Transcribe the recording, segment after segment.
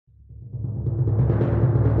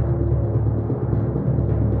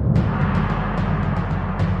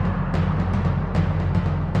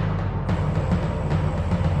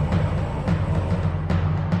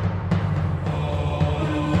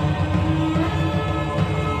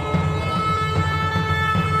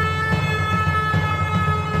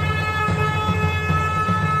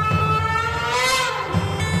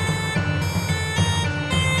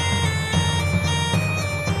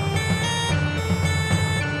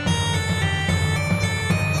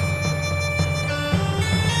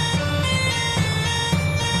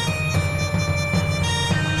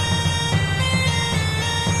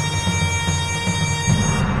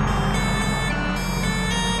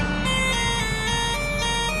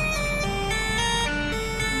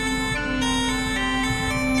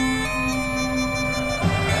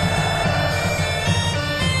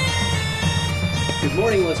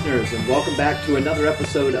morning, listeners, and welcome back to another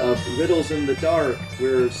episode of Riddles in the Dark.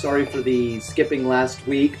 We're sorry for the skipping last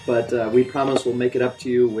week, but we promise we'll make it up to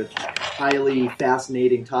you with highly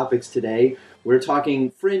fascinating topics today. We're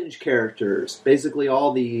talking fringe characters, basically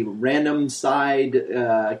all the random side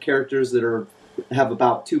characters that have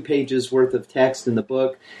about 2 pages worth of text in the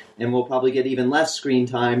book, and we'll probably get even less screen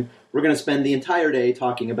time. We're going to spend the entire day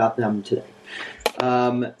talking about them today.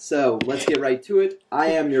 So let's get right to it. I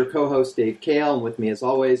am your co-host, Dave Kale, and with me as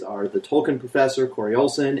always are the Tolkien professor, Corey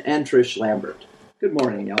Olson, and Trish Lambert. Good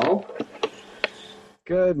morning, y'all.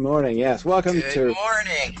 Good morning, yes. Welcome to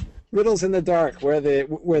Riddles in the Dark, where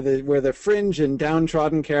the fringe and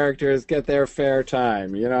downtrodden characters get their fair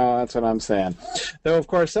time. You know, that's what I'm saying. Though, of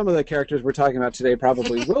course, some of the characters we're talking about today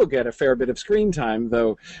probably will get a fair bit of screen time,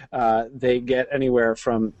 though they get anywhere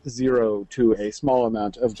from 0 to a small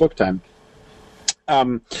amount of book time.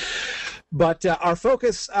 But our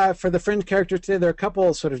focus for the fringe characters today, there are a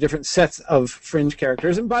couple sort of different sets of fringe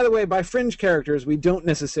characters. And by the way, by fringe characters, we don't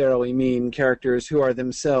necessarily mean characters who are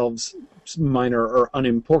themselves minor or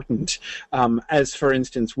unimportant. As, for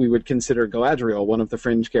instance, we would consider Galadriel one of the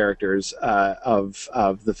fringe characters of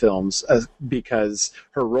the films, because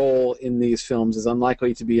her role in these films is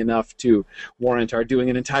unlikely to be enough to warrant our doing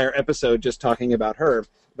an entire episode just talking about her.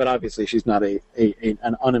 But obviously she's not an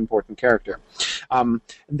unimportant character. And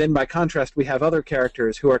then by contrast, we have other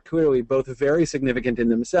characters who are clearly both very significant in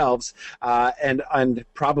themselves and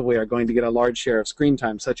probably are going to get a large share of screen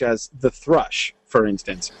time, such as the Thrush, for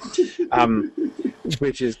instance,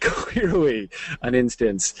 which is clearly an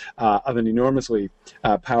instance of an enormously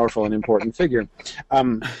powerful and important figure.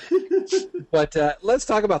 But let's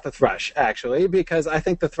talk about the Thrush, actually, because I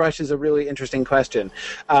think the Thrush is a really interesting question.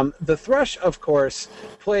 The Thrush, of course,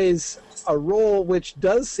 plays a role which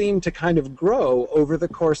does seem to kind of grow over the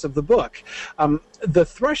course of the book. The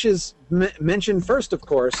Thrush is mentioned first, of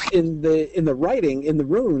course, in the writing, in the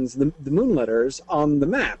runes, the moon letters on the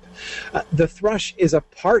map. The Thrush is a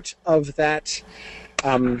part of that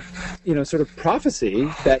sort of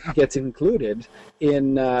prophecy that gets included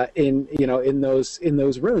in those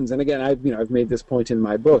runes. And again, I've made this point in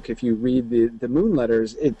my book. If you read the moon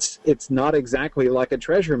letters, it's not exactly like a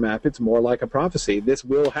treasure map. It's more like a prophecy. This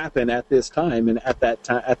will happen at this time, and at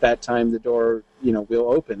that time the door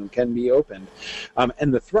will open, can be opened.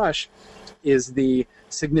 And the Thrush is the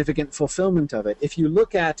significant fulfillment of it. If you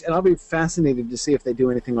look at, and I'll be fascinated to see if they do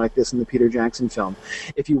anything like this in the Peter Jackson film,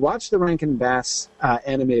 if you watch the Rankin Bass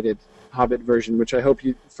animated Hobbit version, which I hope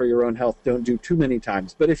you, for your own health, don't do too many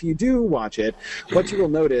times, but if you do watch it, what you will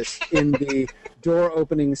notice in the door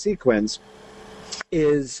opening sequence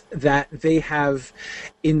is that they have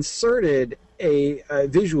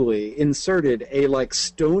visually inserted a like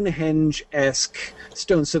Stonehenge-esque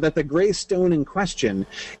stone, so that the gray stone in question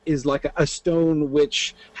is like a stone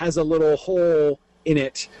which has a little hole in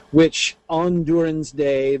it, which on Durin's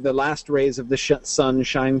day, the last rays of the sun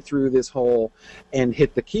shine through this hole and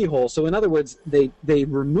hit the keyhole. So in other words, they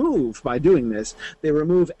remove, by doing this, they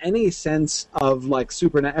remove any sense of like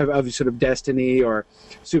of sort of destiny or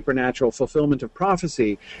supernatural fulfillment of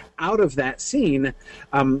prophecy out of that scene,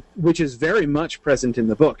 which is very much present in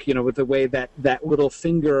the book, with the way that little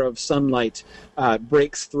finger of sunlight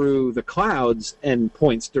breaks through the clouds and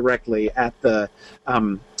points directly at the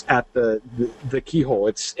keyhole.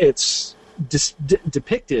 It's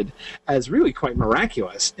depicted as really quite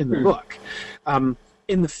miraculous in the book.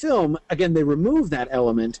 In the film, again, they remove that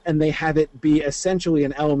element and they have it be essentially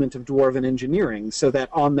an element of dwarven engineering, so that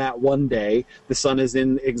on that one day, the sun is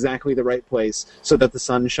in exactly the right place so that the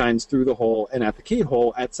sun shines through the hole and at the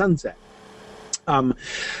keyhole at sunset.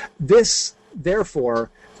 This, therefore,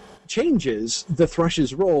 changes the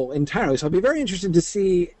Thrush's role entirely. So I'll be very interested to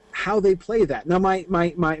see how they play that. Now,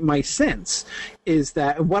 my sense is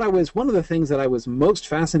that one of the things that I was most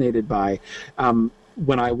fascinated by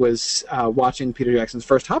when I was watching Peter Jackson's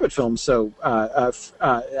first Hobbit film,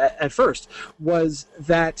 at first, was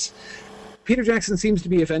that Peter Jackson seems to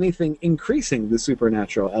be, if anything, increasing the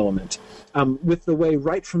supernatural element. With the way,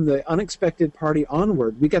 right from the Unexpected Party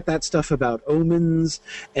onward, we get that stuff about omens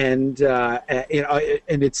and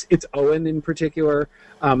it's Owen in particular,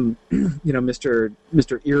 Mr.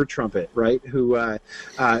 Ear Trumpet, right? Who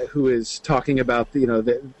is talking about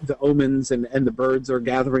the omens and the birds are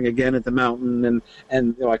gathering again at the mountain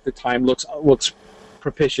and like the time looks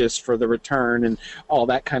propitious for the return and all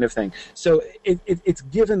that kind of thing. So it's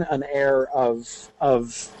given an air of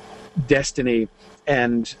destiny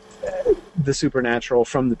and the supernatural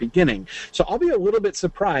from the beginning. So I'll be a little bit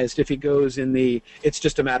surprised if he goes in the it's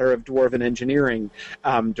just a matter of dwarven engineering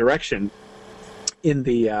direction in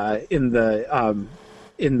the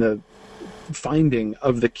finding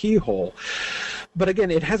of the keyhole. But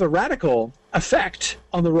again, it has a radical effect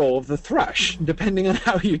on the role of the thrush, depending on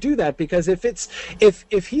how you do that. Because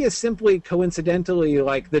if he is simply coincidentally,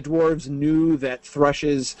 like, the dwarves knew that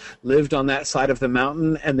thrushes lived on that side of the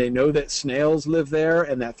mountain, and they know that snails live there,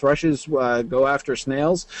 and that thrushes go after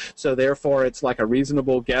snails, so therefore it's like a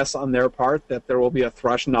reasonable guess on their part that there will be a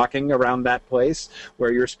thrush knocking around that place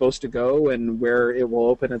where you're supposed to go and where it will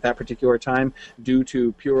open at that particular time, due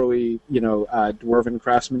to purely, dwarven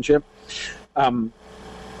craftsmanship.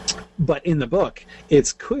 But in the book,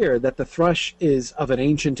 it's clear that the thrush is of an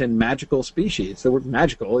ancient and magical species. The word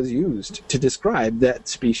magical is used to describe that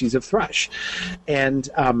species of thrush. And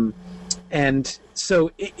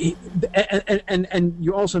so, and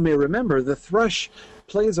you also may remember, the thrush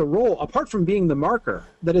plays a role, apart from being the marker,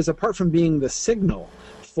 that is, apart from being the signal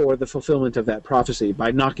for the fulfillment of that prophecy by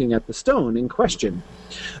knocking at the stone in question.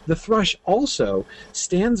 The thrush also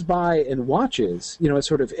stands by and watches.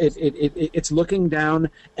 It's looking down,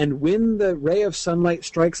 and when the ray of sunlight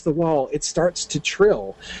strikes the wall, it starts to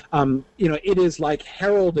trill. It is like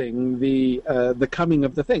heralding the coming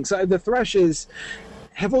of the thing. So the thrush is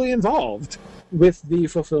heavily involved with the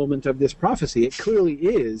fulfillment of this prophecy. It clearly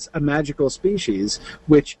is a magical species,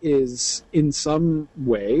 which is in some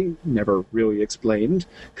way, never really explained,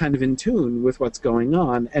 kind of in tune with what's going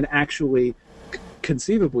on, and actually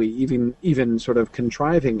conceivably even sort of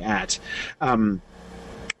contriving at,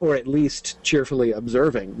 or at least cheerfully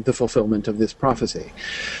observing the fulfillment of this prophecy.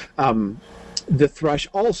 The thrush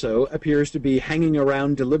also appears to be hanging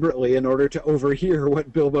around deliberately in order to overhear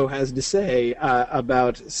what Bilbo has to say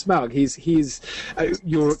about Smaug.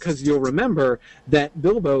 Because you'll remember that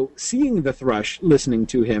Bilbo, seeing the thrush listening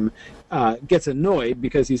to him, gets annoyed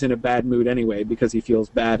because he's in a bad mood anyway, because he feels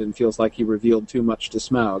bad and feels like he revealed too much to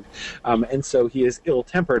Smaug. And so he is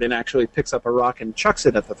ill-tempered and actually picks up a rock and chucks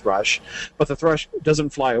it at the thrush, but the thrush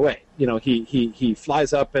doesn't fly away. He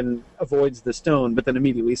flies up and avoids the stone, but then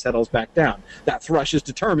immediately settles back down. That thrush is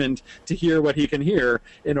determined to hear what he can hear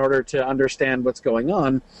in order to understand what's going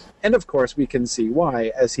on. And of course, we can see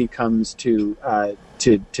why as he comes to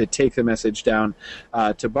take the message down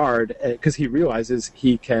to Bard, because he realizes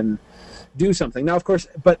he can do something. Now, of course,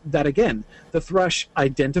 but that again, the thrush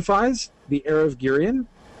identifies the heir of Girion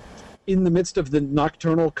in the midst of the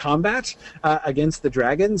nocturnal combat against the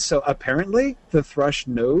dragons. So apparently the thrush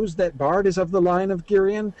knows that Bard is of the line of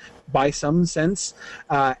Girion by some sense,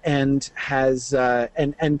 and has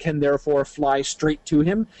and can therefore fly straight to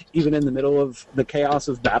him, even in the middle of the chaos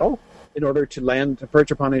of battle, in order to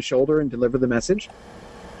perch upon his shoulder and deliver the message.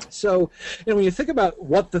 So, when you think about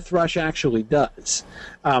what the thrush actually does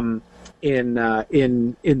in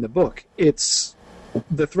the book,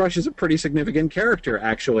 the thrush is a pretty significant character,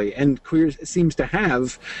 actually, and seems to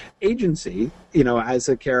have agency, as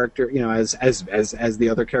a character, as the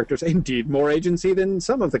other characters, indeed more agency than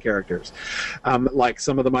some of the characters. Like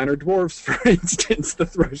some of the minor dwarves, for instance, the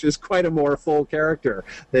thrush is quite a more full character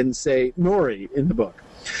than, say, Nori in the book.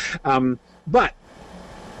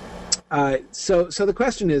 So the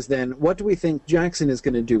question is then, what do we think Jackson is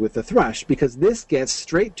going to do with the thrush? Because this gets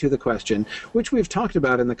straight to the question, which we've talked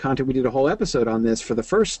about in the content. We did a whole episode on this for the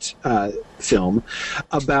first film,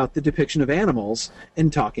 about the depiction of animals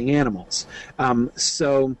and talking animals. Where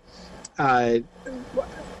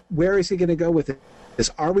is he going to go with it?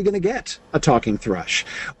 Are we going to get a talking thrush?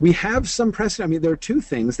 We have some precedent. There are two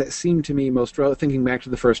things that seem to me most relevant, thinking back to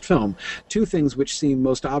the first film, two things which seem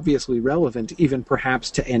most obviously relevant, even perhaps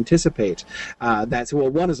to anticipate.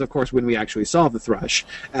 One is, of course, when we actually saw the thrush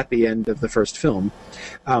at the end of the first film.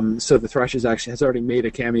 So the thrush has already made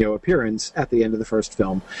a cameo appearance at the end of the first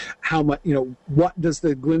film. How much, what does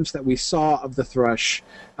the glimpse that we saw of the thrush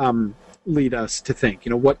lead us to think?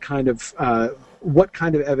 What kind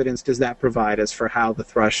of evidence does that provide as for how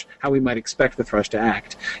we might expect the thrush to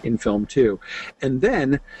act in film 2? And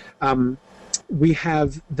then we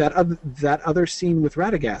have that other scene with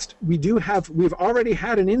Radagast. We've already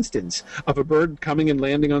had an instance of a bird coming and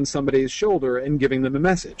landing on somebody's shoulder and giving them a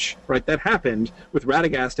message, right? That happened with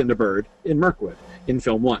Radagast and a bird in Mirkwood in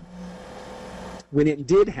film 1. When it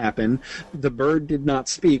did happen, the bird did not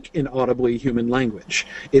speak in audibly human language.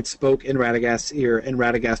 It spoke in Radagast's ear, and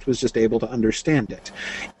Radagast was just able to understand it.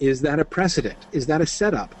 Is that a precedent? Is that a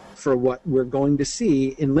setup for what we're going to see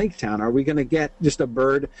in Lake Town? Are we going to get just a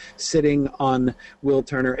bird sitting on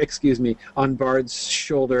on Bard's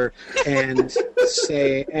shoulder and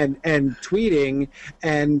and tweeting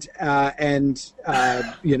and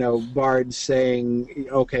Bard saying,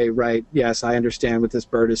 okay, right, yes, I understand what this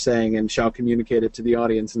bird is saying and shall communicate it to the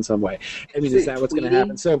audience in some way? Is that what's going to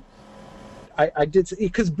happen? So I did,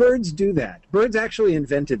 because birds do that. Birds actually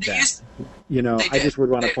invented that. I just would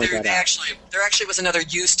want to point that out. There actually was another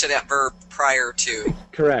use to that verb prior to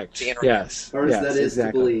correct. the internet. Yes. Or as that is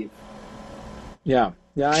exactly. to believe. Yeah,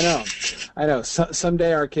 I know.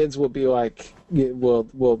 Someday our kids will be like,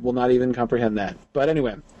 will not even comprehend that. But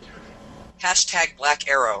anyway. # Black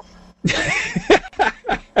Arrow.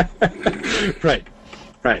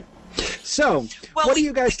 Right. So, what do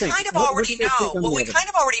you guys think? We kind of already know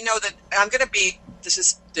that I'm going to be.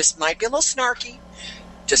 This might be a little snarky.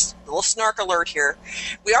 Just a little snark alert here.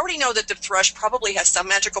 We already know that the thrush probably has some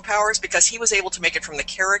magical powers because he was able to make it from the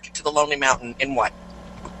Carrick to the Lonely Mountain in what?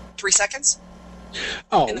 3 seconds?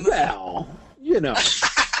 Oh, well,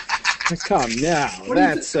 come now. What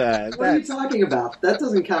are you talking about? That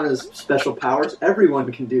doesn't count as special powers.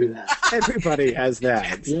 Everyone can do that. Everybody has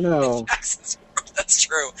that, That's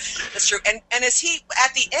true. And is he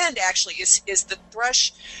at the end? Actually, is the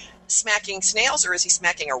thrush smacking snails, or is he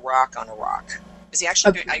smacking a rock on a rock? Is he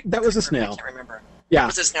actually? That was a snail. I can't remember. Yeah, it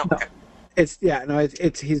was a snail. No, okay.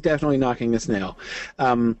 He's definitely knocking a snail.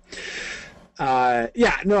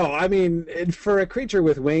 I mean, for a creature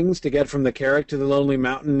with wings to get from the Carrick to the Lonely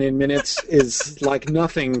Mountain in minutes is like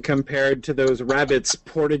nothing compared to those rabbits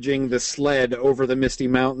portaging the sled over the Misty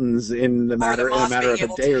Mountains in a matter of a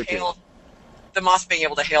day or two. The moth being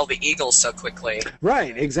able to hail the eagles so quickly.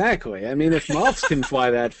 Right, exactly. I mean, if moths can fly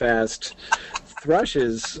that fast,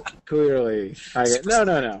 thrushes clearly.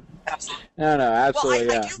 No. Absolutely. No,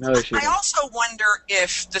 absolutely, I also wonder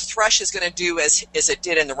if the thrush is going to do as it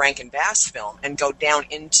did in the Rankin Bass film and go down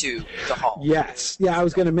into the hull. Yes. Yeah, I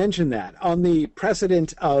was going to mention that. On the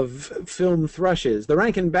precedent of film thrushes, the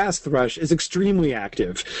Rankin Bass thrush is extremely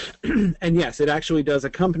active. And yes, it actually does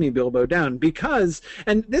accompany Bilbo down because,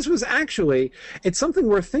 and this was actually, it's something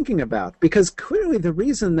worth thinking about because clearly the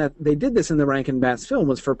reason that they did this in the Rankin Bass film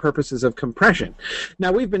was for purposes of compression.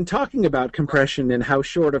 Now, we've been talking about compression and how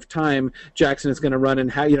short of time Jackson is going to run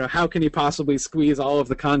and how can he possibly squeeze all of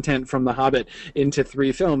the content from The Hobbit into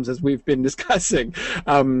 3 films, as we've been discussing.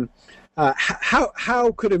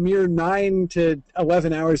 How could a mere 9 to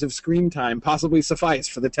 11 hours of screen time possibly suffice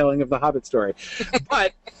for the telling of the Hobbit story?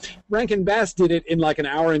 But Rankin Bass did it in like an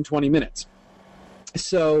hour and 20 minutes.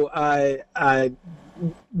 So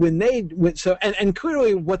and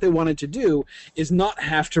clearly what they wanted to do is not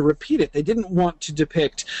have to repeat it. They didn't want to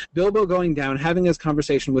depict Bilbo going down, having his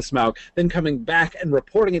conversation with Smaug, then coming back and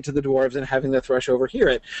reporting it to the dwarves and having the thrush overhear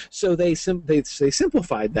it. So they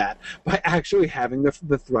simplified that by actually having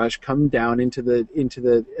the thrush come down into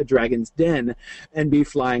the dragon's den and be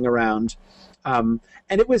flying around. And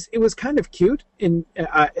it was kind of cute in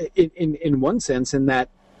one sense, in that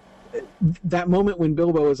moment when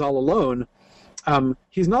Bilbo is all alone.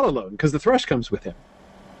 He's not alone because the thrush comes with him.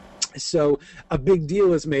 So a big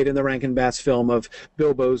deal is made in the Rankin Bass film of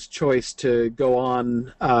Bilbo's choice to go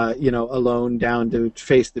on, alone down to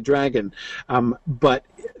face the dragon. But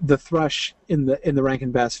the thrush in the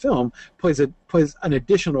Rankin Bass film plays an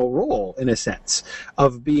additional role, in a sense,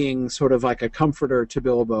 of being sort of like a comforter to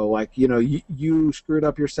Bilbo. Like, you screwed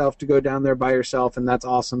up yourself to go down there by yourself, and that's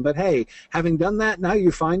awesome. But hey, having done that, now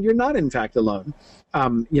you find you're not in fact alone.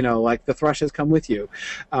 Like the thrush has come with you.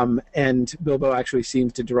 And Bilbo actually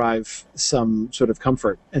seems to derive some sort of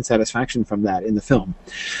comfort and satisfaction from that in the film.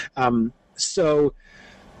 So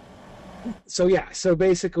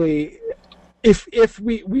basically, if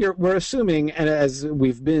we're assuming, and as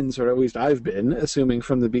we've been at least I've been assuming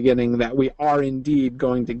from the beginning, that we are indeed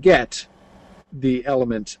going to get the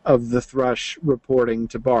element of the thrush reporting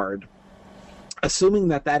to Bard, assuming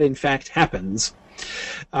that in fact happens,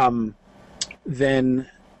 then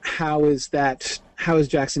how is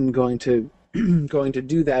Jackson going to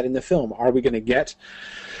do that in the film? Are we going to get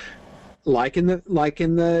like in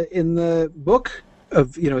the book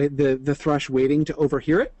of the thrush waiting to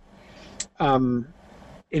overhear it?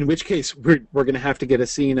 In which case we're going to have to get a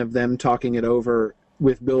scene of them talking it over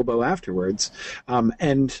with Bilbo afterwards.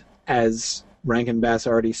 And as Rankin Bass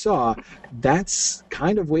already saw, that's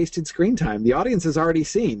kind of wasted screen time. The audience has already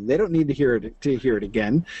seen. They don't need to hear it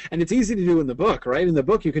again. And it's easy to do in the book, right? In the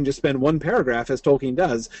book, you can just spend one paragraph, as Tolkien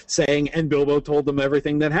does, saying, and Bilbo told them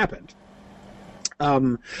everything that happened.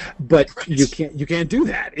 But you can't do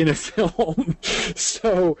that in a film.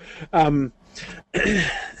 So,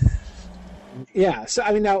 yeah. So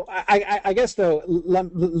I mean, now I guess though,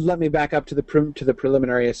 let me back up to the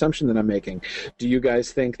preliminary assumption that I'm making. Do you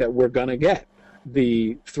guys think that we're gonna get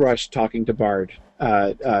the thrush talking to Bard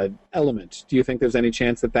element? Do you think there's any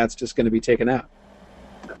chance that that's just going to be taken out?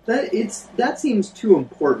 That seems too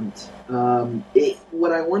important.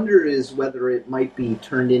 What I wonder is whether it might be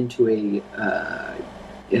turned into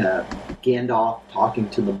Gandalf talking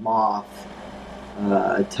to the moth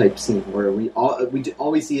type scene where we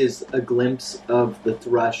always see is a glimpse of the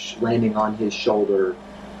thrush landing on his shoulder,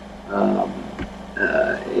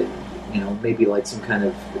 maybe like some kind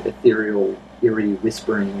of ethereal, eerie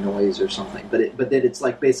whispering noise or something. But then it's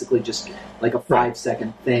like basically just like a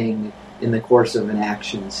 5-second thing in the course of an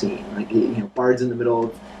action scene. Like Bard's in the middle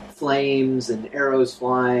of flames and arrows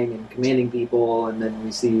flying and commanding people, and then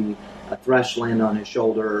we see a thrush land on his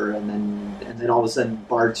shoulder, and then all of a sudden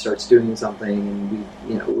Bard starts doing something,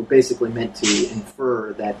 and we're basically meant to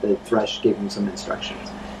infer that the thrush gave him some instructions.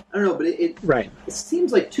 I don't know, but it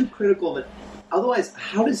seems like too critical. But otherwise,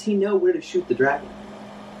 how does he know where to shoot the dragon?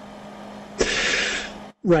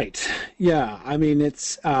 Right. Yeah. I mean,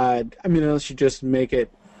 it's. Unless you just make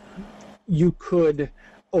it, you could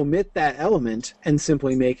omit that element and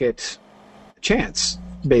simply make it chance.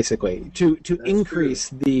 Basically, to increase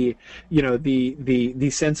the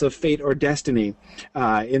sense of fate or destiny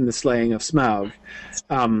in the slaying of Smaug,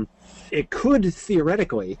 it could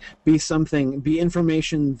theoretically be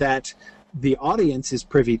information that the audience is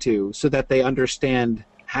privy to, so that they understand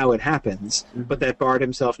how it happens, but that Bard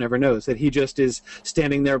himself never knows. That he just is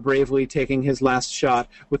standing there bravely taking his last shot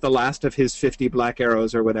with the last of his 50 black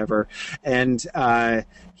arrows or whatever, and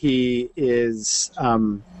he is.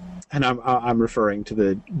 And I'm referring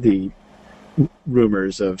to the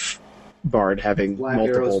rumors of Bard having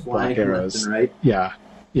multiple black arrows. Right? Yeah,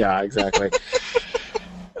 exactly.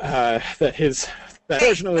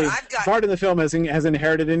 Fortunately, Bard in the film has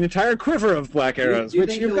inherited an entire quiver of black arrows,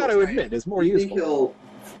 which you've got to admit is more useful.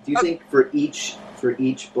 Do you think for each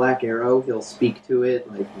black arrow he'll speak to it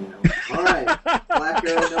all right, black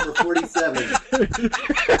arrow number 47.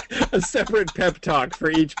 A separate pep talk for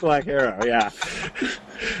each black arrow. Yeah.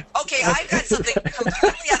 Okay, I've got something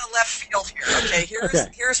completely out of left field here. Okay,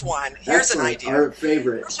 here's one. Here's an idea. Our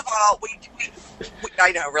favorite. First of all, we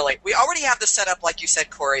I know, really. We already have the setup, like you said,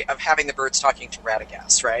 Corey, of having the birds talking to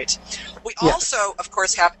Radagast, right? We also, of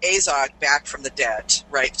course, have Azog back from the dead,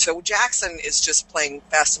 right? So Jackson is just playing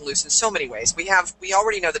fast and loose in so many ways. We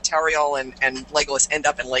already know that Tauriel and Legolas end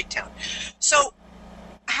up in Lake Town. So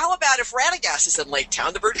how about if Radagast is in Lake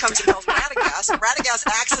Town, the bird comes and tells Radagast, and Radagast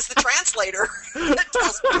acts as the translator that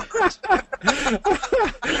tells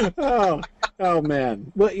Bard. Oh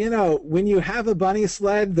man. Well, when you have a bunny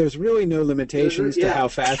sled, there's really no limitations to how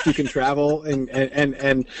fast you can travel, and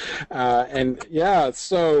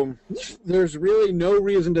so there's really no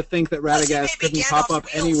reason to think that Radagast couldn't pop up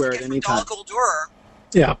anywhere at any time.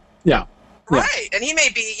 Yeah. Right, and he may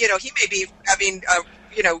be,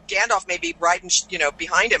 Gandalf may be riding,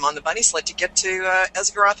 behind him on the bunny sled to get to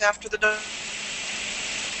Esgaroth after the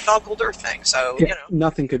Dol Guldur thing. So,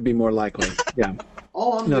 nothing could be more likely. Yeah.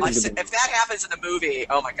 If that happens in the movie,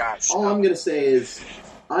 oh my gosh. All I'm going to say is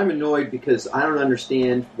I'm annoyed because I don't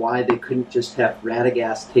understand why they couldn't just have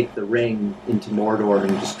Radagast take the ring into Mordor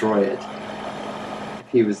and destroy it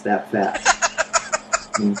if he was that fast.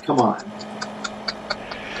 I mean, come on.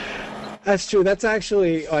 That's true. That's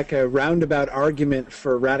actually like a roundabout argument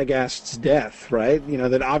for Radagast's death, right?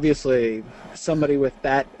 That obviously somebody with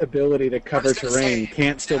that ability to cover terrain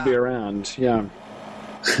can't still be around. Yeah.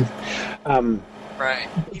 Right.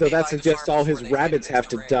 Though that suggests all his rabbits have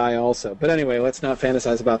to die also. But anyway, let's not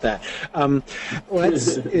fantasize about that. But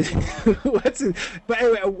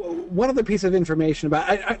anyway, one other piece of information about...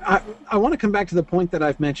 I want to come back to the point that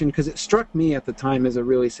I've mentioned, because it struck me at the time as a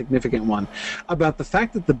really significant one, about the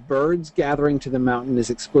fact that the birds gathering to the mountain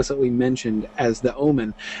is explicitly mentioned as the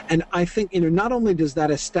omen. And I think, not only does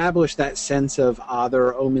that establish that sense of, there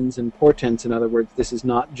are omens and portents, in other words, this is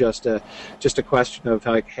not just a question of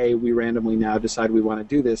like, hey, we randomly now decide we want to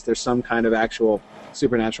do this. There's some kind of actual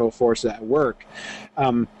supernatural force at work.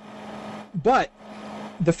 But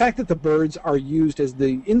the fact that the birds are used as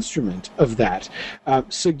the instrument of that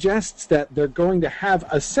suggests that they're going to have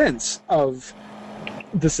a sense of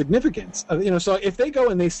the significance of, so if they go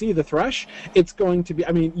and they see the thrush, it's going to be,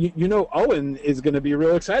 Owen is going to be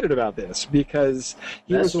real excited about this, because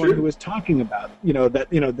he was the one who was talking about,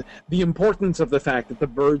 the importance of the fact that the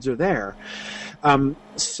birds are there.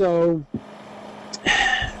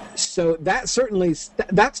 So that certainly,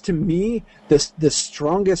 that's to me the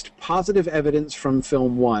strongest positive evidence from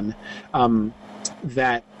film one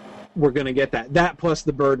that we're going to get that plus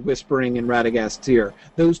the bird whispering in Radagast's ear.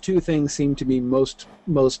 Those two things seem to be most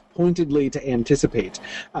pointedly to anticipate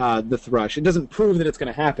the thrush. It doesn't prove that it's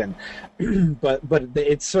going to happen, but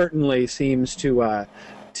it certainly seems to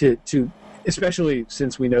especially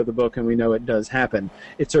since we know the book and we know it does happen,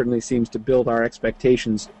 it certainly seems to build our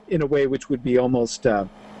expectations in a way which would be almost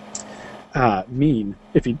mean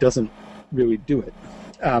if he doesn't really do it.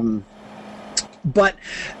 But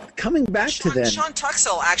coming back to then, Sean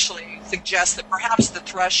Tuxell actually suggests that perhaps the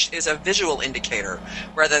thrush is a visual indicator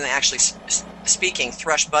rather than actually speaking.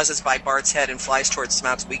 Thrush buzzes by Bard's head and flies towards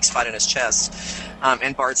Smaug's weak spot in his chest,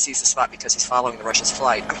 and Bard sees the spot because he's following the thrush's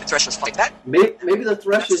flight. That maybe the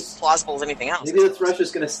thrush is as plausible as anything else. Maybe the thrush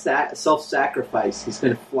is going to self-sacrifice. He's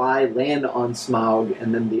going to fly, land on Smaug,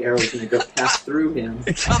 and then the arrow's going to go pass through him.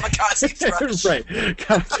 Kamikaze thrush.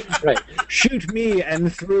 right. Shoot me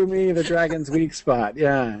and through me the dragon's weak spot.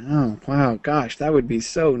 Yeah. Oh, wow. Gosh, that would be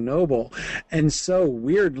so noble and so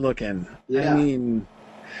weird looking. Yeah. I mean,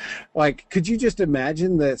 like, could you just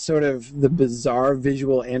imagine the sort of the bizarre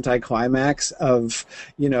visual anticlimax of,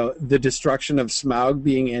 the destruction of Smaug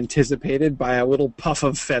being anticipated by a little puff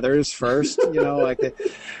of feathers first? I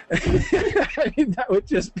mean, that would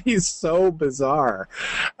just be so bizarre.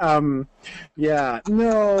 Yeah,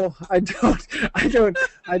 no, I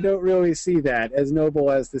don't really see that, as noble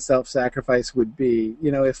as the self-sacrifice would be.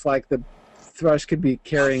 If like the thrush could be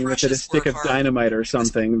carrying with it a stick of dynamite or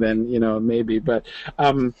something, then maybe. But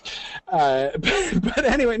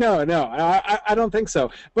anyway, no, I don't think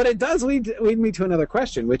so. But it does lead me to another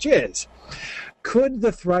question, which is, could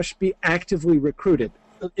the thrush be actively recruited?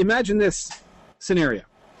 Imagine this scenario: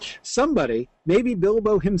 somebody, maybe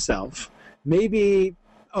Bilbo himself, maybe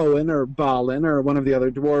Owen or Balin or one of the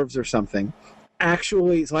other dwarves or something,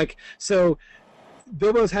 actually so.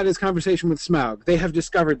 Bilbo's had his conversation with Smaug. They have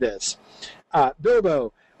discovered this.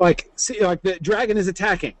 Bilbo, the dragon is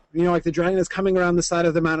attacking. The dragon is coming around the side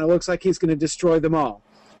of the mountain. It looks like he's going to destroy them all.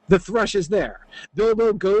 The thrush is there.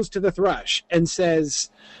 Bilbo goes to the thrush and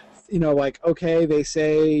says, okay, they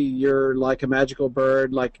say you're like a magical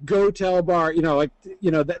bird. Go tell Bard.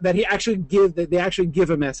 That they actually give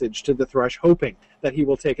a message to the thrush, hoping that he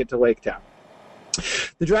will take it to Lake Town.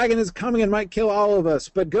 The dragon is coming and might kill all of us,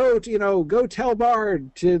 but go tell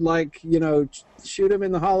Bard to shoot him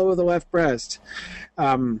in the hollow of the left breast.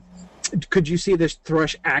 Could you see this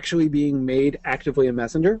thrush actually being made actively a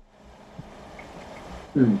messenger?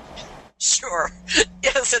 Sure.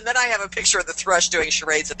 Yes, and then I have a picture of the thrush doing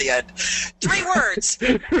charades at the end. 3 words.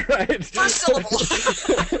 Right. First syllable.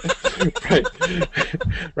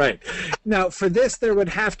 Right. Now, for this, there would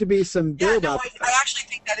have to be some build-up. I actually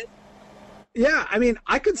think that is. Yeah, I mean,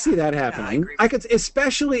 I could see that happening. I could,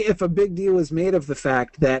 especially if a big deal is made of the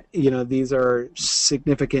fact that these are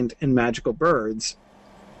significant and magical birds.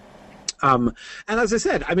 And as I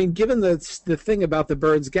said, I mean, given the thing about the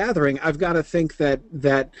birds gathering, I've got to think that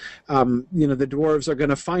the dwarves are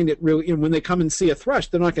going to find it really. When they come and see a thrush,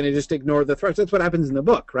 they're not going to just ignore the thrush. That's what happens in the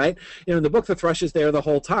book, right? In the book, the thrush is there the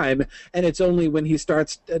whole time, and it's only when he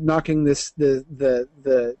starts knocking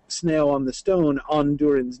the snail on the stone on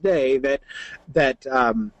Durin's day that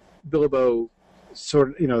Bilbo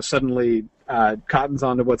sort of suddenly cottons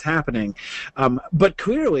onto what's happening. But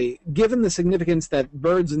clearly, given the significance that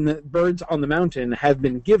birds on the mountain have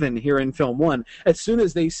been given here in film 1, as soon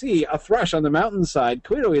as they see a thrush on the mountainside,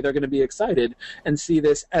 clearly they're going to be excited and see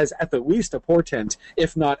this as at the least a portent,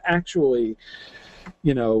 if not actually,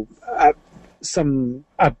 some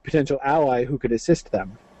potential ally who could assist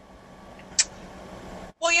them.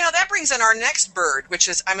 Well, that brings in our next bird, which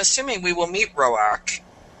is, I'm assuming we will meet Roark.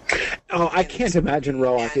 Oh, I can't imagine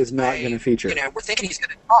Roark is not going to feature. We're thinking he's going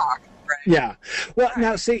to talk. Right? Yeah. Well,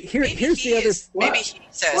 now see, here's the other. Maybe he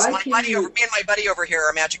says, me and my buddy over here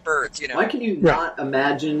are magic birds. Why can you not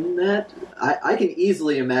imagine that? I can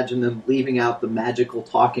easily imagine them leaving out the magical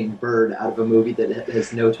talking bird out of a movie that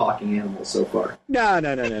has no talking animals so far. No.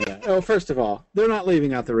 Oh, first of all, they're not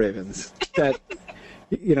leaving out the ravens. That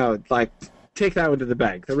take that one to the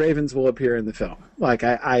bank. The ravens will appear in the film. I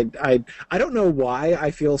don't know why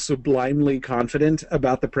I feel sublimely confident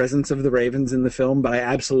about the presence of the ravens in the film, but I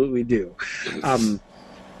absolutely do.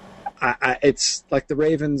 It's like the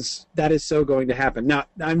ravens, that is so going to happen. Now,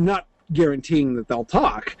 I'm not guaranteeing that they'll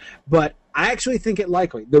talk, but I actually think it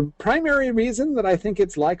likely. The primary reason that I think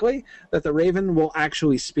it's likely that the raven will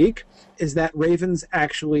actually speak is that ravens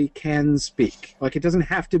actually can speak. It doesn't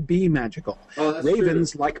have to be magical. Oh, that's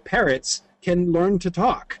ravens, true. like parrots, can learn to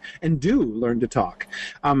talk and do learn to talk.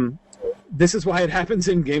 This is why it happens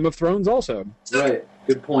in Game of Thrones also. Right.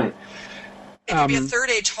 Good point. It could be a third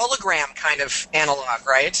age hologram kind of analog,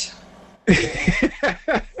 right?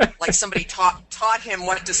 Like somebody taught him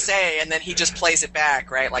what to say, and then he just plays it back,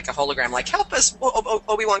 right? Like a hologram, like, help us,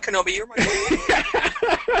 Obi-Wan Kenobi, you're my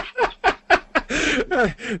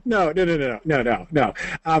No.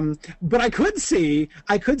 But I could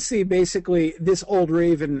see basically this old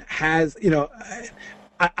raven has,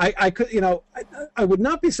 I could, I would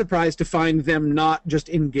not be surprised to find them not just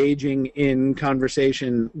engaging in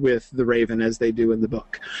conversation with the Raven as they do in the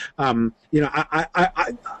book. I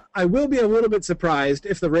will be a little bit surprised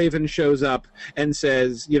if the Raven shows up and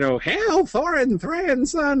says, "Hail, Thorin,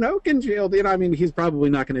 Thran's son, Oakenshield." He's probably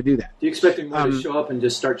not going to do that. Do you expect him to show up and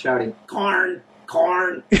just start shouting, "Corn,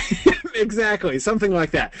 corn"? Exactly, something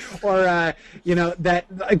like that. Or, that,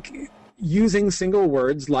 using single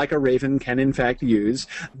words like a Raven can in fact use,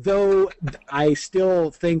 though I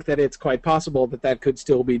still think that it's quite possible that could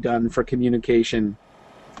still be done for communication,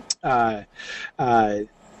 for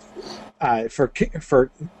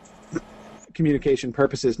communication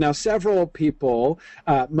purposes. Now, several people,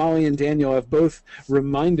 Molly and Daniel, have both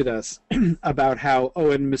reminded us about how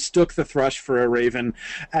Owen mistook the thrush for a raven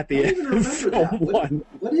at the end of film one.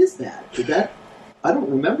 What is that? I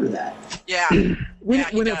don't remember that. Yeah. When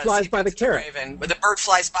it flies by the carrot. Raven. When the bird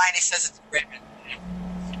flies by and he says it's a raven.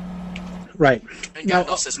 Right. And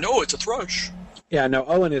Gandalf says, no, it's a thrush. Yeah, no,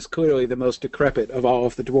 Owen is clearly the most decrepit of all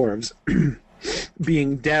of the dwarves,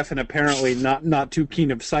 being deaf and apparently not too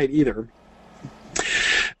keen of sight either.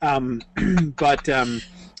 So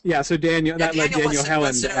Daniel led Daniel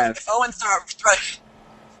Helen to ask. Owen thrush.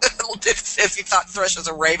 If he thought thrush was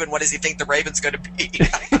a raven, what does he think the raven's going to be?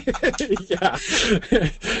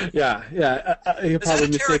 Yeah. He'll probably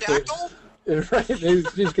mistake it. Right,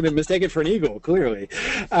 he's going to mistake it for an eagle, clearly.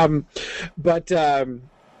 But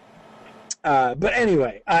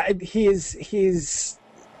anyway, he's.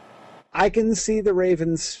 I can see the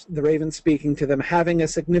Raven speaking to them, having a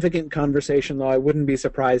significant conversation, though I wouldn't be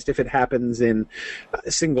surprised if it happens in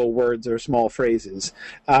single words or small phrases,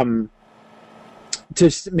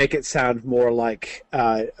 to make it sound more like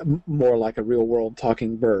a real-world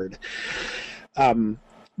talking bird.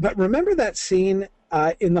 But remember that scene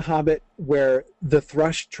in The Hobbit where the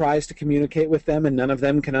thrush tries to communicate with them and none of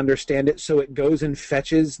them can understand it, so it goes and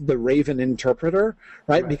fetches the raven interpreter,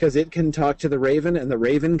 right? Because it can talk to the raven and the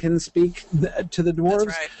raven can speak to the dwarves.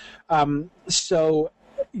 That's right. So,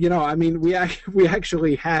 we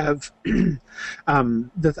actually have,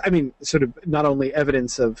 sort of not only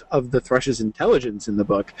evidence of the thrush's intelligence in the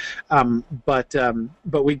book, but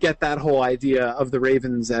we get that whole idea of the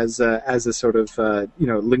ravens as a sort of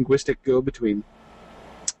linguistic go-between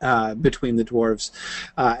between the dwarves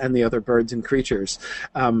and the other birds and creatures.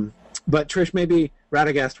 But Trish, maybe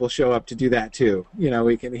Radagast will show up to do that too.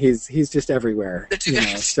 He's just everywhere.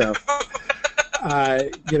 So.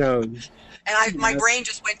 And my brain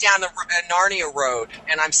just went down the Narnia road,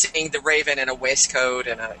 and I'm seeing the raven in a waistcoat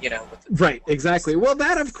and Right, exactly. Well,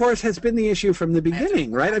 that of course has been the issue from the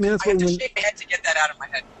beginning, right? That's I have to shake my head to get that out of my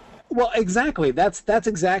head. Well, exactly. That's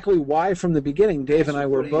exactly why from the beginning, Dave and I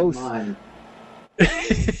were both.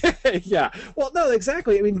 Yeah. Well, no,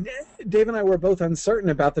 exactly. Dave and I were both uncertain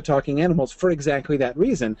about the talking animals for exactly that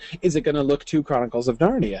reason. Is it going to look too Chronicles of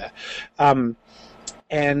Narnia?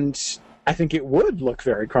 And I think it would look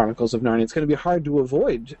very Chronicles of Narnia. It's going to be hard to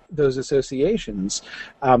avoid those associations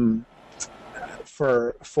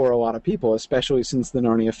for a lot of people, especially since the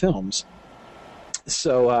Narnia films.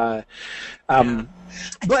 So, but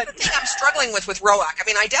the thing I'm struggling with Roak,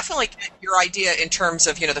 I definitely get your idea in terms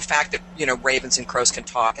of, the fact that, ravens and crows can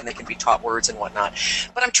talk and they can be taught words and whatnot.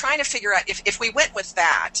 But I'm trying to figure out if we went with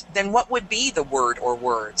that, then what would be the word or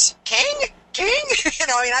words? King?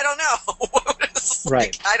 I don't know.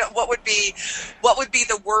 Right. What would be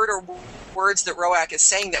the word or words that Roak is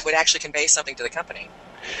saying that would actually convey something to the company?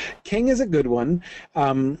 King is a good one.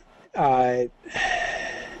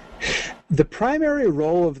 The primary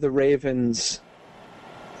role of the ravens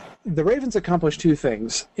accomplish two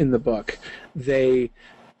things in the book. They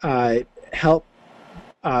help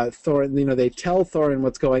Thorin. They tell Thorin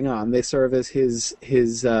what's going on. They serve as his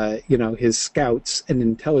scouts and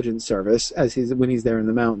intelligence service when he's there in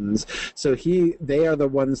the mountains. So they are the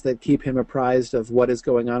ones that keep him apprised of what is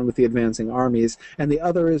going on with the advancing armies. And the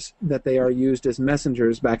other is that they are used as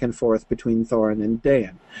messengers back and forth between Thorin and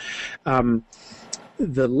Dan.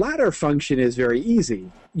 The latter function is very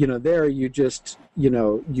easy. There you just,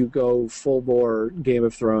 you go full bore Game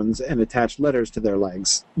of Thrones and attach letters to their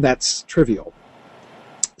legs. That's trivial.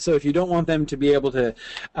 So if you don't want them to be able to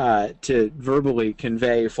verbally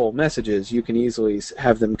convey full messages, you can easily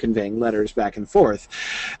have them conveying letters back and forth.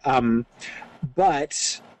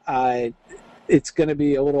 But it's going to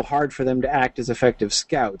be a little hard for them to act as effective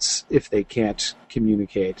scouts if they can't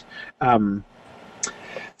communicate. They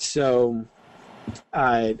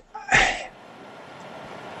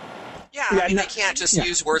can't just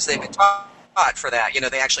use words they've been taught for that.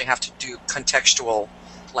 They actually have to do contextual,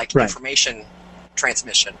 information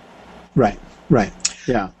transmission. Right.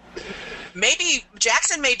 Yeah. maybe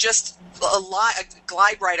Jackson may just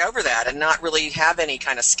glide right over that and not really have any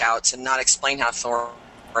kind of scouts and not explain how Thorin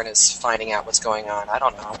is finding out what's going on. I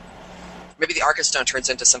don't know. Maybe the Arkenstone turns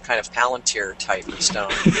into some kind of Palantir type of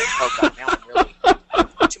stone. Oh God, now I'm really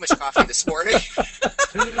too much coffee this morning.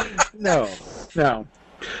 No,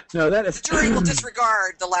 that is... The jury will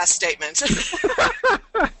disregard the last statement.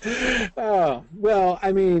 Oh, well,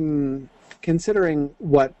 I mean, considering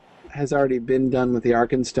what has already been done with the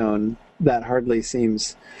Arkenstone, that hardly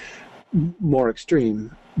seems more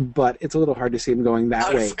extreme. But it's a little hard to see him going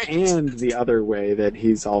that way and the other way that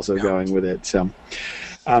he's also going with it. So,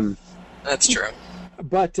 that's true.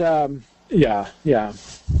 But yeah.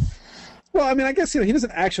 Well, I mean, I guess he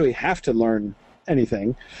doesn't actually have to learn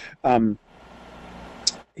anything.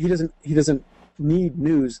 He doesn't need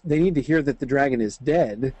news. They need to hear that the dragon is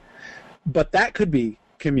dead, but that could be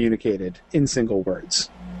communicated in single words.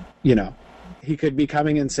 He could be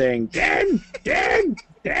coming and saying, "Dan, Dan,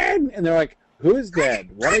 Dan," and they're like, "Who is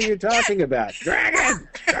dead? What are you talking about? Dragon!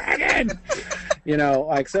 Dragon!"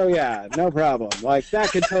 So yeah, no problem. Like,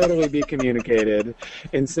 that could totally be communicated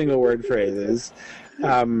in single word phrases.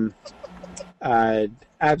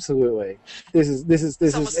 Absolutely. This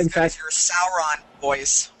is in fact your Sauron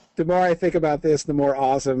voice. The more I think about this, the more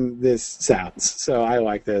awesome this sounds. So I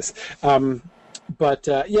like this. But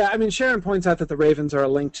Sharon points out that the ravens are a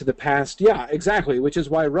link to the past. Yeah, exactly, which is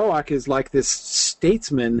why Roach is like this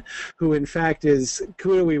statesman who, in fact,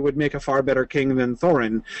 clearly would make a far better king than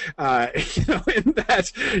Thorin, in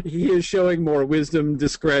that he is showing more wisdom,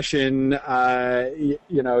 discretion,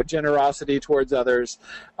 generosity towards others.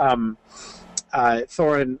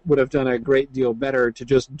 Thorin would have done a great deal better to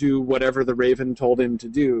just do whatever the raven told him to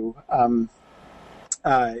do.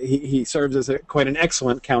 He serves as quite an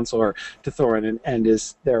excellent counselor to Thorin and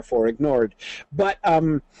is therefore ignored. But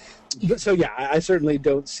I certainly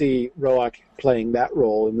don't see Roach playing that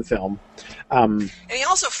role in the film. And he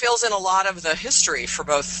also fills in a lot of the history for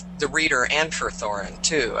both the reader and for Thorin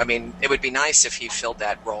too. I mean, it would be nice if he filled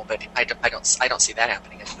that role, but I don't see that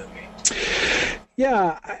happening in the movie.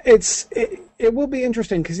 Yeah, it will be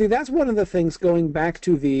interesting because that's one of the things, going back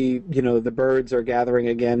to the the birds are gathering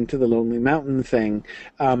again to the Lonely Mountain thing,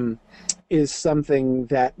 is something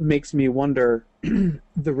that makes me wonder.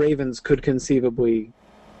 The ravens could conceivably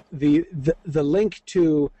the link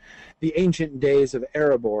to the ancient days of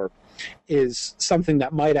Erebor is something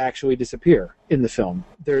that might actually disappear in the film.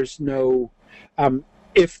 There's no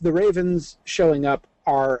if the ravens showing up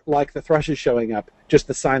are like the thrushes showing up, just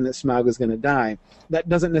the sign that Smaug is going to die, that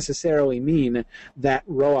doesn't necessarily mean that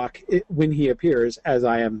Roach, when he appears, as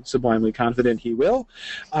I am sublimely confident he will,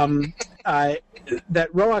 that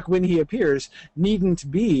Roach, when he appears, needn't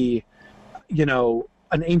be,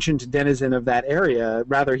 an ancient denizen of that area.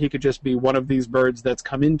 Rather, he could just be one of these birds that's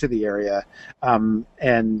come into the area,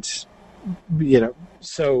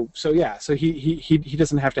 so he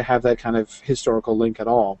doesn't have to have that kind of historical link at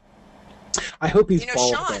all. I hope he's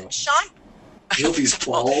bald, though. He's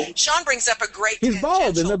bald. Sean brings up a great. He's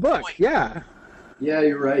bald in the book. Point. Yeah. Yeah,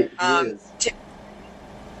 you're right. He is.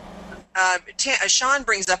 Sean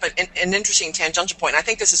brings up an interesting tangential point. I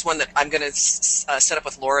think this is one that I'm going to set up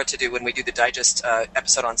with Laura to do when we do the digest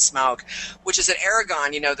episode on Smaug, which is that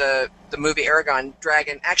Aragorn, the movie Aragorn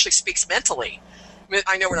Dragon, actually speaks mentally.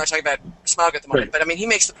 I know we're not talking about Smaug at the moment, but I mean, he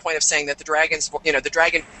makes the point of saying that the dragon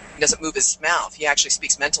doesn't move his mouth. He actually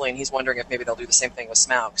speaks mentally, and he's wondering if maybe they'll do the same thing with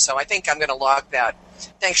Smaug. So I think I'm going to log that.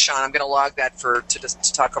 Thanks, Sean. I'm going to log that to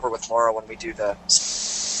talk over with Laura when we do the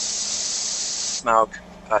Smaug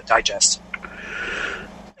digest.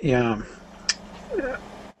 Yeah.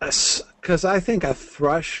 Because I think a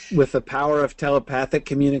thrush with the power of telepathic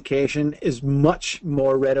communication is much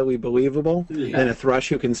more readily believable than a thrush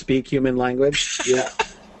who can speak human language. Yeah.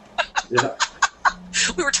 Yeah.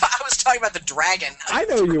 I was talking about the dragon. I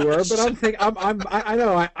know you were, but I'm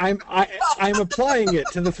applying it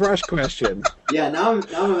to the thrush question. Yeah, now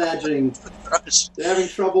I'm imagining they're having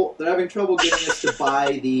trouble getting us to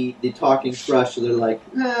buy the talking thrush, so they're like,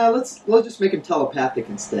 we'll just make him telepathic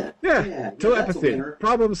instead. Yeah, telepathy.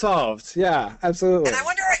 Problem solved. Yeah, absolutely. And I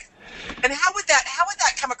wonder, and how would that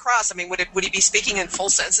come across? I mean, would he be speaking in full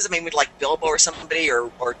sentences? I mean, would like Bilbo or somebody or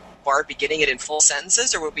Bard be getting it in full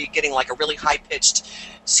sentences, or would we be getting like a really high pitched,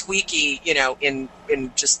 squeaky, in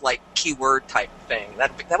just like keyword type thing?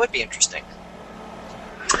 That would be interesting.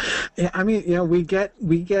 Yeah, I mean, we get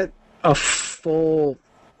a full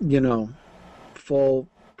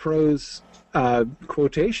prose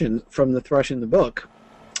quotation from the thrush in the book,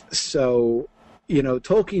 so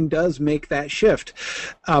Tolkien does make that shift.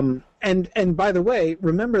 And by the way,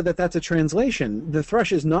 remember that that's a translation. The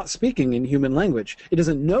thrush is not speaking in human language. It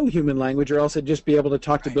doesn't know human language, or else it'd just be able to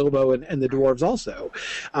talk to Bilbo and the dwarves also.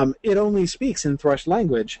 It only speaks in thrush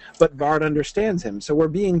language, but Bard understands him. So we're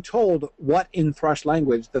being told what in thrush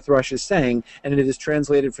language the thrush is saying, and it is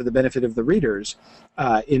translated for the benefit of the readers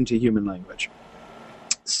into human language.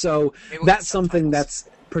 So that's something that's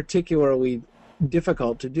particularly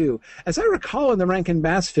difficult to do. As I recall in the Rankin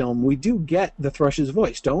Bass film, we do get the thrush's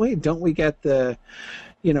voice, don't we? Don't we get the,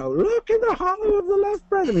 look in the hollow of the left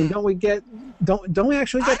breast? I mean, don't we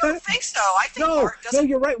actually get that? I don't think so. I think Bard doesn't. No,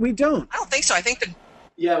 you're right. We don't. I don't think so. I think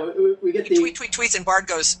we get the tweets, and Bard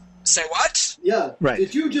goes, "Say what?" Yeah. Right.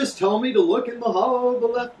 Did you just tell me to look in the hollow of the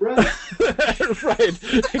left breast? Right.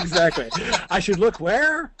 Exactly. I should look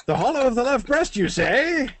where? The hollow of the left breast, you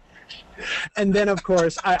say? And then, of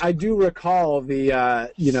course, I do recall the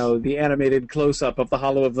animated close-up of the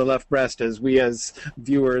hollow of the left breast as we as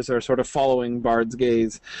viewers are sort of following Bard's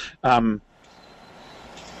gaze.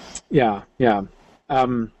 Yeah. Now,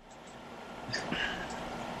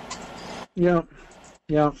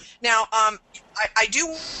 I do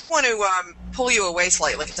want to pull you away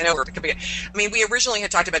slightly because I know we originally had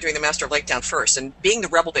talked about doing the Master of Lake Town first, and being the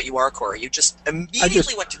rebel that you are, Corey, you just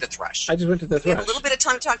immediately went to the Thrush. I just went to the Thrush. We have a little bit of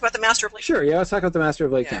time to talk about the Master of Lake Town. Sure, yeah, let's talk about the Master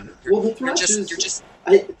of Lake Town. Well, the Thrush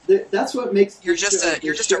that's what makes you're just a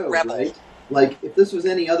rebel. Right? Like, if this was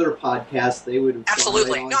any other podcast, they would have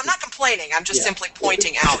absolutely. No, I'm not complaining. I'm just simply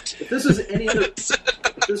pointing out. If this was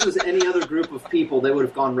any other group of people, they would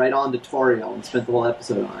have gone right on to Toriel and spent the whole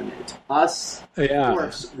episode on it. Us, of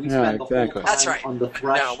course, we spent the whole time That's right. on the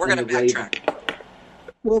Thrush. No, we're going to backtrack.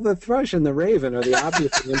 Well, the Thrush and the Raven are the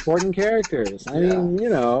obviously important characters. I mean,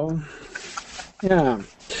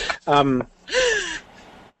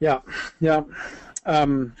 yeah.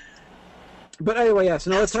 But anyway, yes.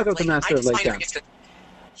 So now let's talk about the Master of Lake Town.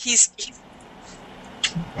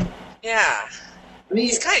 Yeah. I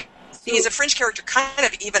mean, he's a fringe character, kind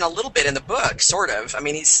of even a little bit in the book, sort of. I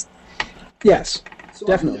mean, he's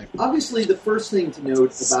definitely. Obviously, the first thing to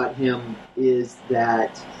note about him is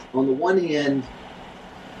that, on the one hand,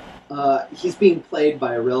 he's being played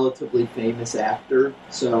by a relatively famous actor,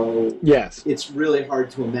 so it's really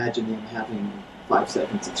hard to imagine him having 5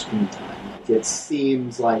 seconds of screen time. It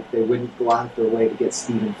seems like they wouldn't go out their way to get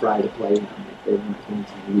Stephen Fry to play him if they weren't going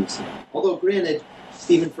to use him. Although, granted,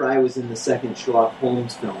 Stephen Fry was in the second Sherlock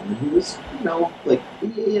Holmes film, and he was,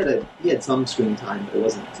 he had some screen time, but it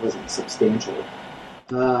wasn't substantial.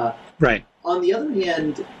 Right. On the other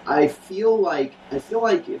hand, I feel like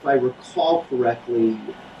if I recall correctly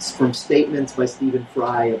from statements by Stephen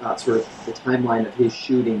Fry about sort of the timeline of his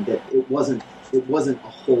shooting, that it wasn't a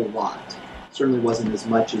whole lot. Certainly wasn't as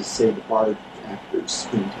much as, say, the Bard actors'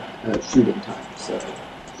 shooting time. So.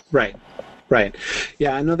 Right.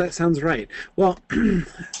 Yeah, I know that sounds right. Well,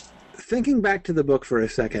 thinking back to the book for a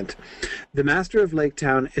second, the Master of Lake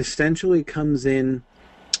Town essentially comes in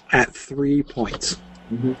at 3 points.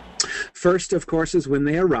 Mm-hmm. First, of course, is when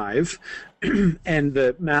they arrive, and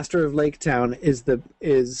the Master of Lake Town is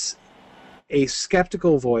a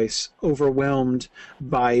skeptical voice overwhelmed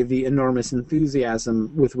by the enormous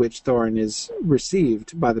enthusiasm with which Thorin is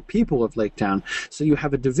received by the people of Lake Town. So you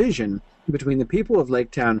have a division between the people of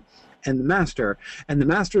Lake Town and the Master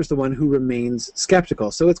is the one who remains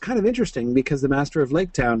skeptical. So it's kind of interesting because the Master of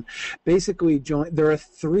Lake Town basically there are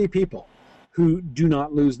 3 people who do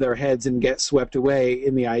not lose their heads and get swept away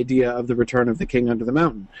in the idea of the return of the King under the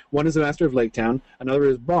mountain. One is the Master of Lake Town, another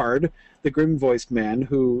is Bard, the grim-voiced man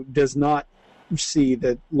who does not see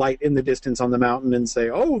the light in the distance on the mountain and say,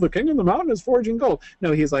 oh, the King of the mountain is forging gold.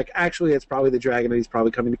 No, he's like, actually, it's probably the dragon and he's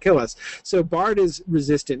probably coming to kill us. So Bard is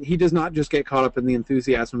resistant. He does not just get caught up in the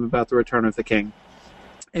enthusiasm about the return of the king.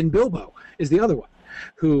 And Bilbo is the other one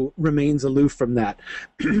who remains aloof from that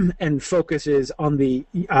and focuses on the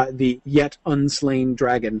yet unslain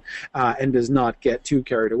dragon and does not get too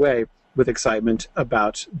carried away with excitement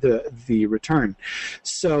about the return.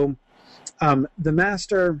 So the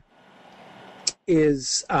Master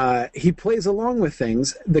is he plays along with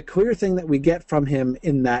things. The clear thing that we get from him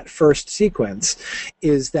in that first sequence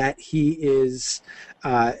is that he is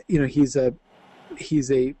he's a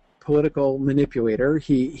political manipulator.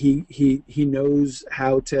 He knows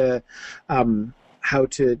how to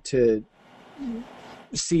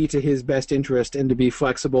see to his best interest and to be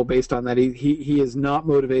flexible based on that. He is not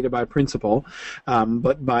motivated by principle,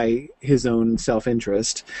 but by his own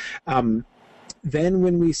self-interest. Then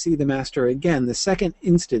when we see the Master again, the second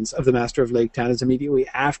instance of the Master of Lake Town is immediately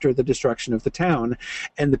after the destruction of the town,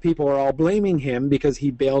 and the people are all blaming him because he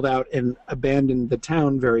bailed out and abandoned the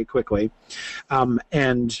town very quickly,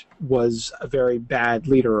 and was a very bad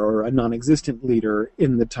leader or a non-existent leader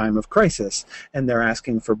in the time of crisis. And they're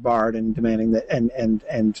asking for Bard and demanding that,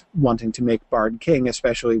 and wanting to make Bard king,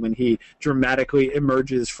 especially when he dramatically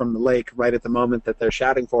emerges from the lake right at the moment that they're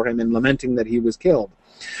shouting for him and lamenting that he was killed.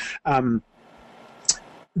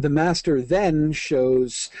 The Master then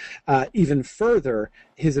shows even further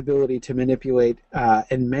his ability to manipulate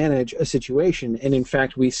and manage a situation. And in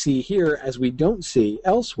fact, we see here, as we don't see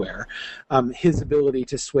elsewhere, his ability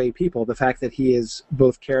to sway people. The fact that he is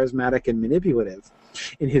both charismatic and manipulative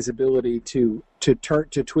in his ability to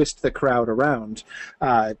twist the crowd around,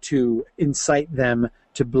 to incite them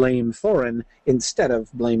to blame Thorin instead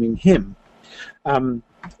of blaming him.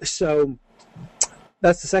 So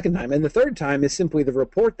that's the second time. And the third time is simply the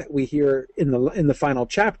report that we hear in the final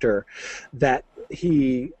chapter that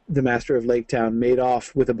he, the Master of Lake Town, made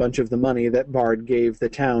off with a bunch of the money that Bard gave the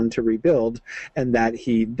town to rebuild, and that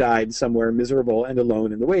he died somewhere miserable and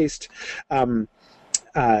alone in the waste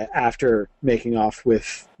after making off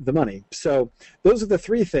with the money. So those are the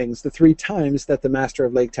three things, the three times that the Master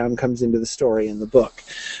of Lake Town comes into the story in the book.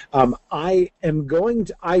 I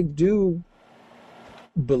do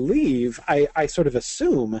believe, I sort of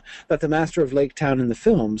assume that the Master of Lake Town in the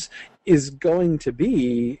films is going to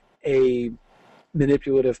be a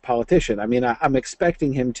manipulative politician. I mean, I'm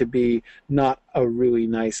expecting him to be not a really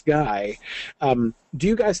nice guy. Do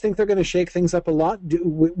you guys think they're going to shake things up a lot?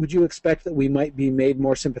 Would you expect that we might be made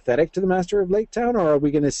more sympathetic to the Master of Lake Town, or are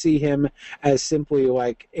we going to see him as simply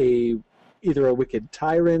like either a wicked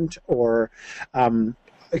tyrant or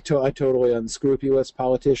a totally unscrupulous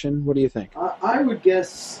politician? What do you think? I would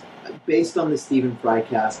guess, based on the Stephen Fry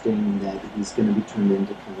casting, that he's going to be turned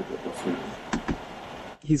into kind of a buffoon.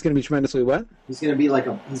 He's going to be tremendously what? He's going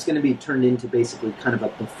to be turned into basically kind of a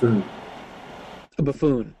buffoon. A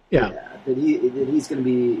buffoon, yeah. That he's going to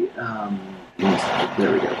be.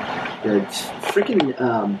 There we go. The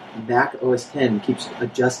freaking Mac OS X keeps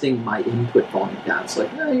adjusting my input volume down. It's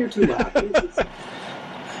like, no, you're too loud.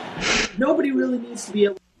 Nobody really needs to be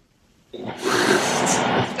able.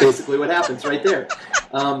 That's basically what happens right there.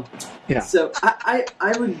 Yeah. So I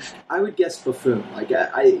would guess buffoon. Like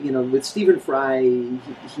with Stephen Fry,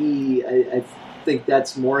 I think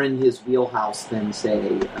that's more in his wheelhouse than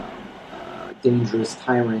say dangerous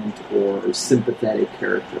tyrant or sympathetic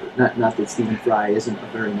character. Not that Stephen Fry isn't a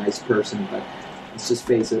very nice person, but let's just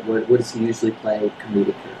face it. What does he usually play?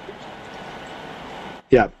 Comedic characters.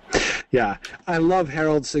 Yeah. Yeah, I love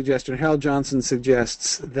Harold's suggestion. Harold Johnson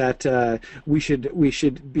suggests that we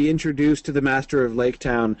should be introduced to the Master of Lake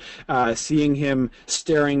Town, seeing him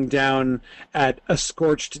staring down at a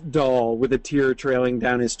scorched doll with a tear trailing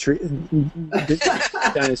down his cheek.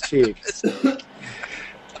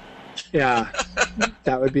 Yeah,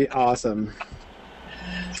 that would be awesome.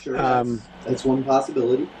 Sure, that's one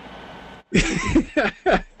possibility.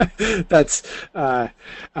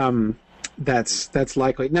 That's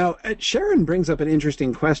likely. Now, Sharon brings up an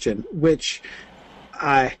interesting question, which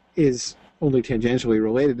is only tangentially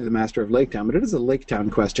related to the Master of Lake Town, but it is a Lake Town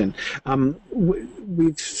question.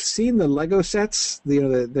 We've seen the Lego sets.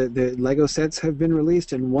 The Lego sets have been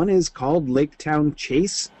released, and one is called Lake Town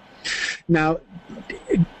Chase. Now,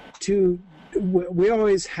 we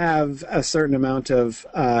always have a certain amount of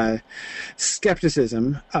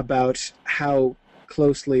skepticism about how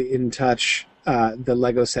closely in touch the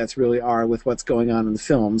Lego sets really are with what's going on in the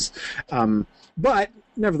films. But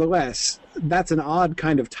nevertheless, that's an odd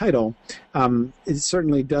kind of title. It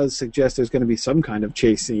certainly does suggest there's going to be some kind of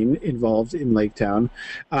chase scene involved in Lake Town.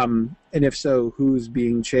 And if so, who's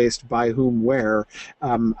being chased by whom, where?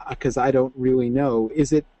 Because I don't really know.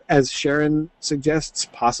 Is it, as Sharon suggests,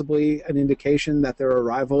 possibly an indication that their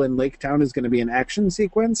arrival in Lake Town is going to be an action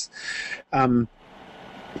sequence? I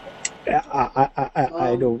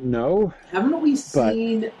don't know. Haven't we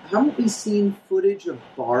seen footage of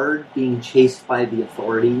Bard being chased by the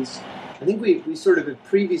authorities? I think we sort of have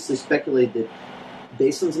previously speculated that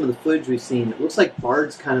based on some of the footage we've seen, it looks like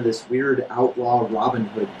Bard's kind of this weird outlaw Robin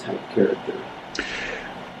Hood type character.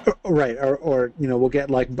 Right, or we'll get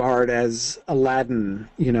like Bard as Aladdin,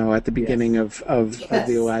 at the beginning of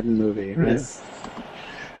the Aladdin movie, right? Yes.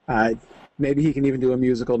 Maybe he can even do a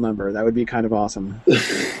musical number. That would be kind of awesome.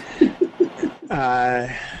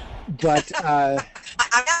 But I'm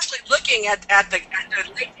actually looking at the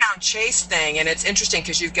Lake Town Chase thing, and it's interesting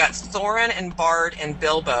because you've got Thorin and Bard and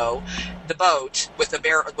Bilbo. the boat with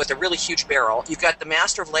a really huge barrel. You've got the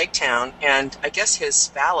master of Lake Town, and I guess his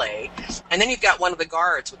valet, and then you've got one of the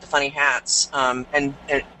guards with the funny hats. And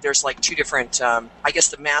there's like two different. I guess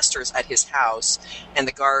the master's at his house, and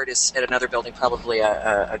the guard is at another building, probably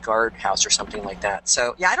a guard house or something like that.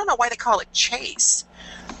 So yeah, I don't know why they call it chase.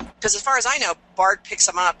 Because as far as I know, Bard picks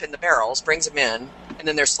him up in the barrels, brings him in, and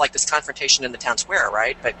then there's like this confrontation in the town square,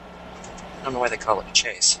 right? But I don't know why they call it a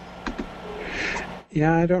chase.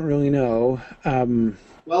 Yeah, I don't really know.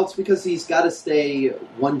 Well, it's because he's got to stay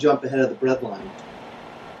one jump ahead of the breadline.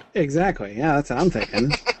 Exactly. Yeah, that's what I'm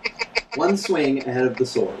thinking. One swing ahead of the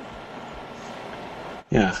sword.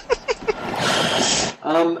 Yeah.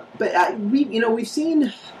 But we've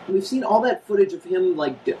seen all that footage of him,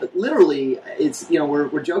 like literally. It's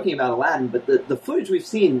we're joking about Aladdin, but the footage we've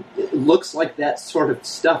seen, it looks like that sort of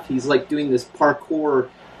stuff. He's like doing this parkour,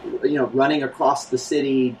 running across the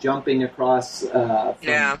city, jumping across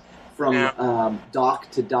from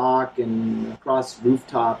dock to dock and across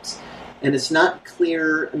rooftops. And it's not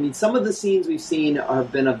clear. I mean, some of the scenes we've seen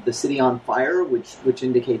have been of the city on fire, which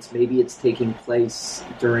indicates maybe it's taking place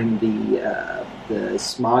during the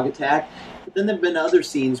smog attack. But then there've been other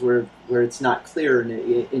scenes where it's not clear, and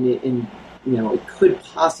it could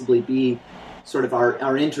possibly be sort of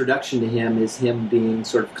our introduction to him is him being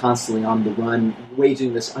sort of constantly on the run,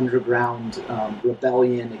 waging this underground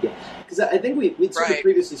rebellion again. Because I think we'd sort of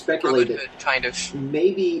previously speculated kind of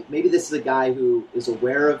maybe this is a guy who is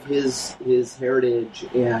aware of his heritage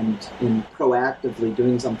and proactively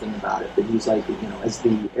doing something about it. That he's like, as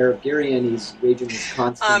the heir of Girion, he's waging this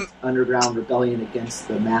constant underground rebellion against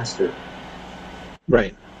the master.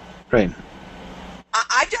 Right.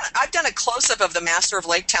 I've done a close-up of the Master of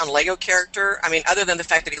Lake Town Lego character. I mean, other than the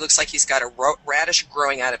fact that he looks like he's got a radish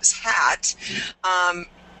growing out of his hat,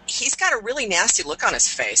 he's got a really nasty look on his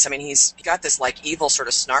face. I mean, he's got this like evil sort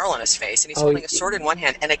of snarl on his face, and he's holding a sword in one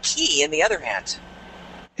hand and a key in the other hand.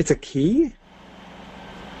 It's a key?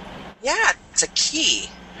 Yeah, it's a key.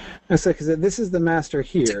 That's because this is the master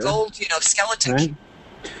here. It's a gold, skeleton key.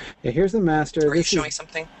 Yeah, here's the master. Are you showing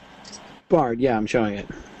something? Bard, yeah, I'm showing it.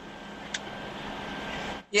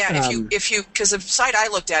 Yeah, if you because the site I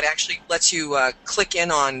looked at actually lets you click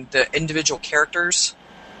in on the individual characters,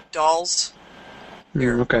 dolls.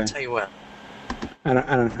 Here, okay. I'll tell you what. I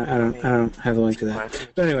don't have the link to that.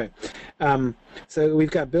 But anyway, so we've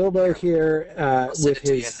got Bilbo here with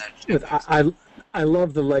his. I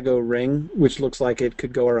love the Lego ring, which looks like it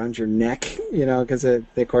could go around your neck. Because of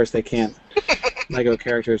course they can't. Lego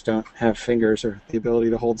characters don't have fingers or the ability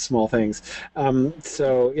to hold small things.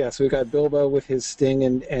 So we've got Bilbo with his sting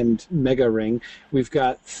and mega ring. We've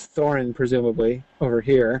got Thorin, presumably, over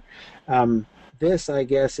here. This, I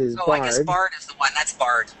guess, is Bard. I guess Bard is the one. That's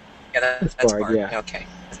Bard. Yeah, that's Bard. Yeah. Okay.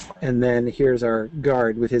 And then here's our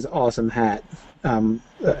guard with his awesome hat,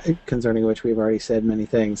 concerning which we've already said many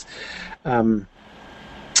things. Yeah.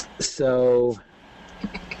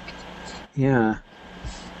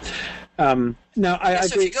 Now,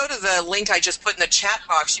 so if you go to the link I just put in the chat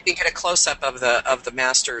box, you can get a close-up of the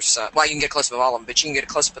Masters. Well, you can get a close-up of all of them, but you can get a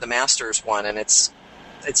close-up of the Masters one, and it's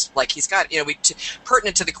like he's got,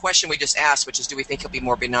 pertinent to the question we just asked, which is, do we think he'll be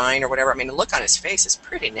more benign or whatever? I mean, the look on his face is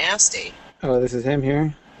pretty nasty. Oh, this is him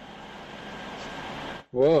here?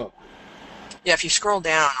 Whoa. Yeah, if you scroll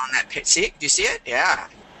down on that page, do you see it? Yeah.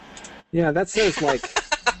 Yeah, that says, like,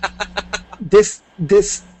 this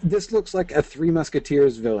looks like a Three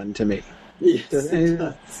Musketeers villain to me. Yes,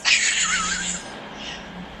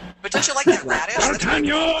 but don't you like that radish?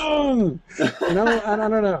 D'Artagnan! I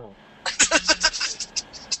don't know.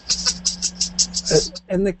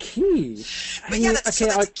 And the key. But that's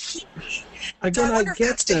a key. Again, I wonder if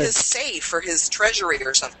that's to his safe or his treasury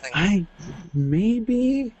or something. I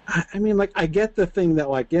get the thing that,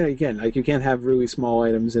 like, again, like, you can't have really small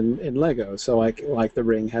items in Lego, so like the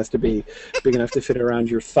ring has to be big enough to fit around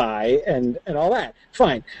your thigh and all that.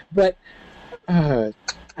 Fine, but that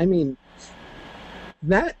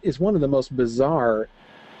is one of the most bizarre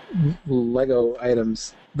Lego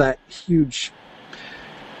items. That huge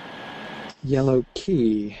yellow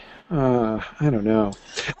key. I don't know.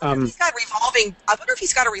 I wonder if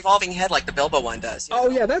he's got a revolving head like the Bilbo one does.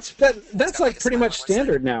 Yeah, that's like pretty much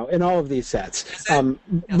standard now in all of these sets.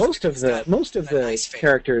 Most of the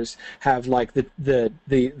characters have like the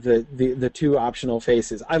two optional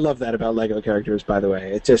faces. I love that about Lego characters, by the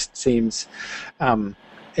way. It just seems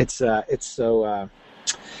it's so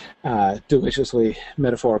deliciously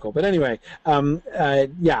metaphorical. But anyway, so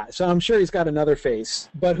I'm sure he's got another face,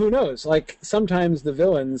 but who knows? Like, sometimes the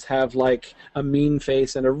villains have like a mean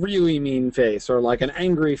face and a really mean face, or like an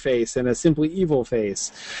angry face and a simply evil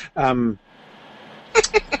face.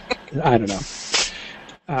 I don't know.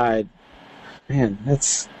 Man,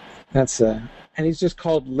 that's and he's just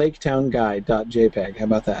called LaketownGuy.jpg. How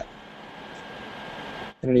about that?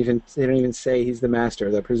 They don't even say he's the master,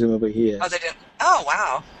 though presumably he is. Oh, they did. Oh,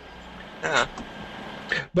 wow. Yeah.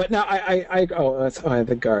 But now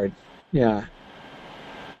the guard. Yeah.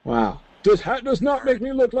 Wow. This hat does not make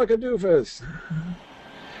me look like a doofus.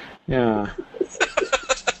 Yeah.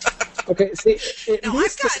 Okay, see...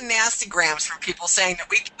 I've gotten nasty grams from people saying that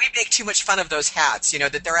we make too much fun of those hats,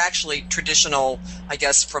 that they're actually traditional, I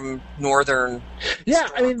guess, from northern... Yeah,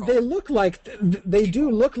 historical. I mean, they look like... They do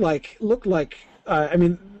look like...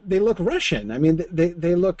 they look Russian. I mean,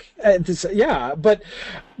 they look... but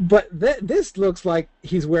this looks like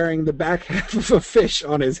he's wearing the back half of a fish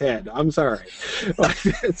on his head. I'm sorry. Like,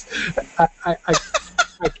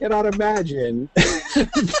 I cannot imagine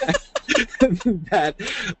that,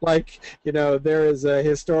 there is a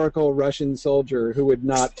historical Russian soldier who would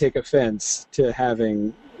not take offense to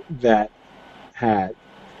having that hat.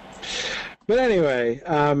 But anyway,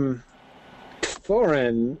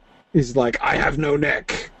 Thorin is like, I have no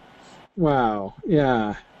neck. Wow,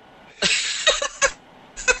 yeah.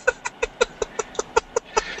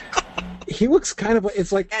 He looks kind of...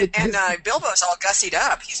 It's like... And Bilbo's all gussied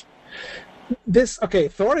up. He's...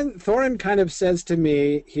 Thorin kind of says to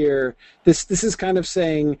me here, this is kind of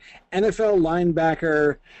saying NFL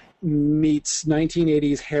linebacker meets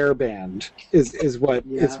 1980s hair band is what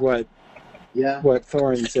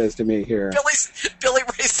Thorin says to me here. Billy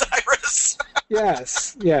Ray Cyrus.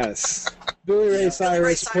 Yes. Billy Ray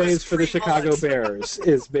Cyrus plays for the Chicago Bears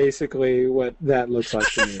is basically what that looks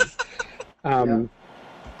like to me.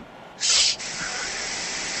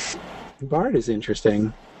 Bard is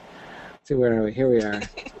interesting. See, where are we? Here we are.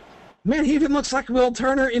 Man, he even looks like Will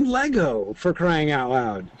Turner in Lego, for crying out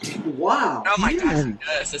loud. Wow. Oh my gosh, he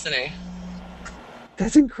does, isn't he?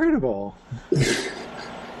 That's incredible.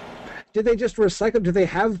 Did they just recycle? Did they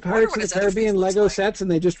have Pirates of the Caribbean Lego sets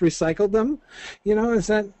and they just recycled them?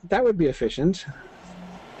 That would be efficient.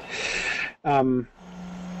 Oh,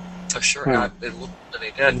 sure. It looked that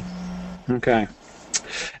they did. Okay.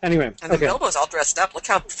 Anyway. And Bilbo's all dressed up. Look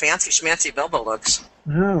how fancy schmancy Bilbo looks.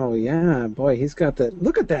 Oh, yeah. Boy, he's got that.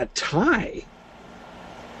 Look at that tie.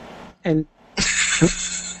 And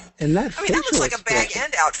that that looks like a bag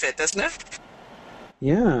end outfit, doesn't it?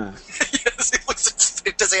 Yeah. Yes, it looks.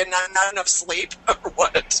 Does he have not enough sleep or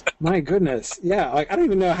what? My goodness. Yeah, I don't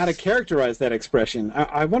even know how to characterize that expression.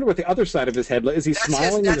 I wonder what the other side of his head is. He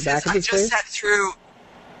smiling in the back of his face?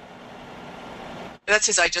 That's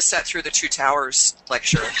his I just sat through the Two Towers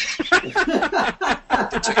lecture. That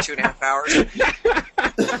took 2.5 hours.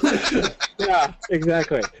 Yeah,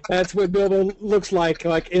 exactly. That's what Bilbo looks like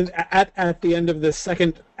at the end of the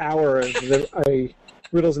second hour of the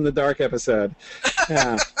Riddles in the Dark episode.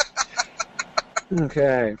 Yeah.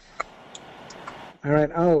 Okay. All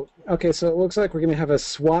right. Oh, okay. So it looks like we're going to have a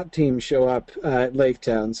SWAT team show up at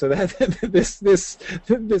Laketown. So that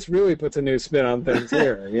this really puts a new spin on things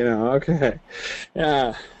here. Okay.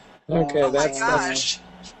 Yeah. Okay. Oh my gosh.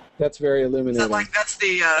 That's very illuminating. That's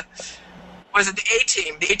the was it the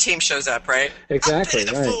A-team? The A-team shows up, right? Exactly.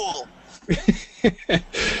 The fool.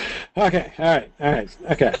 Okay. All right.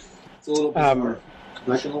 Okay. It's a little bizarre.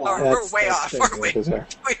 We're way off. Okay,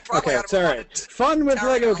 it's all right. Fun with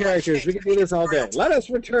Lego characters. We can do this all day. Let us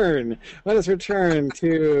return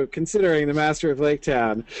to considering the Master of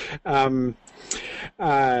Laketown.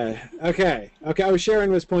 Okay.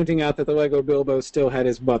 Sharon was pointing out that the Lego Bilbo still had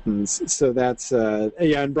his buttons, so that's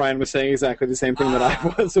and Brian was saying exactly the same thing that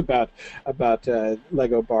I was about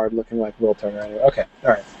Lego Bard looking like Will Turner. Anyway, okay, all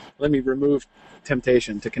right. Let me remove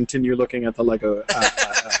temptation to continue looking at the Lego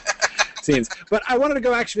scenes. But I wanted to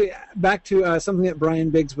go actually back to something that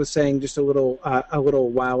Brian Biggs was saying just a little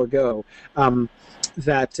while ago,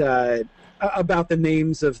 that about the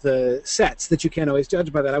names of the sets, that you can't always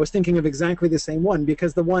judge by that. I was thinking of exactly the same one,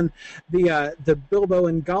 because the Bilbo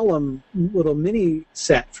and Gollum little mini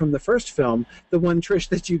set from the first film, the one, Trish,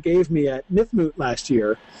 that you gave me at Mythmoot last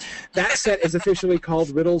year, that set is officially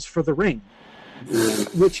called Riddles for the Ring,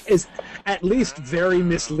 which is at least very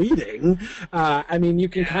misleading. I mean, you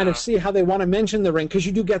can kind of see how they want to mention the ring, because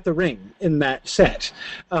you do get the ring in that set.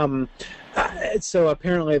 So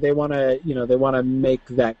apparently they want to make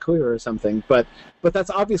that clear or something. But that's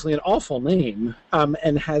obviously an awful name,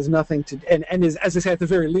 and has nothing to, and is, as I say, at the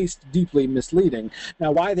very least, deeply misleading.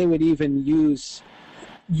 Now, why they would even use,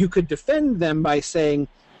 you could defend them by saying,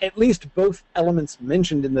 at least both elements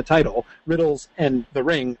mentioned in the title, Riddles and the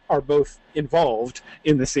Ring, are both involved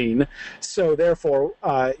in the scene. So therefore,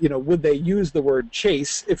 would they use the word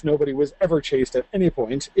chase if nobody was ever chased at any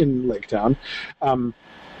point in Laketown?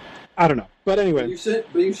 I don't know. But anyway. You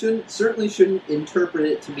certainly shouldn't interpret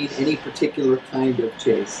it to mean any particular kind of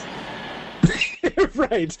chase.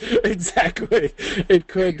 Right, exactly. It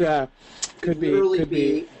could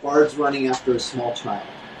be bards running after a small child.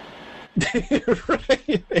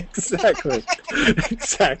 Right, exactly.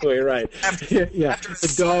 Exactly right. Yeah.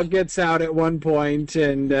 The dog gets out at one point,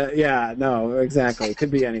 and exactly. It could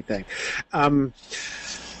be anything.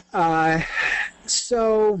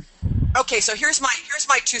 So here's my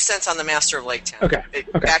 2 cents on the Master of Lake Town. Okay.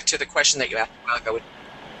 Back to the question that you asked a while ago.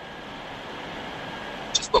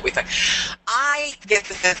 Just what we think. I get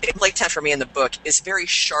the Lake Town for me in the book is very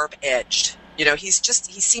sharp edged. He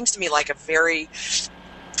seems to me like a very,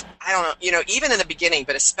 I don't know, even in the beginning,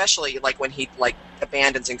 but especially like when he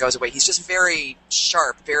abandons and goes away, he's just very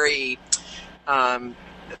sharp, very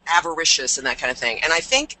avaricious and that kind of thing. And I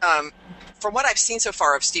think from what I've seen so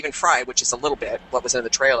far of Stephen Fry, which is a little bit what was in the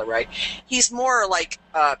trailer, right? He's more like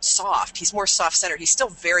soft. He's more soft-centered. He's still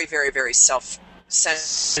very, very, very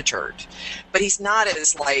self-centered, but he's not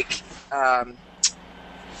as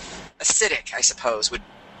acidic, I suppose, would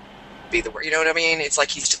be the word. You know what I mean? It's like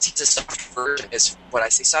he's a soft version is what I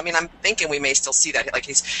see. So I mean, I'm thinking we may still see that. Like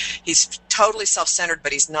he's totally self-centered,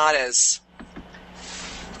 but he's not as,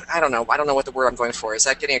 I don't know what the word I'm going for. Is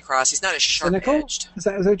that getting across? He's not as sharp-edged. Is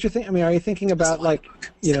that what you think? I mean, are you thinking about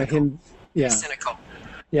cynical. Him? Yeah. Cynical.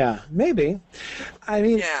 Yeah, maybe. I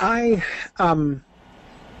mean, yeah.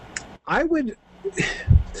 I would,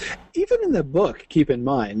 even in the book, keep in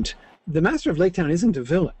mind, the Master of Lake Town isn't a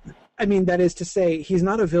villain. I mean, that is to say, he's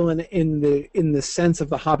not a villain in the sense of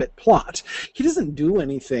the Hobbit plot. He doesn't do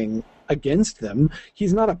anything against them.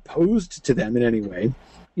 He's not opposed to them in any way.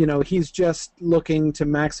 He's just looking to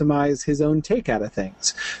maximize his own take out of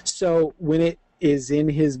things. So when it is in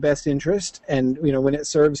his best interest and, when it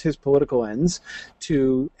serves his political ends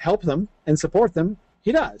to help them and support them,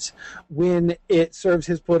 he does. When it serves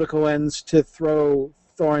his political ends to throw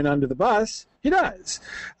Thorin under the bus, he does.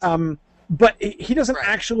 But he doesn't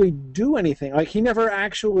actually do anything. Like, he never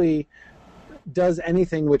actually does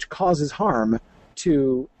anything which causes harm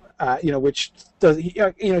to, which does,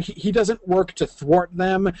 he doesn't work to thwart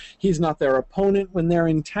them. He's not their opponent when they're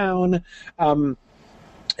in town.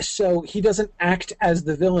 So he doesn't act as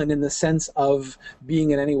the villain in the sense of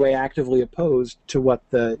being in any way actively opposed to what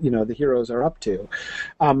the heroes are up to.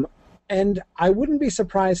 And I wouldn't be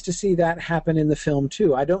surprised to see that happen in the film,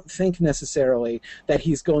 too. I don't think necessarily that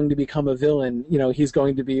he's going to become a villain. He's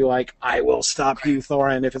going to be like, I will stop you,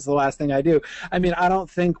 Thorin, if it's the last thing I do. I mean, I don't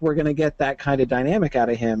think we're going to get that kind of dynamic out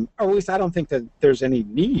of him. Or at least I don't think that there's any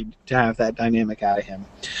need to have that dynamic out of him.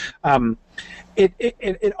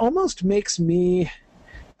 It almost makes me...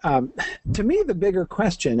 to me, the bigger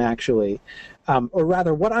question, actually, or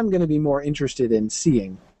rather what I'm going to be more interested in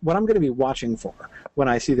seeing, what I'm going to be watching for when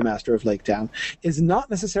I see the Master of Lake Town, is not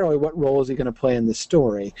necessarily what role is he going to play in the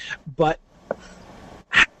story, but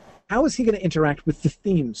how is he going to interact with the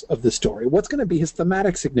themes of the story? What's going to be his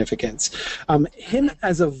thematic significance? Him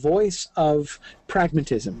as a voice of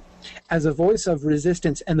pragmatism, as a voice of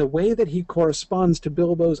resistance, and the way that he corresponds to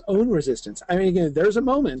Bilbo's own resistance. I mean, again, there's a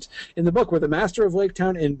moment in the book where the Master of Lake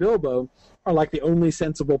Town and Bilbo are like the only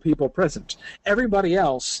sensible people present. Everybody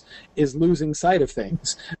else is losing sight of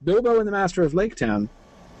things. Bilbo and the Master of Lake Town,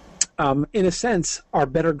 in a sense, are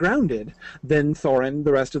better grounded than Thorin,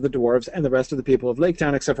 the rest of the dwarves, and the rest of the people of Lake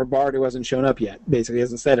Town, except for Bard, who hasn't shown up yet. Basically,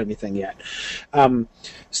 hasn't said anything yet.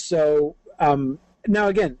 Now,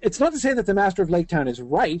 again, it's not to say that the Master of Lake Town is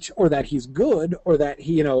right, or that he's good, or that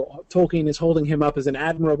he, Tolkien is holding him up as an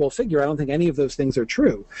admirable figure. I don't think any of those things are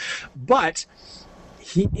true. But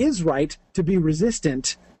he is right to be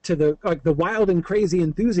resistant to the wild and crazy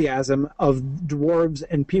enthusiasm of dwarves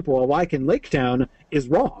and people alike in Lake Town is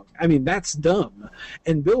wrong. I mean, that's dumb.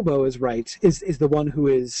 And Bilbo is right, is the one who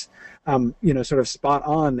is, sort of spot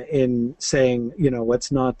on in saying,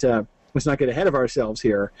 let's not get ahead of ourselves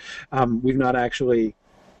here. We've not actually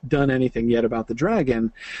done anything yet about the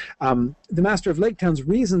dragon. The Master of Lake Town's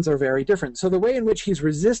reasons are very different. So the way in which he's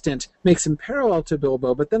resistant makes him parallel to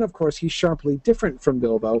Bilbo, but then, of course, he's sharply different from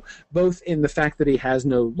Bilbo, both in the fact that he has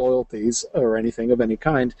no loyalties or anything of any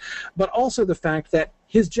kind, but also the fact that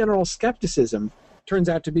his general skepticism turns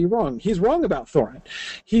out to be wrong. He's wrong about Thorin.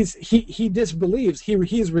 He disbelieves.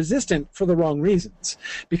 He's resistant for the wrong reasons,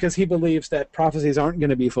 because he believes that prophecies aren't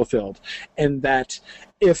going to be fulfilled, and that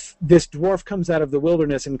if this dwarf comes out of the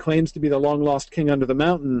wilderness and claims to be the long-lost king under the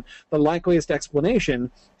mountain, the likeliest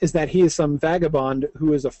explanation is that he is some vagabond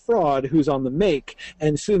who is a fraud, who's on the make,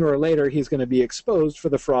 and sooner or later he's going to be exposed for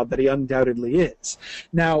the fraud that he undoubtedly is.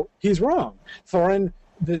 Now, he's wrong. Thorin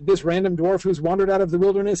this random dwarf who's wandered out of the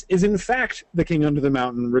wilderness is in fact the king under the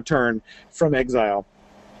mountain returned from exile.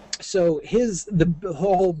 So the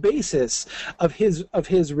whole basis of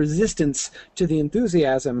his resistance to the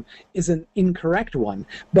enthusiasm is an incorrect one,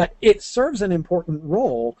 but it serves an important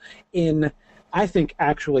role in, I think,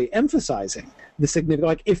 actually emphasizing the significance.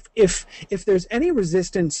 Like if there's any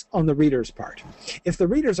resistance on the reader's part, if the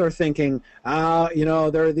readers are thinking, there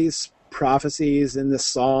are these prophecies in the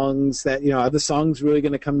songs that, are the songs really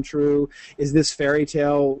going to come true? Is this fairy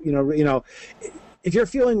tale, if you're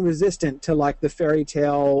feeling resistant to like the fairy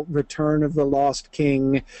tale return of the lost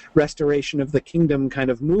king, restoration of the kingdom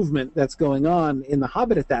kind of movement that's going on in The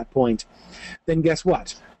Hobbit at that point, then guess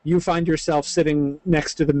what? You find yourself sitting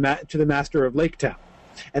next to the Master of Lake Town.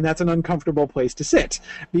 And that's an uncomfortable place to sit,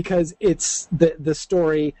 because it's the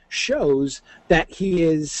story shows that he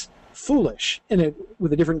is foolish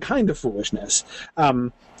with a different kind of foolishness.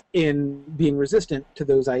 In being resistant to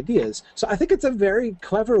those ideas. So I think it's a very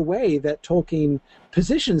clever way that Tolkien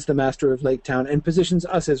positions the Master of Lake Town and positions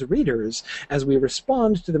us as readers as we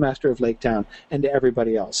respond to the Master of Lake Town and to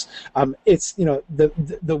everybody else. It's, the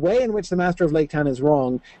way in which the Master of Lake Town is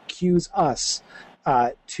wrong cues us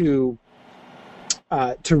to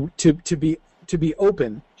be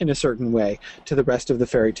open in a certain way to the rest of the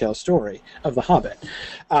fairy tale story of The Hobbit.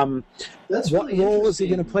 That's what really role is he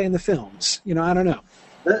going to play in the films? I don't know.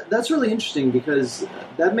 That's really interesting, because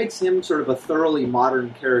that makes him sort of a thoroughly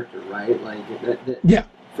modern character, right? Like, yeah.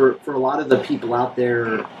 For a lot of the people out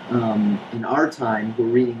there in our time who are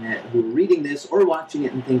reading this or watching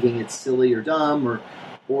it and thinking it's silly or dumb,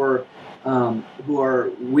 or who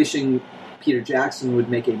are wishing Peter Jackson would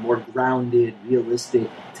make a more grounded, realistic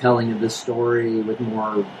telling of the story with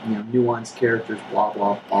more nuanced characters, blah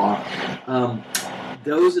blah blah.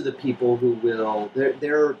 Those are the people who will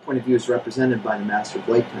their point of view is represented by the Master of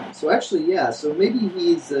Lake Town. So actually, yeah. So maybe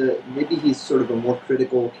he's sort of a more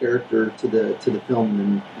critical character to the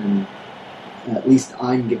film than at least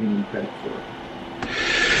I'm giving him credit for.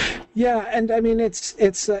 Yeah, and I mean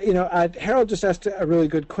it's Harold just asked a really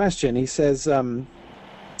good question. He says,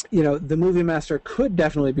 the movie master could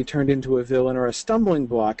definitely be turned into a villain or a stumbling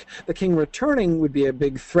block. The king returning would be a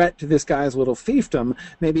big threat to this guy's little fiefdom.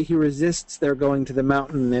 Maybe he resists their going to the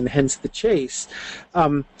mountain and hence the chase.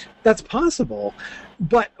 That's possible.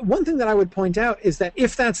 But one thing that I would point out is that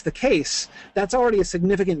if that's the case, that's already a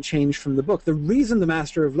significant change from the book. The reason the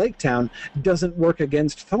Master of Lake Town doesn't work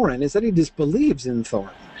against Thorin is that he disbelieves in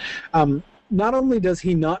Thorin. Not only does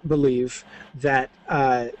he not believe that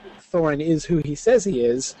Thorin is who he says he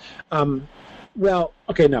is, because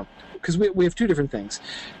we have two different things.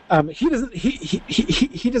 He doesn't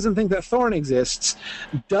think that Thorin exists.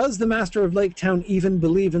 Does the Master of Lake Town even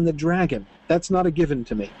believe in the dragon? That's not a given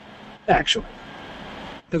to me, actually.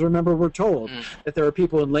 Because remember, we're told that there are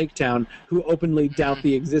people in Lake Town who openly doubt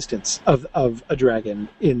the existence of a dragon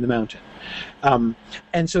in the mountain.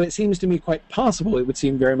 And so it seems to me quite possible, it would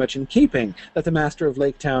seem very much in keeping, that the Master of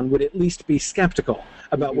Lake Town would at least be skeptical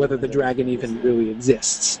about whether the dragon even really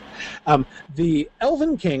exists. The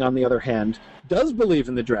Elven King, on the other hand, does believe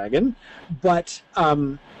in the dragon, but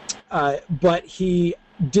he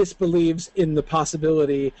disbelieves in the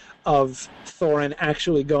possibility of Thorin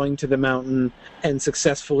actually going to the mountain and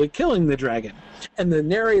successfully killing the dragon. And the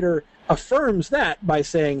narrator affirms that by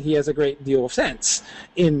saying he has a great deal of sense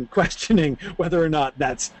in questioning whether or not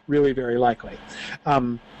that's really very likely.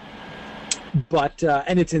 And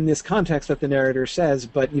it's in this context that the narrator says,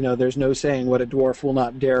 but there's no saying what a dwarf will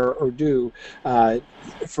not dare or do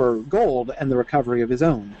for gold and the recovery of his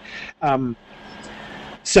own.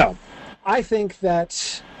 So I think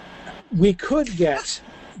that we could get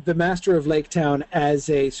the Master of Lake Town as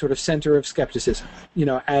a sort of center of skepticism,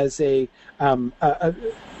 as he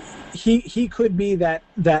could be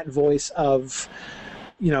that voice of,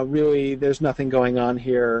 really there's nothing going on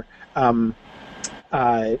here.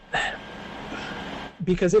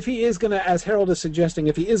 Because if he is going to, as Harold is suggesting,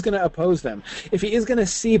 if he is going to oppose them, if he is going to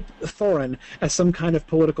see Thorin as some kind of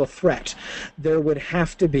political threat, there would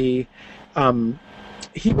have to be,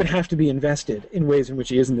 he would have to be invested in ways in which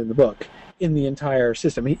he isn't in the book, in the entire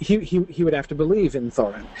system. He would have to believe in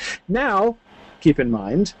Thorin. Now, keep in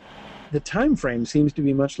mind, the time frame seems to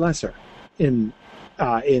be much lesser in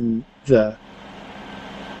the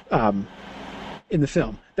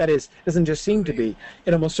film. That is, doesn't just seem to be,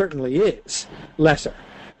 it almost certainly is lesser.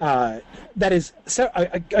 That is,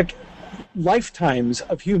 lifetimes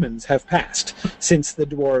of humans have passed since the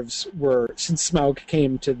dwarves since Smaug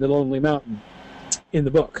came to the Lonely Mountain in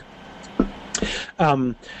the book.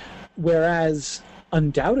 Whereas,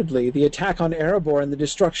 undoubtedly, the attack on Erebor and the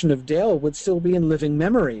destruction of Dale would still be in living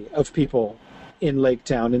memory of people in Lake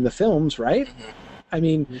Town in the films, right? I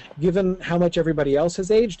mean, given how much everybody else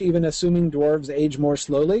has aged, even assuming dwarves age more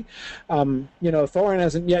slowly, Thorin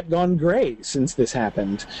hasn't yet gone gray since this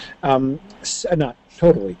happened. Not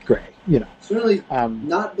totally gray, Certainly,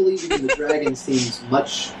 not believing in the dragon seems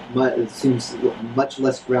much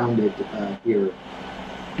less grounded here.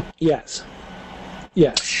 Yes.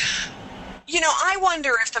 I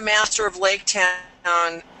wonder if the Master of Lake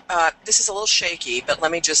Town, this is a little shaky, but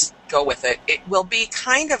let me just go with it. It will be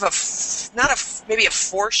kind of maybe a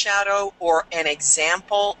foreshadow or an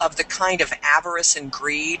example of the kind of avarice and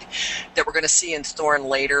greed that we're going to see in Thorin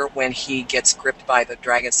later when he gets gripped by the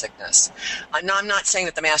dragon sickness. Now, I'm not saying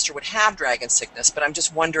that the Master would have dragon sickness, but I'm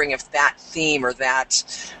just wondering if that theme or that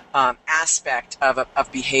aspect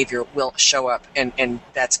of behavior will show up, and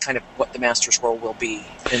that's kind of what the Master's role will be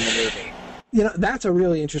in the movie. That's a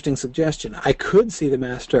really interesting suggestion. I could see the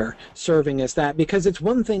Master serving as that, because it's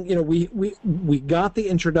one thing, we got the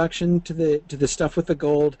introduction to the stuff with the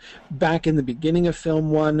gold back in the beginning of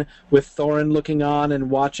film 1 with Thorin looking on and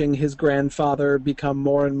watching his grandfather become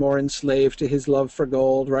more and more enslaved to his love for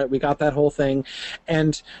gold, right? We got that whole thing.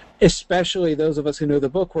 And especially those of us who know the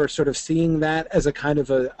book were sort of seeing that as a kind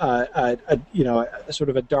of a sort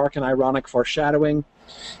of a dark and ironic foreshadowing.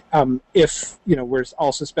 If we're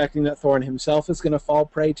all suspecting that Thorin himself is going to fall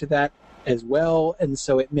prey to that as well, and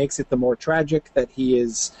so it makes it the more tragic that he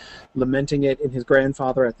is lamenting it in his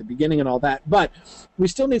grandfather at the beginning and all that. But we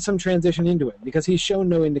still need some transition into it because he's shown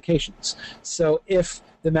no indications. So if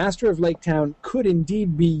the Master of Lake Town could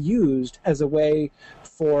indeed be used as a way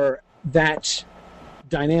for that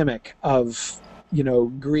dynamic of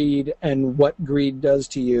greed and what greed does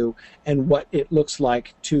to you and what it looks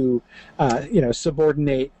like to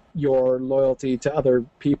subordinate your loyalty to other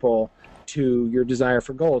people to your desire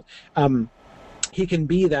for gold, he can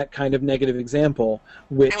be that kind of negative example,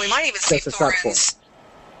 which and we might even see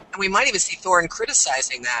Thorin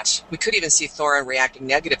criticizing that. We could even see Thorin reacting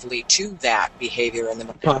negatively to that behavior in the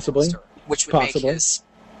possibly Monster, which would make his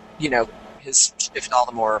shift all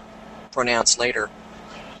the more pronounced later.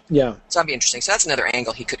 Yeah. So that'd be interesting. So that's another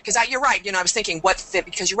angle he could... Because you're right. I was thinking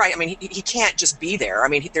because you're right. I mean, he can't just be there. I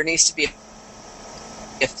mean, there needs to be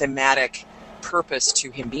a thematic purpose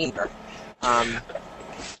to him being there.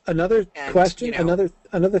 Another question,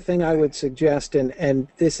 another thing I would suggest, and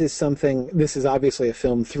this is obviously a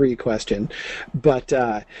film 3 question, but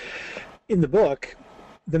in the book,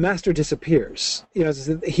 the Master disappears.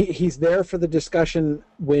 He's there for the discussion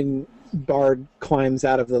when Bard climbs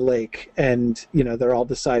out of the lake, and they're all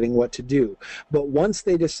deciding what to do. But once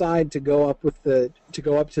they decide to go up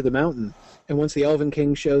to the mountain, and once the Elven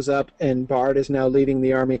King shows up and Bard is now leading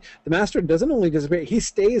the army, the Master doesn't only disappear; he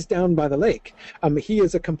stays down by the lake. He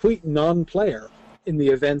is a complete non-player in the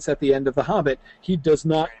events at the end of The Hobbit. He does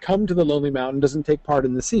not come to the Lonely Mountain, doesn't take part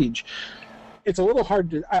in the siege. It's a little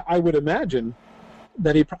hard to, I would imagine,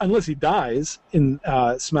 that unless he dies in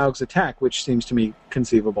Smaug's attack, which seems to me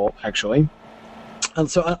conceivable, actually. And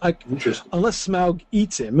so, unless Smaug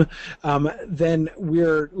eats him, then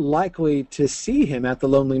we're likely to see him at the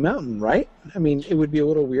Lonely Mountain, right? I mean, it would be a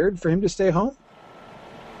little weird for him to stay home.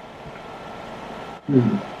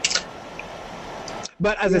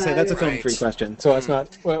 But as I say, that's a film 3 question, so let's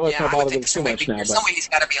not bother with too much now. In some way, he's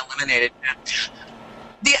got to be eliminated.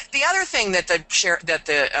 The other thing that the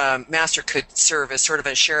Master could serve as sort of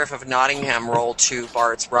a Sheriff of Nottingham role to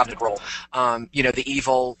Bard's role, the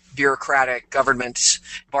evil bureaucratic government,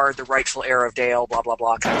 Bard the rightful heir of Dale, blah blah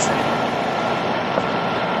blah kind of thing.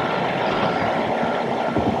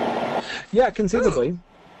 Yeah, conceivably.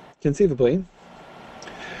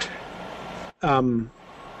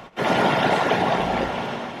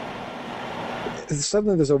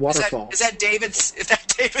 Suddenly, there's a waterfall. Is that David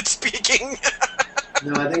speaking?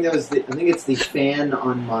 No, I think it's the fan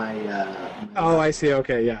on my. Oh, I see.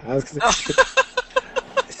 Okay, yeah. It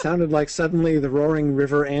sounded like suddenly the roaring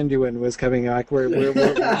River Anduin was coming. Like we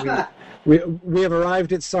have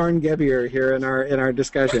arrived at Sarn Gebir here in our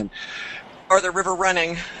discussion. Or the river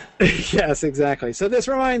running. Yes, exactly. So this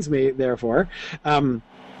reminds me, therefore,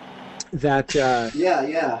 that.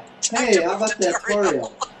 Yeah. Hey, how about that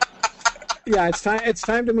tutorial? Yeah, it's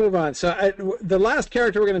time to move on. So the last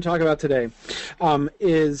character we're going to talk about today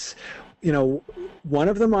is, one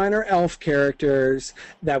of the minor elf characters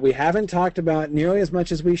that we haven't talked about nearly as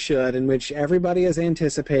much as we should, and which everybody is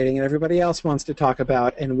anticipating and everybody else wants to talk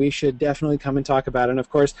about, and we should definitely come and talk about. And of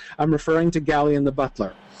course, I'm referring to Gallion the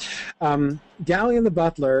Butler. Gallion the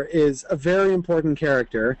Butler is a very important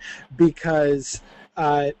character because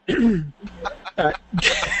Gallion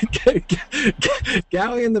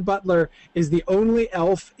the Butler is the only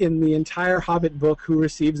elf in the entire Hobbit book who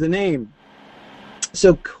receives a name.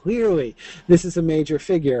 So clearly, this is a major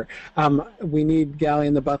figure. We need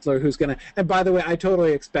Galleon the Butler, who's going to. And by the way, I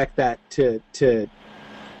totally expect that to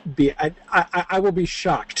be. I will be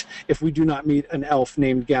shocked if we do not meet an elf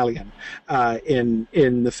named Galleon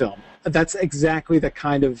in the film. That's exactly the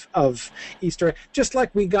kind of Easter egg. Just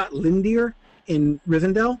like we got Lindir in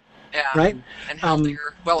Rivendell. Yeah, right. And Haldir.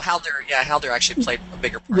 Haldir actually played a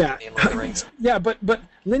bigger part in the Lord of the Rings. Yeah, but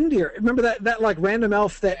Lindir, remember that like random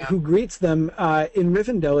elf who greets them in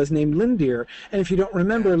Rivendell is named Lindir. And if you don't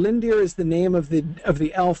remember, Lindir is the name of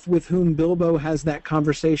the elf with whom Bilbo has that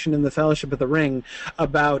conversation in the Fellowship of the Ring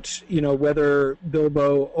about whether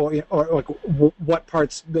Bilbo or like what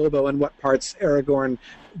parts Bilbo and what parts Aragorn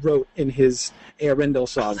wrote in his Eärendil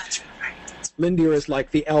song. Oh, that's right. Lindir is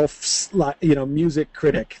like the elf's, music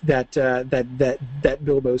critic that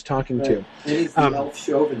Bilbo's talking to. And he's the elf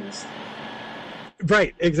chauvinist.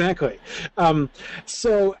 Right, exactly.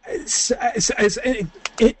 So,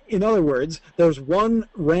 in other words, there's one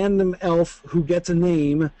random elf who gets a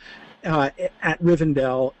name at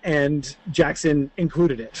Rivendell, and Jackson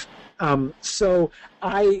included it. So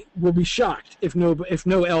I will be shocked if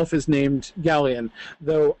no elf is named Galleon,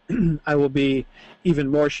 though I will be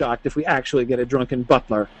even more shocked if we actually get a drunken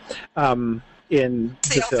butler in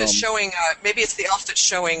the film. Maybe it's the elf that's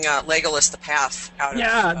showing Legolas the path out of.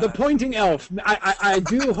 Yeah, the pointing elf. I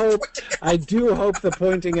do hope the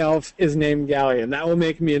pointing elf is named Galleon. That will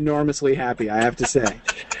make me enormously happy, I have to say.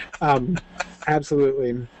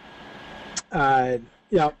 Absolutely.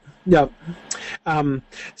 Yeah.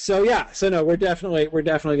 So no, we're definitely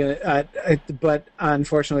gonna. But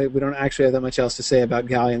unfortunately, we don't actually have that much else to say about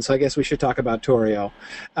Galleon. So I guess we should talk about Tauriel.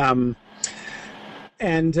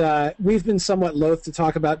 And we've been somewhat loath to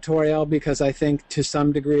talk about Tauriel because I think to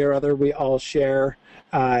some degree or other we all share,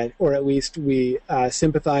 or at least we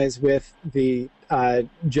sympathize with the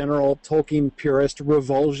general Tolkien purist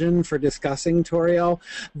revulsion for discussing Tauriel.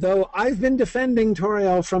 Though I've been defending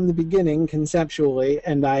Tauriel from the beginning conceptually,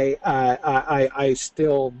 and I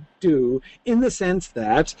still do, in the sense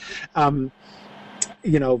that.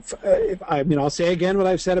 I'll say again what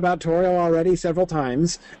I've said about Tauriel already several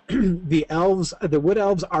times. The wood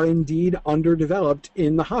elves are indeed underdeveloped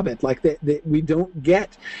in The Hobbit. Like we don't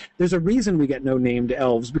get. There's a reason we get no named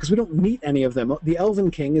elves because we don't meet any of them. The Elven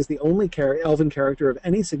King is the only elven character of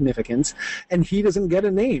any significance, and he doesn't get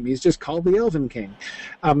a name. He's just called the Elven King.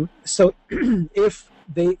 So if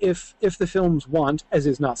the films want, as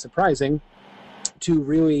is not surprising, to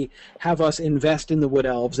really have us invest in the wood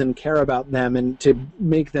elves and care about them and to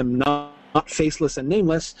make them not faceless and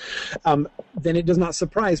nameless, then it does not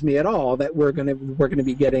surprise me at all that we're going to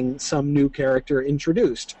be getting some new character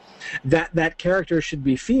introduced. That character should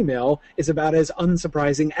be female is about as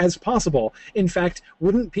unsurprising as possible. In fact,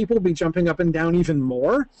 wouldn't people be jumping up and down even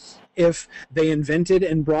more if they invented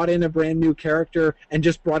and brought in a brand new character and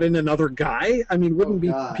just brought in another guy? I mean, wouldn't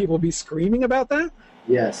people be screaming about that?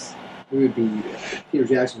 Yes. We would be Peter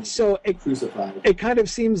Jackson. So crucified. It kind of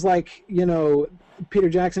seems like Peter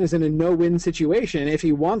Jackson is in a no-win situation. If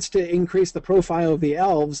he wants to increase the profile of the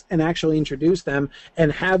elves and actually introduce them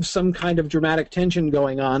and have some kind of dramatic tension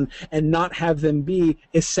going on and not have them be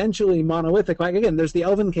essentially monolithic. Like, again, there's the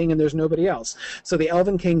Elven King and there's nobody else. So the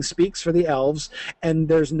Elven King speaks for the elves, and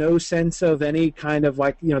there's no sense of any kind of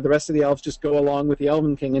the rest of the elves just go along with the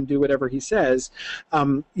Elven King and do whatever he says.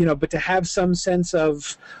 But to have some sense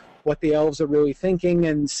of what the elves are really thinking,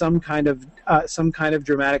 and some kind of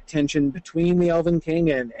dramatic tension between the Elven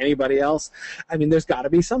King and anybody else. I mean, there's got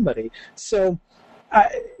to be somebody. So,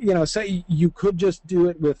 so you could just do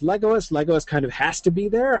it with Legolas. Legolas kind of has to be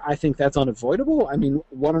there. I think that's unavoidable. I mean,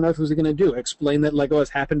 what on earth was he going to do? Explain that Legolas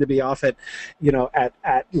happened to be off at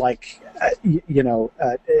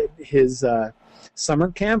his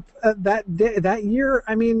summer camp that year?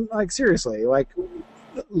 I mean, seriously,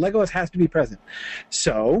 Legolas has to be present.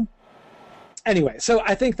 So anyway, so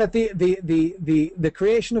I think that the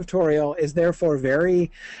creation of Tauriel is therefore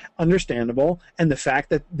very understandable, and the fact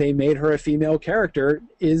that they made her a female character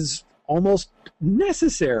is almost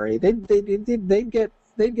necessary. They'd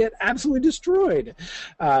get absolutely destroyed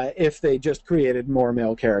if they just created more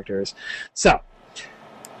male characters. So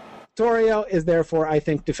Tauriel is therefore, I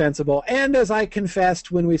think, defensible. And as I confessed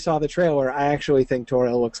when we saw the trailer, I actually think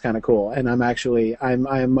Tauriel looks kind of cool. And I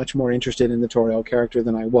am much more interested in the Tauriel character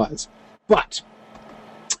than I was. But,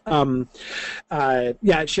 Sharon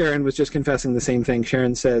was just confessing the same thing.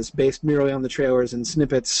 Sharon says, based merely on the trailers and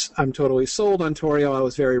snippets, I'm totally sold on Tauriel. I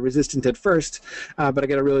was very resistant at first, but I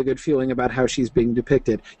get a really good feeling about how she's being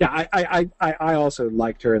depicted. Yeah, I also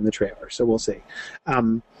liked her in the trailer, so we'll see.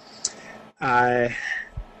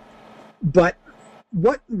 But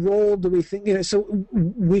what role do we think, so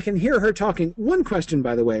we can hear her talking. One question,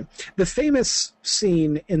 by the way, the famous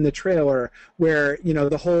scene in the trailer where,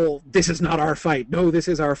 the whole, this is not our fight, no, this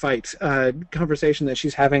is our fight, conversation that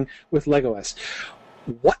she's having with Legolas.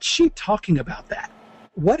 What's she talking about that?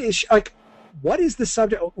 What is she, what is the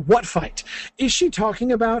subject? What fight? Is she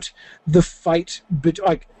talking about the fight,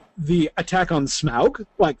 the attack on Smaug,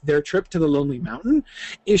 their trip to the Lonely Mountain?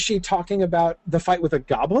 Is she talking about the fight with the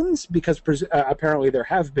goblins? Because apparently there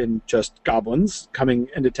have been just goblins coming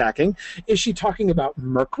and attacking. Is she talking about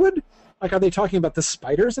Mirkwood? Are they talking about the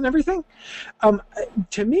spiders and everything?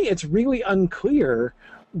 To me, it's really unclear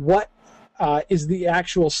what is the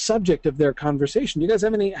actual subject of their conversation. Do you guys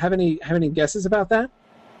have any guesses about that?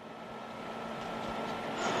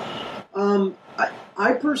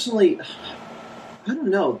 I personally, I don't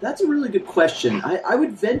know. That's a really good question. I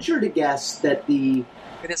would venture to guess that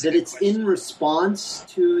it's in response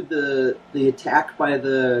to the attack by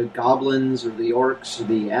the goblins or the orcs or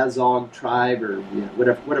the Azog tribe or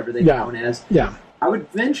whatever they're known as. Yeah. I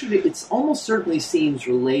would venture to. It almost certainly seems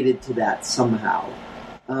related to that somehow.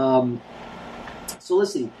 So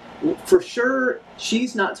let's see. For sure,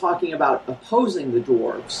 she's not talking about opposing the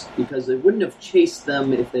dwarves, because they wouldn't have chased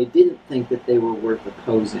them if they didn't think that they were worth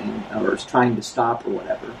opposing or trying to stop or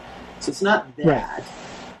whatever. So it's not that.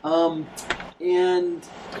 Right. And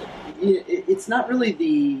it's not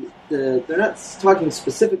really they're not talking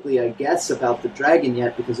specifically, I guess, about the dragon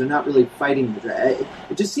yet, because they're not really fighting the dragon.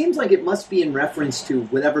 It just seems like it must be in reference to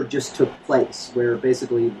whatever just took place, where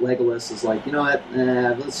basically Legolas is like, you know what,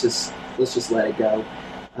 let's just let it go.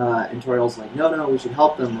 And Tauriel's like, no, we should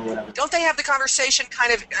help them or whatever. Don't they have the conversation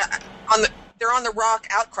kind of they're on the rock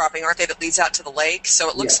outcropping, aren't they, that leads out to the lake? So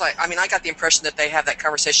it looks like, I got the impression that they have that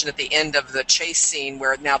conversation at the end of the chase scene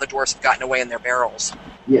where now the dwarves have gotten away in their barrels.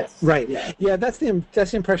 Yes. Right. Yeah, that's the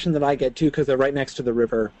impression that I get too, because they're right next to the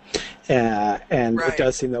river, and It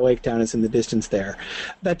does seem that Lake Town is in the distance there.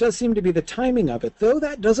 That does seem to be the timing of it, though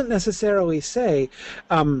that doesn't necessarily say...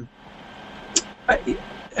 there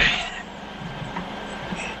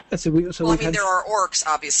are orcs,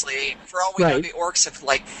 obviously. For all we know, the orcs have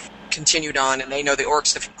continued on, and they know the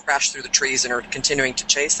orcs have crashed through the trees and are continuing to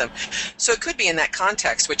chase them. So it could be in that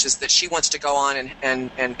context, which is that she wants to go on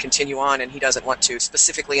and continue on, and he doesn't want to,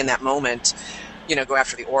 specifically in that moment, go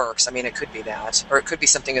after the orcs. It could be that, or it could be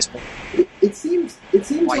something as it seems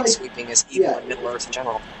white sweeping as evil in Middle Earth in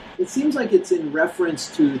general. It seems like it's in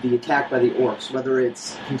reference to the attack by the orcs, whether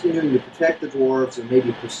it's continuing to protect the dwarves or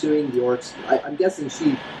maybe pursuing the orcs. I'm guessing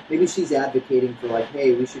she's advocating for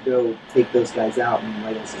hey, we should go take those guys out, and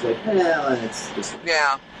Legolas is like, it's just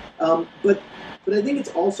but I think it's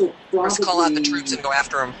also probably let's call out the troops and go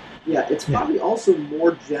after them. Yeah, it's probably also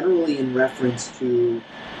more generally in reference to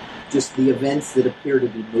just the events that appear to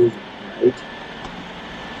be moving, right?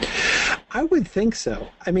 I would think so.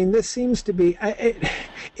 This seems to be...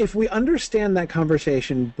 if we understand that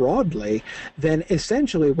conversation broadly, then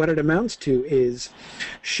essentially what it amounts to is,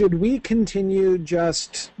 should we continue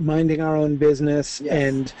just minding our own business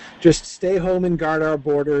and just stay home and guard our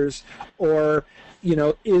borders, or...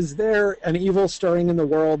 is there an evil stirring in the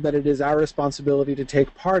world that it is our responsibility to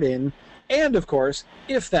take part in? And, of course,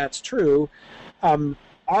 if that's true,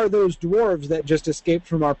 are those dwarves that just escaped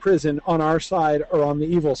from our prison on our side or on the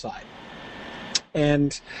evil side?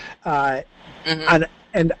 And the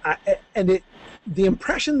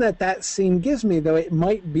impression that scene gives me, though it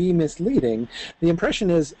might be misleading, the impression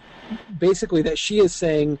is basically that she is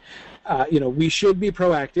saying, we should be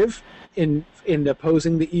proactive in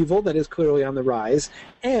opposing the evil that is clearly on the rise,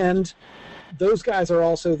 and those guys are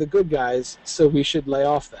also the good guys, so we should lay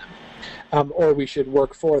off them, or we should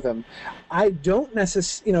work for them. I don't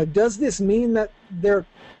necessarily, does this mean that they're,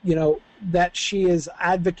 that she is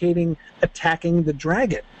advocating attacking the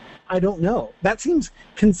dragon? I don't know. That seems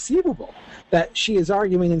conceivable, that she is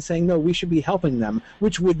arguing and saying, no, we should be helping them,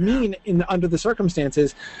 which would mean, under the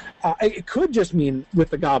circumstances, it could just mean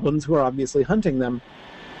with the goblins who are obviously hunting them,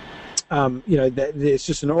 that it's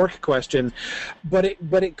just an orc question, but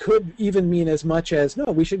it could even mean as much as, no,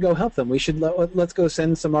 we should go help them. We should let's go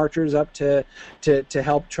send some archers up to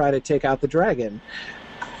help try to take out the dragon.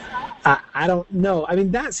 I don't know.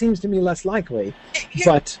 That seems to me less likely,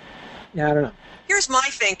 but I don't know. Here's my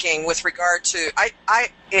thinking with regard to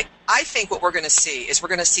I think what we're going to see is we're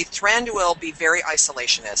going to see Thranduil be very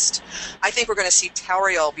isolationist. I think we're going to see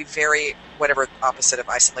Tauriel be very whatever opposite of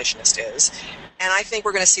isolationist is, and I think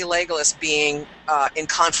we're going to see Legolas being in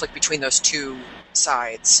conflict between those two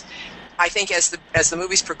sides. I think as the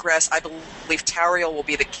movies progress, I believe Tauriel will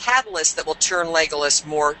be the catalyst that will turn Legolas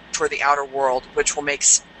more toward the outer world, which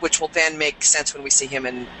will then make sense when we see him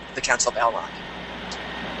in the Council of Elrond.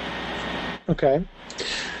 Okay.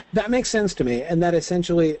 That makes sense to me, and that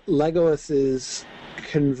essentially Legolas's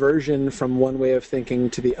conversion from one way of thinking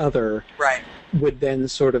to the other Right. would then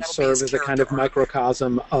sort of serve as a kind of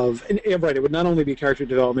microcosm of, and right, it would not only be character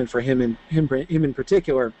development for him in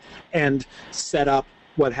particular, and set up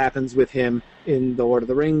what happens with him in the Lord of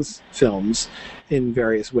the Rings films in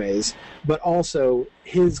various ways, but also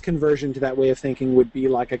his conversion to that way of thinking would be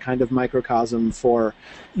like a kind of microcosm for,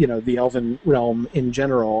 the Elven realm in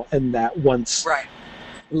general, and that once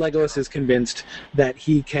Legolas is convinced that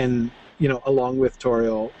he can, along with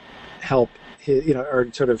Tauriel, help his, or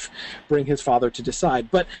sort of bring his father to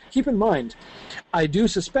decide. But keep in mind, I do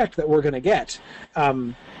suspect that we're going to get,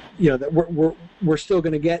 that we're still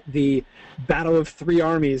going to get the battle of three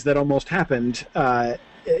armies that almost happened. That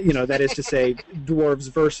is to say, dwarves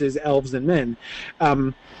versus elves and men,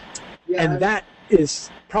 and that is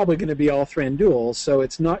probably going to be all Thranduil. So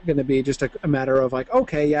it's not going to be just a matter of like,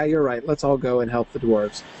 okay, yeah, you're right, let's all go and help the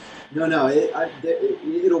dwarves. No,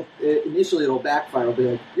 initially it'll backfire. It'll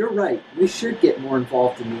be like, you're right, we should get more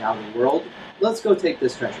involved in the outer world. Let's go take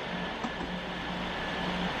this treasure.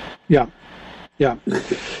 Yeah. Well,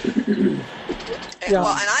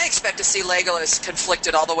 and I expect to see Legolas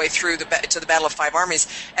conflicted all the way through to the Battle of Five Armies.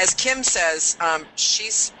 As Kim says,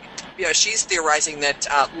 she's theorizing that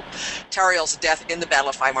Tauriel's death in the Battle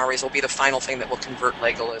of Five Armies will be the final thing that will convert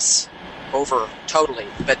Legolas over totally,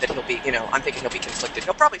 but that he'll be, I'm thinking he'll be conflicted.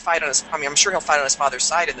 He'll probably fight I'm sure he'll fight on his father's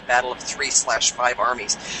side in the Battle of 3/5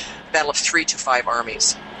 armies. Battle of 3 to 5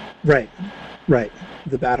 armies. Right.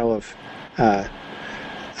 The Battle of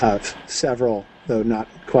several, though not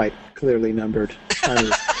quite clearly numbered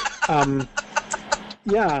armies.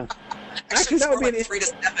 Yeah. Actually, that would be like 3 to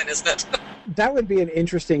 7, isn't it? That would be an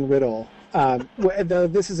interesting riddle. Though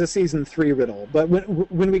this is a season 3 riddle, but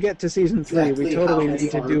when we get to season 3, we totally need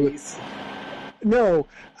to do. No,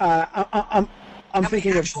 I'm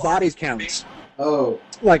thinking of body counts. Oh,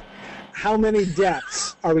 like how many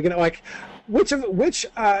deaths are we going to like?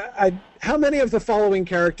 How many of the following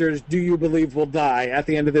characters do you believe will die at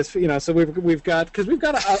the end of this? So we've got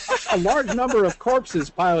a large number of corpses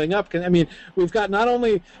piling up. I mean, we've got not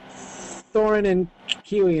only Thorin and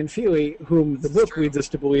Keely and Feely, whom the book leads us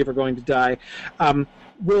to believe are going to die.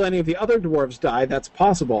 Will any of the other dwarves die? That's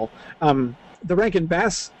possible. The Rankin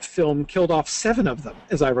Bass film killed off 7 of them,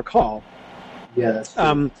 as I recall. Yeah, that's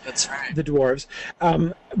true. That's right. The dwarves.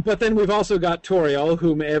 But then we've also got Tauriel,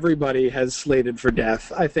 whom everybody has slated for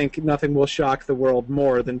death. I think nothing will shock the world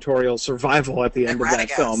more than Tauriel's survival at the end of that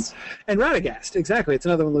film. And Radagast, exactly. It's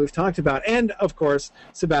another one that we've talked about. And, of course,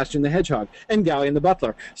 Sebastian the Hedgehog and Galleon the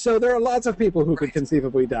Butler. So there are lots of people who could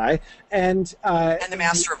conceivably die. And the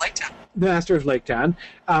Master of Laketown. The Master of Laketown.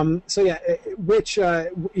 Which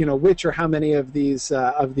or how many of these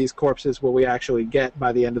corpses will we actually get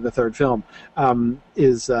by the end of the third film? But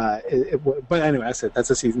anyway, I said that's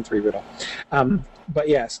a season 3 riddle. But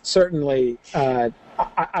yes, certainly, it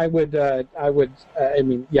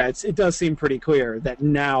does seem pretty clear that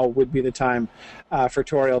now would be the time for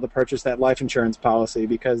Tauriel to purchase that life insurance policy,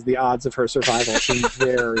 because the odds of her survival seem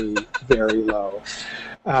very, very low.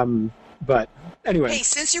 But anyway. Hey,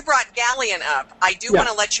 since you brought Galleon up, I do want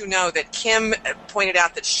to let you know that Kim pointed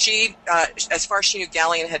out that she, as far as she knew,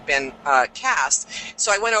 Galleon had been cast.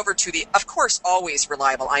 So I went over to the, of course, always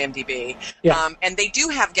reliable IMDb. Yeah. And they do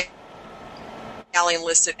have Galleon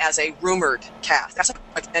listed as a rumored cast. That's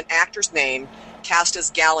an actor's name, cast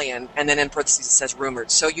as Galleon, and then in parentheses it says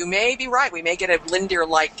rumored. So you may be right. We may get a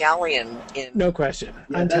Lindir-like Galleon in. No question.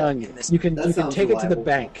 I'm telling you. You can take it to the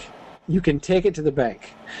bank. You can take it to the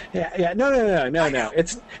bank. Yeah. No.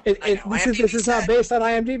 This is not based on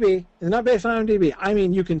IMDb. It's not based on IMDb. I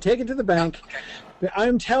mean, you can take it to the bank. Okay.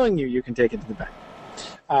 I'm telling you can take it to the bank.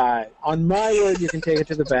 On my word, you can take it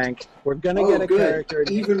to the bank. We're gonna get a character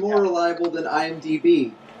even more reliable than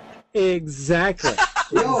IMDb. Exactly.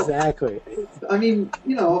 Exactly. I mean,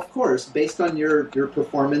 of course, based on your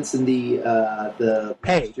performance in the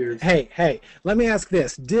Hey, let me ask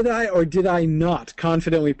this. Did I or did I not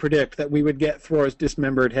confidently predict that we would get Thror's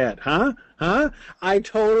dismembered head? Huh? I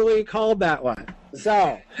totally called that one.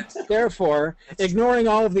 So, therefore, ignoring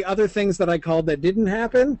all of the other things that I called that didn't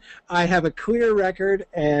happen, I have a clear record,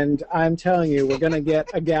 and I'm telling you, we're going to get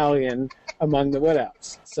a Galleon among the Wood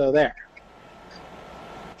Elves. So there.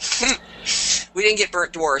 We didn't get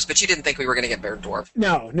burnt dwarves, but you didn't think we were going to get burnt dwarf.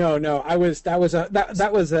 No.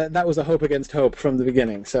 That was a hope against hope from the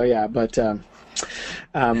beginning. So yeah, but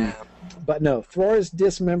no, Thror's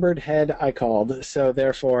dismembered head I called. So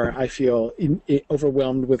therefore, I feel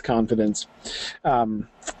overwhelmed with confidence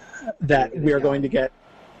that we are going to get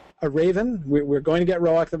a raven. We're going to get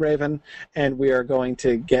Roak the Raven, and we are going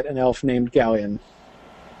to get an elf named Galleon.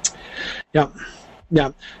 Yeah.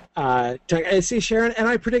 See, Sharon, and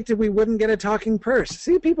I predicted we wouldn't get a talking purse.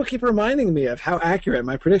 See, people keep reminding me of how accurate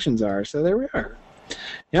my predictions are, so there we are.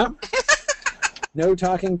 Yep. No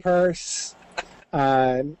talking purse.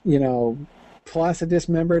 Plus a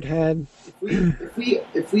dismembered head. If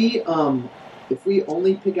we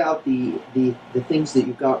only pick out the things that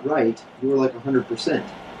you got right, you were like 100%.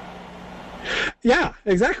 Yeah,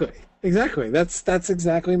 exactly. That's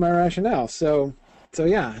exactly my rationale. So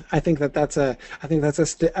yeah, I think that's a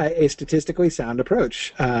statistically sound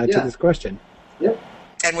approach to this question. Yep.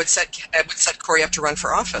 And would set Corey up to run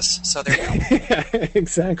for office. So there you go. Yeah,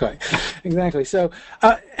 exactly. So,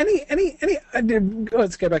 any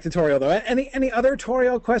let's get back to Toriel though. Any other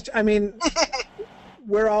Toriel question? I mean,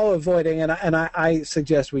 we're all avoiding, and I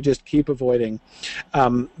suggest we just keep avoiding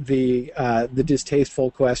the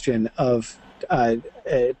distasteful question of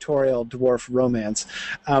Toriel dwarf romance.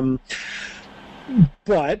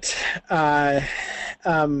 But oh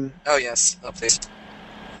yes, please.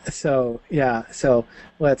 So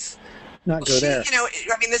let's not go there.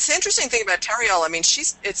 This interesting thing about Toriel,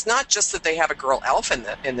 it's not just that they have a girl elf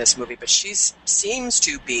in this movie, but she seems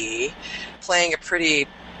to be playing a pretty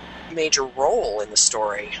major role in the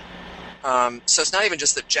story. So it's not even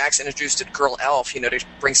just that Jack's introduced a girl elf, to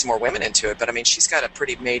bring some more women into it, but she's got a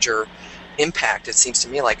pretty major impact, it seems to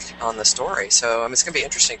me, like on the story. So it's going to be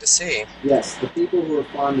interesting to see. Yes, the people who are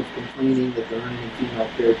fond of complaining that there aren't any female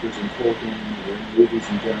characters in Tolkien or in movies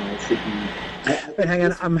in general should be. But hang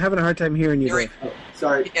on, I'm having a hard time hearing you. Oh,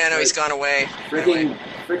 sorry. Yeah, no, he's gone away.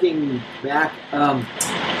 Freaking back.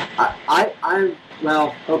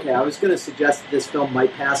 Well, okay, I was going to suggest that this film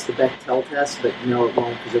might pass the Bechdel test, but no, it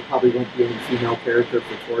won't, because there probably won't be any female character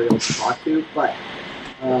for Toriel to talk to. But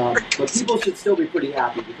people should still be pretty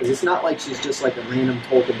happy, because it's not like she's just like a random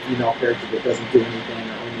Tolkien female character that doesn't do anything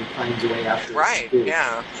or only pines away after. Right,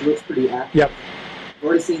 yeah. She looks pretty active. Yep. I've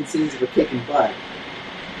already seen scenes of her kicking butt.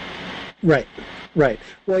 Right.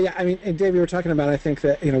 Well, yeah, and Dave, you were talking about, I think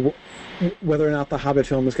that, whether or not the Hobbit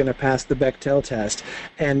film is going to pass the Bechdel test.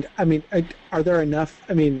 And, are there enough,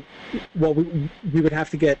 we would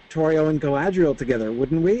have to get Toriel and Galadriel together,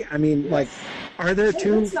 wouldn't we? Yes. Are there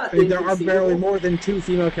two, there are barely more than two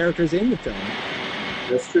female characters in the film.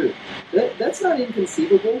 That's true. That's not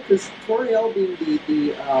inconceivable, because Toriel being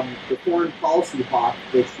the foreign policy hawk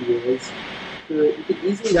that she is, you could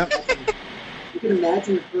easily imagine. You can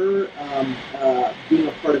imagine her being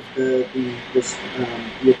a part of the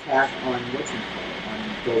attack on on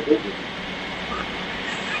Dol Guldur.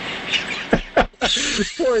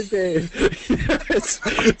 Poor Dave.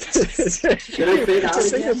 Can I fade out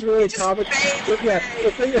again? That's really comical. Yeah,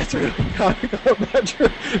 the thing that's really comical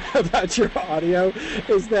about your audio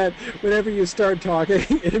is that whenever you start talking,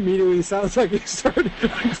 it immediately sounds like you start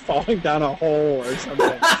falling down a hole or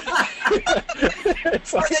something.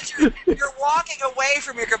 It's like, or that you're walking away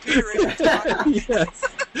from your computer and you're talking. Yes.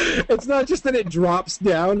 It's not just that it drops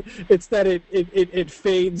down, it's that it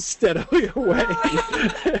fades steadily away.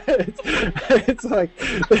 It's like,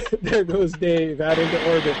 there goes Dave out into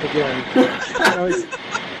orbit again.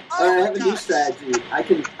 I have a new strategy. I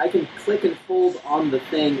can click and hold on the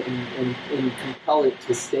thing and compel it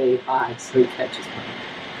to stay high so it catches me.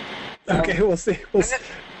 Okay, we'll see.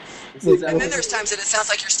 And then there's times that it sounds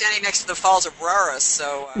like you're standing next to the Falls of Raras.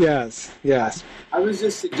 So yes. I was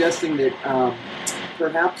just suggesting that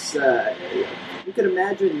perhaps you could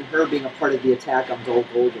imagine her being a part of the attack on Dol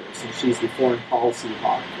Guldur, since she's the foreign policy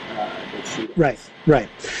hawk that she is. Right.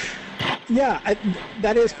 Yeah,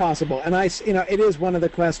 that is possible, and it is one of the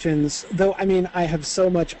questions. Though, I have so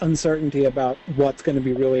much uncertainty about what's going to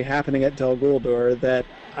be really happening at Dol Guldur that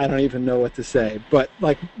I don't even know what to say. But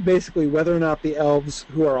basically, whether or not the elves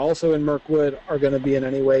who are also in Mirkwood are going to be in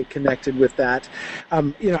any way connected with that,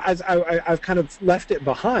 as I've kind of left it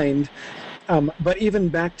behind. But even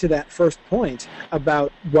back to that first point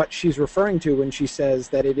about what she's referring to when she says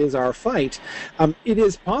that it is our fight, it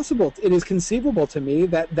is possible, it is conceivable to me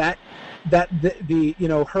that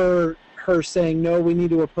her saying no, we need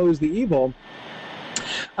to oppose the evil.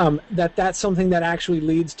 That's something that actually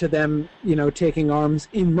leads to them, taking arms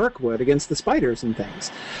in Mirkwood against the spiders and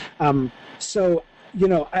things. So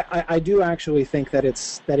I do actually think that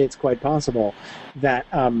it's quite possible that.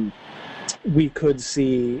 We could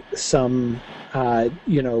see some,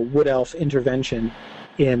 wood elf intervention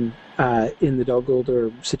in the Dol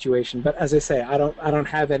Guldur situation. But as I say, I don't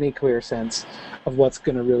have any clear sense of what's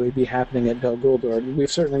going to really be happening at Dol Guldur. We've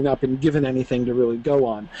certainly not been given anything to really go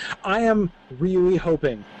on. I am really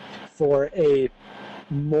hoping for a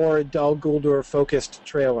more Dol Guldur focused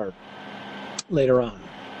trailer later on.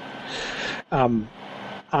 I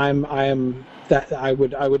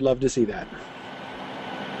would love to see that.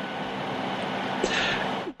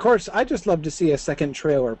 Of course, I just love to see a second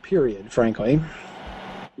trailer, period, frankly.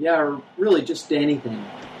 Yeah, or really just anything.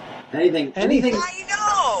 Anything. I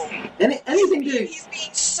know! Anything He's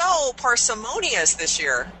being so parsimonious this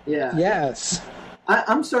year. Yeah. Yes.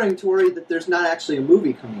 I'm starting to worry that there's not actually a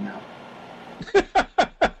movie coming out.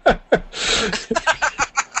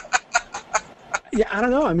 Yeah, I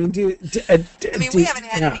don't know. I mean, we haven't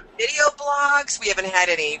had any video blogs. We haven't had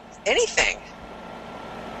anything.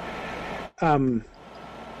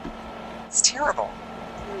 It's terrible.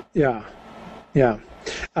 Yeah.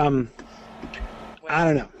 I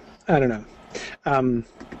don't know.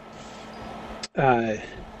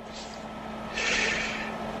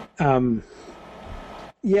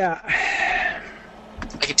 Yeah.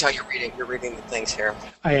 I can tell you're reading the things here.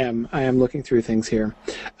 I am looking through things here.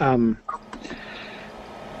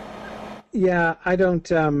 Yeah, I don't.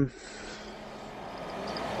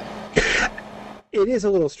 It is a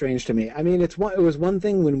little strange to me. I mean, it was one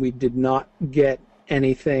thing when we did not get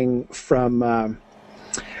anything from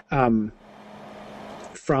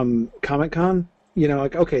Comic-Con. You know,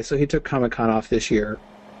 like, okay, so he took Comic-Con off this year.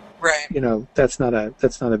 Right. You know, that's not a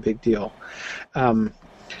big deal.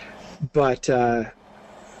 But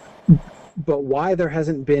why there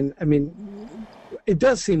hasn't been? I mean, it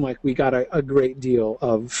does seem like we got a great deal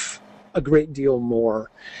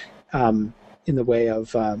more in the way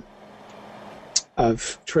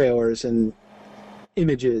of trailers and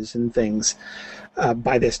images and things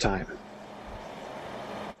by this time.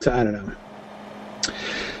 So I don't know.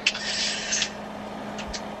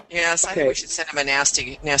 Yes, I think we should send him a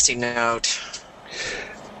nasty note.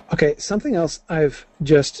 Okay, something else I've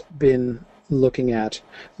just been looking at,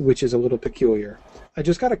 which is a little peculiar. I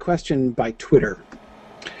just got a question by Twitter.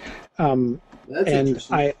 That's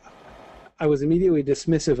interesting. I was immediately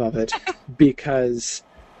dismissive of it because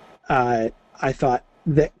I thought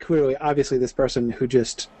that clearly, obviously, this person who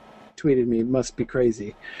just tweeted me must be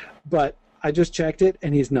crazy. But I just checked it,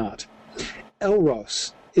 and he's not.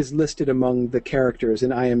 Elros is listed among the characters in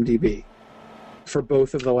IMDb for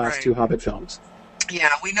both of the last two Hobbit films. Yeah,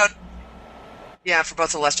 we know. Yeah, for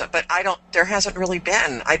both the last, but there hasn't really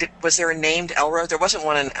been. Was there a named Elros? There wasn't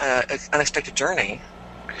one in Unexpected Journey.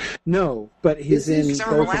 No, but he's in. Because I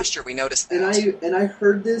remember last year we noticed that. And I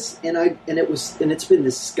heard this, and it's been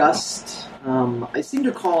discussed. I seem to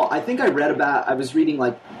recall. I think I was reading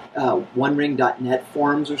like OneRing.net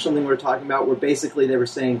forums or something we were talking about, where basically they were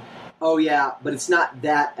saying, "Oh yeah, but it's not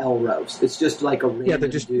that Elros. It's just like a random." Yeah, they're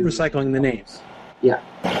just recycling the names. Yeah.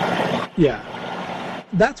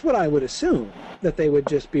 That's what I would assume, that they would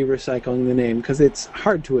just be recycling the name, because it's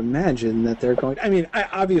hard to imagine that they're going. I mean,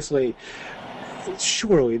 obviously.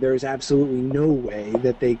 Surely there is absolutely no way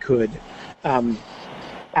that they could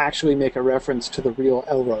actually make a reference to the real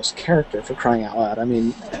Elros character, for crying out loud. I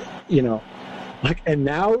mean, you know, like, and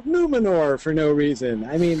now Numenor for no reason.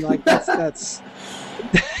 I mean, like, that's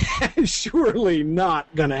surely not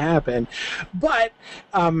going to happen. But,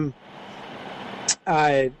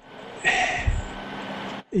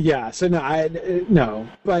 yeah, so no,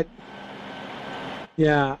 but.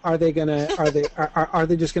 Yeah, are they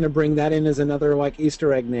just gonna bring that in as another like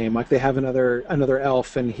Easter egg name? Like they have another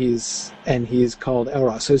elf and he's called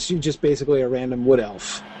Elros. So it's just basically a random wood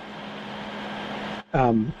elf.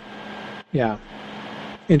 Yeah.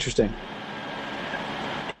 Interesting.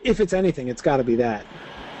 If it's anything, it's gotta be that.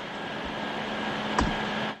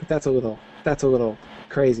 But that's a little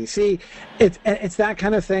crazy. See, it's that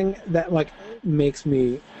kind of thing that like makes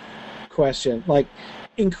me question, like,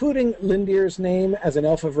 including Lindir's name as an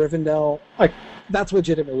elf of Rivendell, like, that's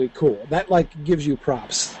legitimately cool. That, like, gives you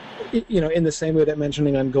props. You know, in the same way that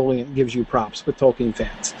mentioning Ungoliant gives you props with Tolkien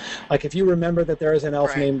fans. Like, if you remember that there is an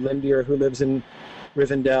elf named Lindir who lives in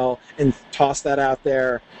Rivendell and toss that out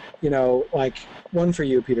there, you know, like, one for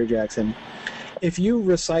you, Peter Jackson. If you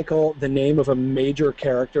recycle the name of a major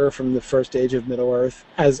character from the first age of Middle-earth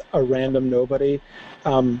as a random nobody,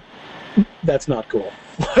 that's not cool.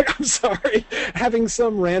 Like, I'm sorry. Having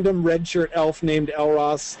some random red shirt elf named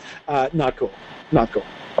Elros, not cool. Not cool.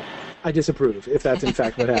 I disapprove, if that's in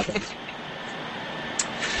fact what happened.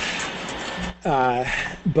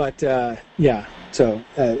 Yeah. So,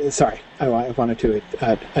 sorry. I wanted to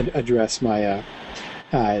address my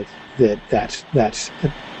that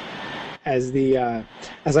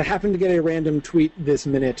as I happened to get a random tweet this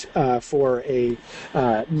minute for a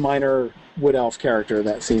minor wood elf character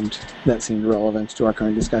that seemed relevant to our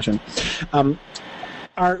current discussion.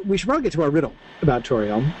 We should probably get to our riddle about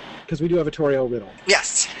Toriel, because we do have a Toriel riddle.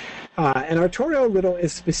 Yes. And our Toriel riddle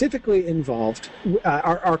is specifically involved.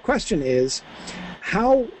 Our question is,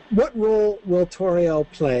 what role will Toriel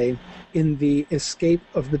play in the escape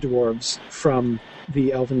of the dwarves from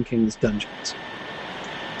the Elven King's dungeons?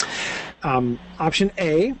 Option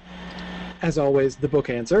A, as always, the book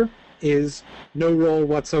answer, is no role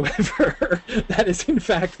whatsoever. That is, in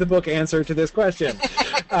fact, the book answer to this question.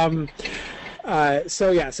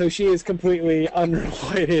 So she is completely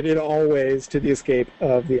unrelated in all ways to the escape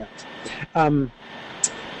of the elves.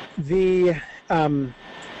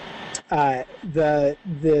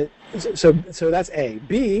 So that's A.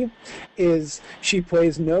 B is she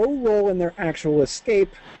plays no role in their actual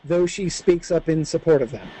escape, though she speaks up in support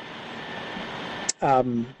of them.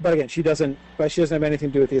 But again, she doesn't have anything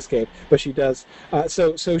to do with the escape, but she does.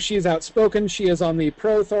 So she is outspoken. She is on the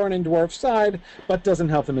pro-Thorin and dwarf side, but doesn't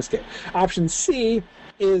help them escape. Option C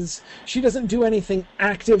is she doesn't do anything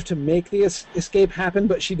active to make the escape happen,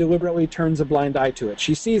 but she deliberately turns a blind eye to it.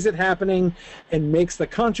 She sees it happening and makes the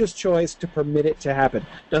conscious choice to permit it to happen.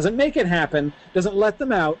 Doesn't make it happen, doesn't let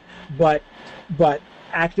them out, but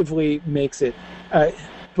actively makes it,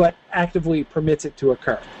 but actively permits it to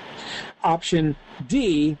occur. Option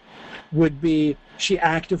D would be she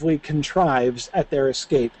actively contrives at their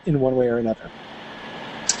escape in one way or another.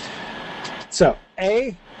 So,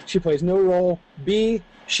 A, she plays no role. B,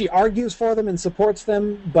 she argues for them and supports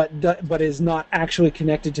them, but is not actually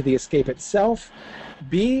connected to the escape itself.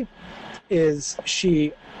 B is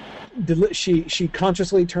she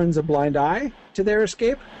consciously turns a blind eye to their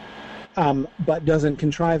escape, but doesn't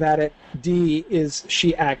contrive at it. D is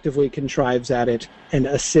she actively contrives at it and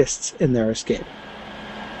assists in their escape.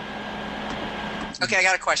 Okay, I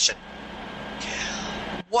got a question.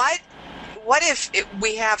 What if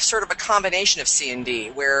we have sort of a combination of C and D,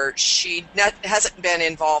 where she hasn't been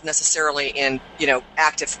involved necessarily in,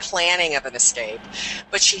 active planning of an escape,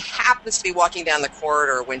 but she happens to be walking down the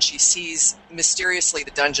corridor when she sees mysteriously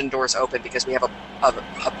the dungeon doors open, because we have a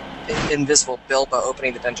invisible Bilbo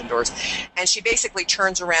opening the dungeon doors, and she basically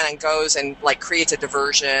turns around and goes and creates a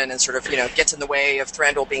diversion and sort of gets in the way of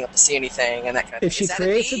Thranduil being able to see anything and that kind of thing. If she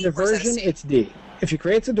creates a diversion, it's D. If she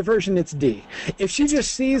creates a diversion, it's D. If she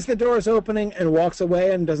just sees the doors opening and walks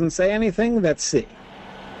away and doesn't say anything, that's C.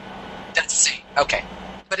 That's C. Okay.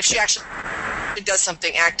 But if she actually does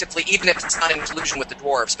something actively, even if it's not in collusion with the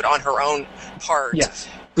dwarves, but on her own part, yes.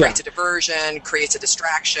 Creates a diversion, creates a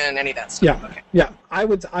distraction, any of that stuff. Yeah, okay. Yeah. I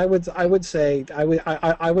would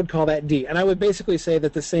call that D, and I would basically say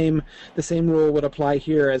that the same rule would apply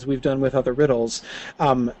here as we've done with other riddles.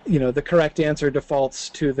 The correct answer defaults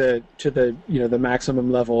to the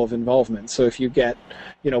maximum level of involvement. So if you get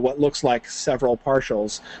what looks like several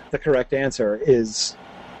partials, the correct answer is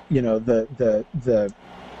the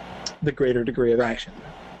greater degree of action.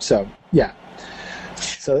 So yeah.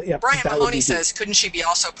 So yeah. Brian Mahoney says, couldn't she be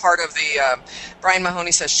also part of the? Brian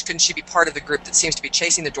Mahoney says, couldn't she be part of the group that seems to be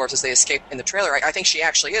chasing the dwarves as they escape in the trailer? I think she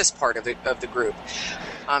actually is part of the group.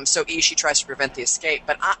 So E, she tries to prevent the escape,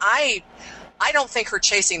 but I don't think her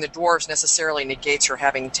chasing the dwarves necessarily negates her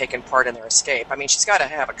having taken part in their escape. I mean, she's got to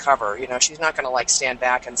have a cover. She's not going to stand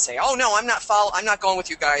back and say, "Oh no, I'm not going with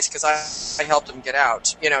you guys because I helped them get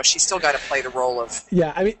out." She's still got to play the role of.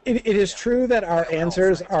 Yeah, I mean, it is true that our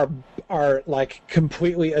answers are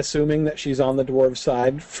completely assuming that she's on the dwarves'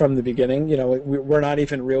 side from the beginning. We're not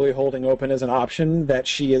even really holding open as an option that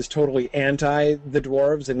she is totally anti the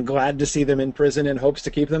dwarves and glad to see them in prison and hopes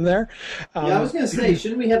to keep them there. I was going to say,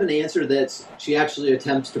 shouldn't we have an answer that's she actually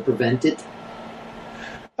attempts to prevent it?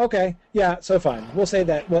 Okay, yeah, so fine. We'll say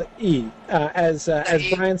that. Well, E, as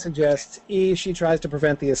Brian suggests, E, she tries to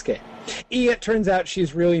prevent the escape. E, it turns out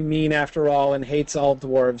she's really mean after all and hates all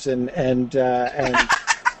dwarves and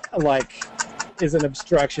is an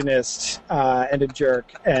obstructionist and a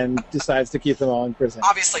jerk and decides to keep them all in prison.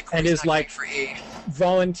 Obviously, and is for E.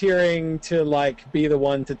 volunteering to be the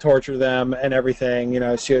one to torture them and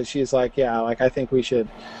everything. She's like, yeah, I think we should.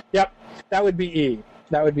 Yep, that would be E.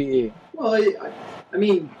 That would be E. Well, I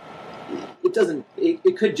mean, it doesn't.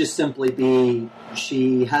 It could just simply be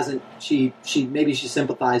she hasn't. She maybe she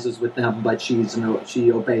sympathizes with them, but she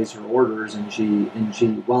obeys her orders, and she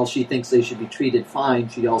while she thinks they should be treated fine,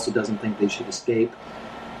 she also doesn't think they should escape.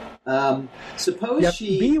 Suppose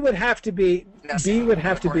she. B would have to be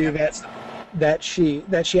that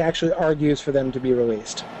she actually argues for them to be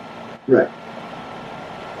released. Right.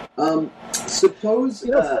 Suppose...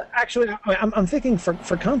 actually, I'm thinking for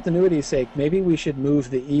continuity's sake, maybe we should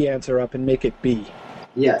move the E answer up and make it B.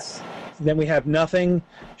 Yes. Then we have nothing.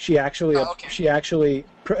 She actually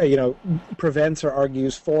prevents or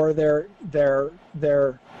argues for their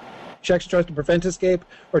She actually tries to prevent escape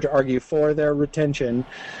or to argue for their retention.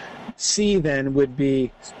 C then would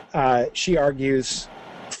be she argues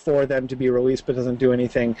for them to be released but doesn't do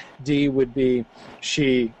anything. D would be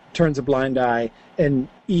she turns a blind eye, and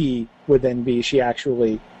E would then be she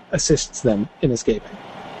actually assists them in escaping.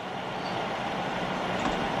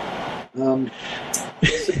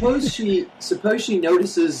 Suppose she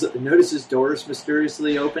notices doors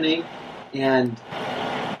mysteriously opening, and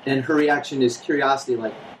her reaction is curiosity,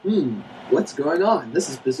 like, what's going on? This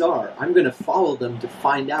is bizarre. I'm going to follow them to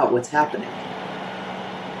find out what's happening.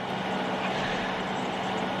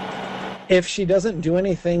 If she doesn't do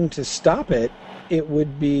anything to stop it, it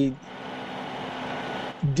would be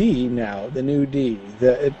D now, the new D.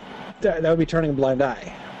 That would be turning a blind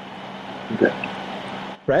eye. Okay.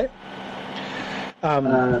 Right?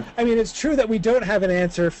 I mean, it's true that we don't have an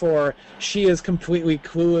answer for she is completely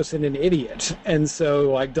clueless and an idiot, and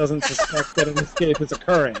so like doesn't suspect that an escape is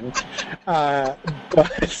occurring.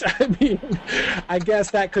 But I mean, I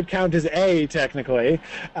guess that could count as A technically.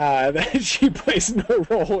 That she plays no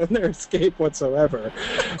role in their escape whatsoever.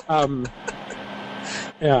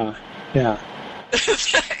 Yeah.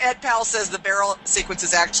 Ed Powell says the barrel sequence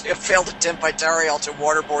is actually a failed attempt by Tariel to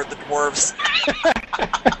waterboard the dwarves.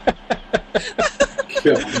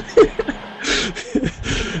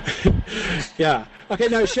 Yeah. Okay,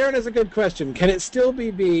 now Sharon has a good question. Can it still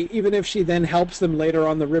be B even if she then helps them later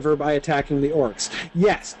on the river by attacking the orcs?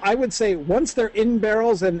 Yes, I would say once they're in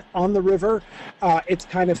barrels and on the river, it's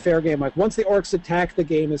kind of fair game. Like once the orcs attack, the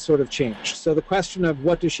game is sort of changed. So the question of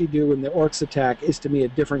what does she do when the orcs attack is to me a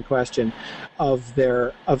different question of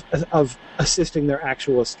assisting their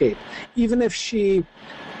actual escape. Even if she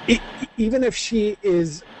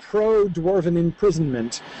is pro-dwarven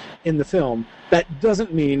imprisonment in the film, that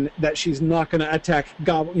doesn't mean that she's not going to attack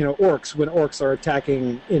orcs when orcs are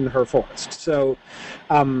attacking in her forest. So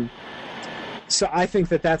I think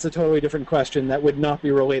that that's a totally different question that would not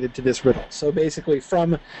be related to this riddle. So basically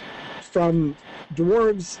from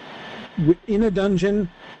dwarves in a dungeon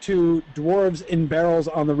to dwarves in barrels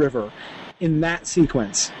on the river, in that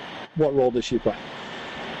sequence, what role does she play?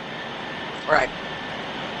 Right.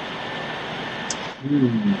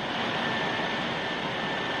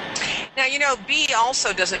 Now, B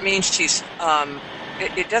also doesn't mean she's,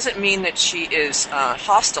 it doesn't mean that she is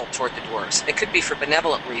hostile toward the dwarves. It could be for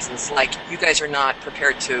benevolent reasons, like you guys are not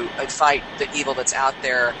prepared to fight the evil that's out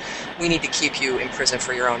there. We need to keep you in prison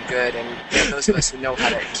for your own good, and those of us who know how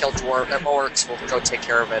to kill orcs will go take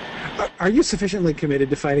care of it. Are you sufficiently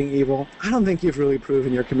committed to fighting evil? I don't think you've really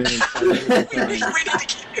proven your commitment to fighting evil.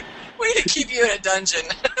 We need to keep you in a dungeon.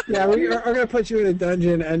 Yeah, we are going to put you in a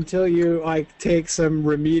dungeon until you take some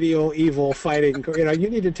remedial evil fighting. You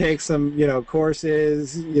need to take some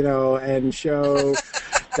courses, and show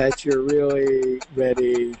that you're really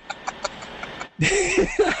ready.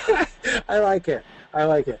 I like it.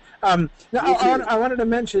 Now, I wanted to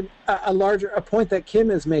mention a point that Kim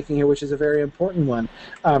is making here, which is a very important one.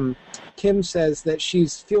 Kim says that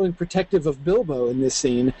she's feeling protective of Bilbo in this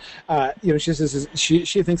scene. She says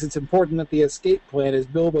she thinks it's important that the escape plan is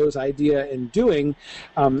Bilbo's idea in doing.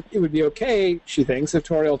 It would be okay, she thinks, if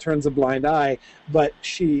Tauriel turns a blind eye, but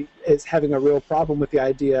she is having a real problem with the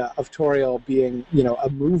idea of Tauriel being, a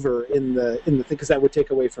mover in the thing, because that would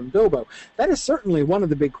take away from Bilbo. That is certainly one of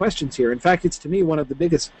the big questions here. In fact, it's to me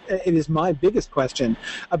it is my biggest question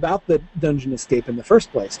about the dungeon escape in the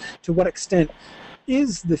first place. To what extent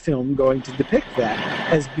is the film going to depict that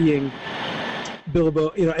as being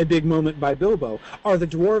Bilbo, a big moment by Bilbo? Are the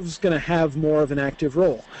dwarves going to have more of an active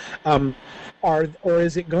role? Or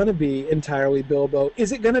is it going to be entirely Bilbo?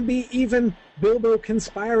 Is it going to be even Bilbo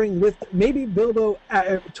conspiring with maybe Bilbo?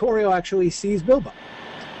 Tauriel actually sees Bilbo,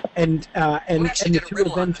 and the two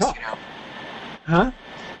of them talk. Huh?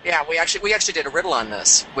 Yeah, we actually did a riddle on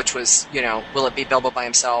this, which was, will it be Bilbo by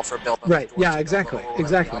himself or Bilbo? Right. Yeah. Exactly.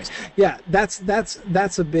 Exactly. Yeah. That's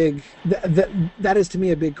a big. That is to me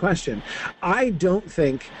a big question. I don't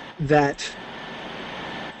think that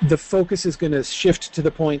the focus is going to shift to the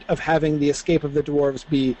point of having the escape of the dwarves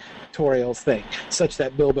be Tauriel's thing, such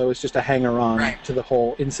that Bilbo is just a hanger-on to the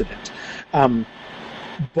whole incident.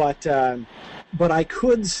 But I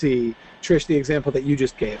could see, Trish, the example that you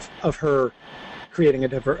just gave of her creating a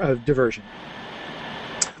diversion,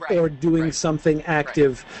 or doing something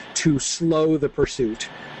active to slow the pursuit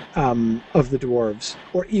of the dwarves,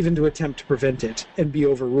 or even to attempt to prevent it and be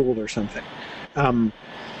overruled or something. I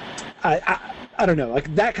don't know,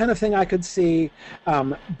 like that kind of thing I could see,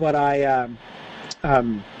 but I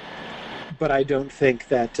don't think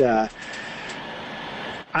that.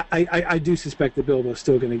 I do suspect that Bilbo's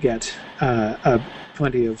still going to get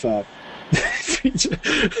plenty of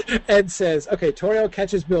Ed says, okay, Toriel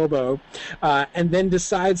catches Bilbo, and then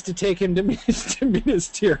decides to take him to Minas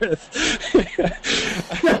Tirith.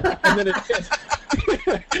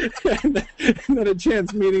 and then a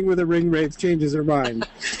chance meeting with a ring wraith changes her mind.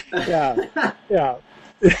 Yeah.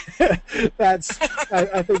 I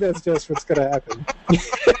think that's just what's going to happen.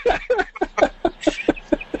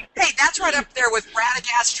 Hey, that's right up there with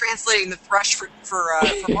Radagast translating the Thrush for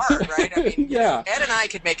Bard, right? I mean, yeah. Ed and I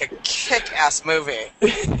could make a kick-ass movie.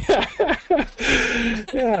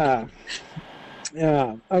 Yeah.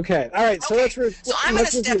 Yeah. Okay. All right. So so I'm going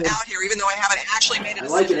to step out here, even though I haven't actually made a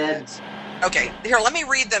decision. I like it, Ed. Okay. Here, let me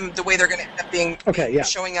read them the way they're going to end up being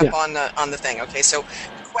showing up on the thing. Okay. So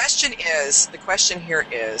the question here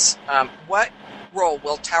is, what role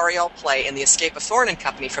will Tauriel play in the escape of Thorin and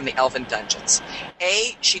company from the Elven dungeons?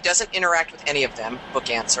 A, she doesn't interact with any of them. Book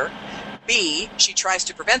answer. B, she tries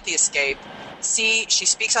to prevent the escape. C, she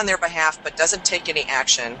speaks on their behalf but doesn't take any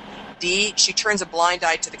action. D, she turns a blind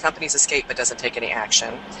eye to the company's escape but doesn't take any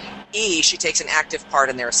action. E, she takes an active part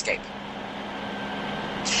in their escape.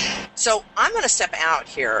 So I'm going to step out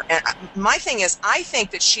here, and my thing is, I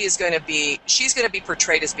think that she's going to be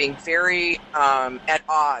portrayed as being very at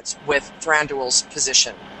odds with Thranduil's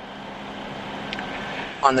position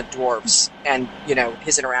on the dwarves, and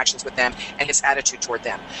his interactions with them and his attitude toward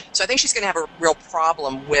them. So I think she's going to have a real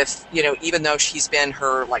problem with even though he's been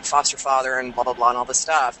her foster father and blah blah blah and all this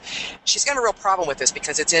stuff, she's got a real problem with this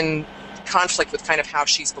because it's in conflict with kind of how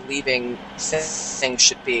she's believing things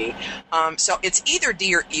should be. So it's either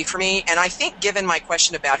D or E for me, and I think given my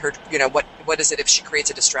question about her, what is it if she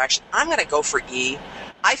creates a distraction, I'm going to go for E.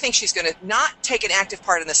 I think she's going to not take an active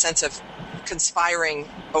part in the sense of conspiring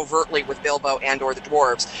overtly with Bilbo and or the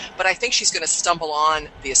dwarves, but I think she's going to stumble on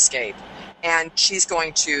the escape, and she's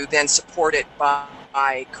going to then support it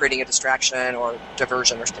by creating a distraction or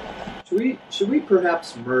diversion or something like that. Should we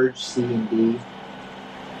perhaps merge C and D?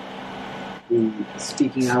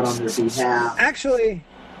 Speaking out on their behalf. Actually,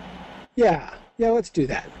 yeah, let's do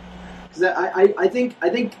that. Because I think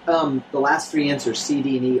the last three answers, C,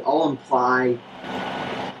 D, and E, all imply.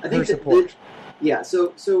 I think support.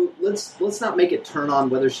 So let's not make it turn on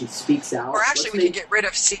whether she speaks out. Or actually, we can get rid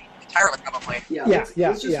of C entirely, probably.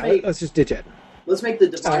 Let's just ditch it. Let's make the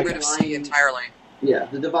dividing line C entirely. Yeah,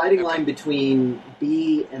 the dividing line between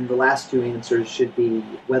B and the last two answers should be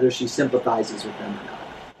whether she sympathizes with them or not.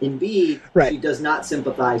 In B, she does not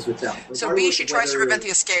sympathize with them. So B, she tries to prevent the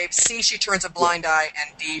escape. C, she turns a blind eye,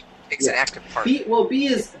 and D takes an active part. B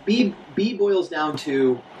boils down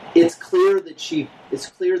to it's clear that she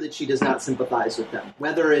does not sympathize with them.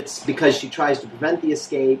 Whether it's because she tries to prevent the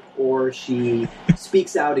escape, or she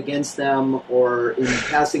speaks out against them, or in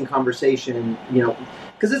passing conversation,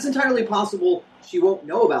 because it's entirely possible she won't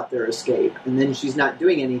know about their escape, and then she's not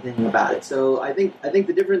doing anything about it. So I think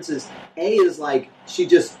the difference is A is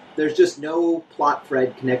there's just no plot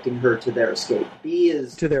thread connecting her to their escape. B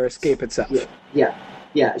is to their escape itself.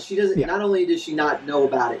 Yeah. She doesn't. Yeah. Not only does she not know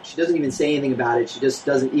about it, she doesn't even say anything about it. She just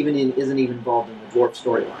isn't even involved in the dwarf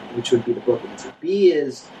storyline, which would be the book answer. B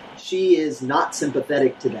is she is not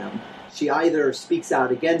sympathetic to them. She either speaks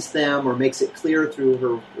out against them or makes it clear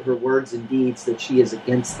through her words and deeds that she is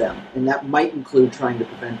against them, and that might include trying to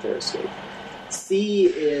prevent their escape. C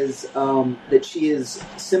is that she is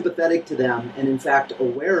sympathetic to them and in fact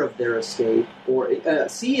aware of their escape. Or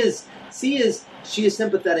C is she is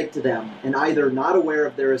sympathetic to them and either not aware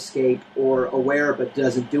of their escape or aware but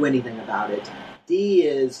doesn't do anything about it. D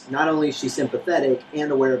is not only is she sympathetic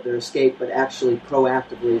and aware of their escape, but actually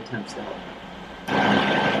proactively attempts to help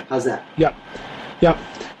them. How's that? Yeah.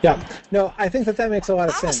 No, I think that makes a lot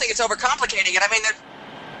of sense. I almost think it's overcomplicating it. I mean,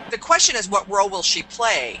 the question is, what role will she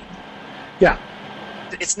play? Yeah.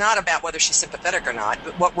 It's not about whether she's sympathetic or not,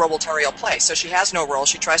 but what role will Tauriel play? So she has no role.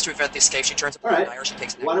 She tries to prevent the escape. She turns a blind eye, or she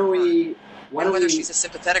takes an active part. Whether she's a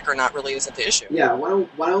sympathetic or not really isn't the issue. Yeah.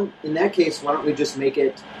 Why don't in that case? Why don't we just make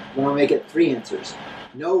it? Why don't we make it three answers?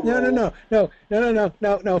 No.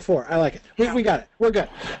 No. Four. I like it. We got it. We're good.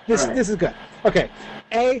 This is good. Okay.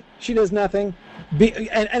 A, she does nothing. B,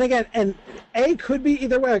 and again, A could be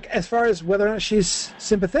either way. Like, as far as whether or not she's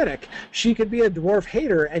sympathetic, she could be a dwarf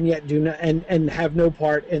hater and yet do not, and have no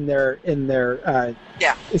part in their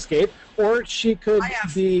escape. Or she could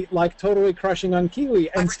be totally crushing on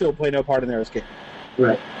Kiwi and still play no part in their escape.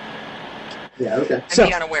 Right. Yeah, okay. And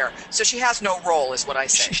be unaware. So she has no role, is what I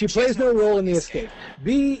say. She plays no role in the escape.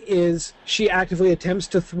 B is she actively attempts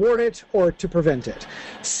to thwart it or to prevent it.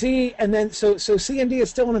 C, and then so C and D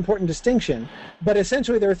is still an important distinction, but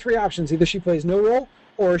essentially there are three options. Either she plays no role,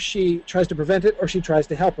 or she tries to prevent it, or she tries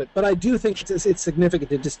to help it. But I do think it's significant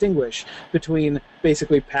to distinguish between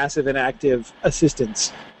basically passive and active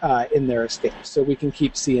assistance in their escape. So we can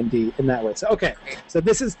keep C and D in that way. So okay, so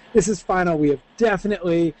this is final. We have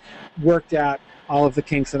definitely worked out all of the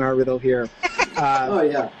kinks in our riddle here. Oh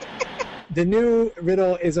yeah. The new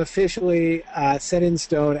riddle is officially set in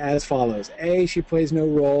stone as follows. A, she plays no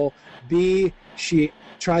role. B, she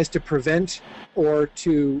tries to prevent or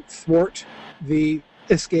to thwart the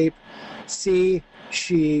escape. C,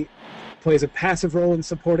 she plays a passive role in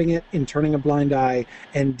supporting it, in turning a blind eye.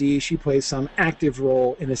 And D, she plays some active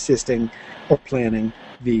role in assisting or planning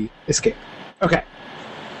the escape. Okay.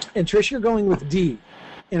 And Trish, you're going with D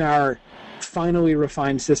in our finally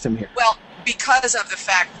refined system here. Well, because of the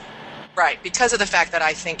fact that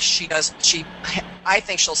I think I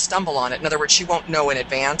think she'll stumble on it. In other words, she won't know in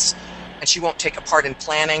advance, and she won't take a part in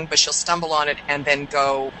planning, but she'll stumble on it and then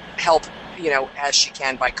go help, as she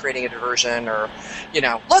can by creating a diversion or,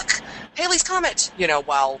 look, Halley's Comet,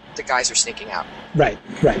 while the guys are sneaking out. Right.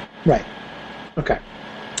 Okay.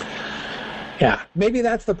 Yeah, maybe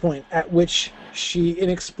that's the point at which she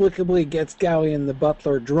inexplicably gets Galleon the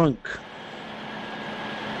butler drunk.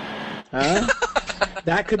 Huh?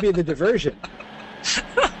 That could be the diversion.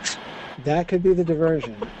 Yeah.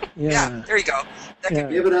 Yeah, there you go.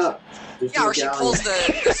 Give it up. Or she pulls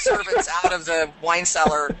the servants out of the wine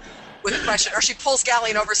cellar with a question, or she pulls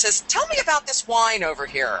Galleon over and says, "Tell me about this wine over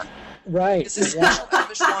here." Right. Is this special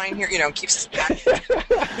elvish wine here? Keeps back.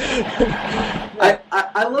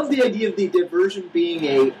 I love the idea of the diversion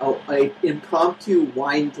being a impromptu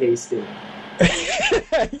wine tasting.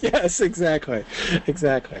 Yes, exactly.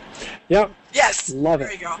 Yep. Yes. Love it.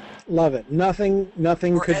 There you go. Love it. Nothing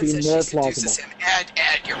Or could Ed be says more she plausible. seduces him. Ed,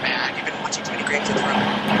 you're mad. You've been watching too many Games of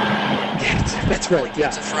Thrones. That's right.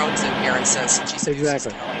 Games of Thrones in here and says she seduces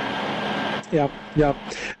Exactly. Kelly. Yep.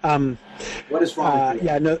 What is wrong with you?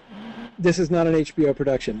 Yeah, no, this is not an HBO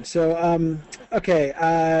production. So, okay.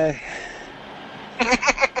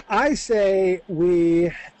 I say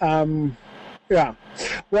we, yeah.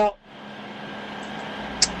 Well,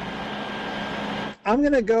 I'm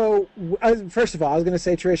going to go, first of all, I was going to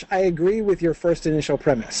say, Trish, I agree with your first initial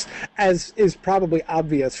premise, as is probably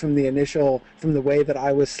obvious from the way that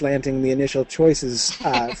I was slanting the initial choices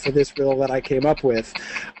for this riddle that I came up with.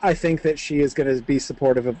 I think that she is going to be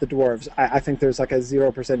supportive of the dwarves. I think there's like a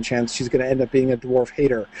 0% chance she's going to end up being a dwarf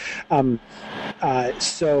hater.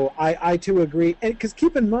 So I too agree. And because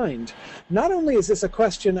keep in mind, not only is this a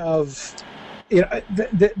question of,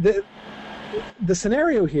 the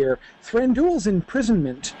scenario here, Thranduil's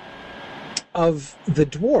imprisonment of the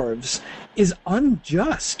dwarves is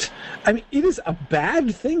unjust. I mean, it is a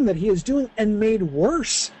bad thing that he is doing, and made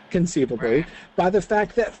worse, conceivably, by the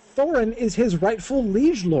fact that Thorin is his rightful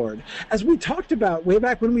liege lord. As we talked about way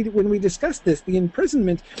back when we discussed this, the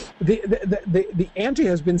imprisonment, the ante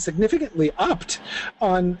has been significantly upped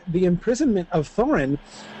on the imprisonment of Thorin.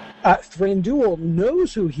 Thranduil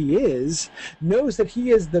knows who he is, knows that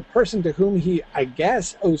he is the person to whom he, I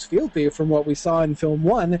guess, owes fealty from what we saw in film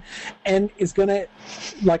 1, and is going to,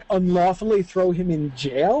 unlawfully throw him in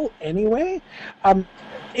jail anyway.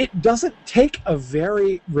 It doesn't take a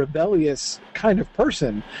very rebellious kind of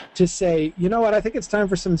person to say, you know what, I think it's time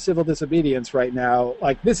for some civil disobedience right now.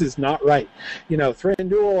 This is not right.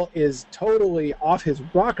 Thranduil is totally off his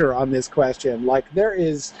rocker on this question. There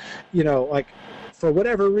is, for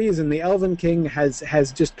whatever reason, the Elven King has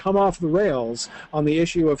just come off the rails on the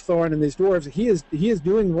issue of Thorin and these dwarves. He is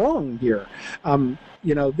doing wrong here.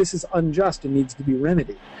 This is unjust and needs to be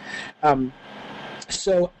remedied.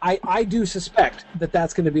 So I do suspect that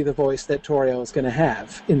that's going to be the voice that Tauriel is going to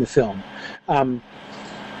have in the film.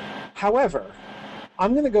 However,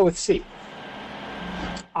 I'm going to go with C.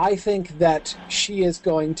 I think that she is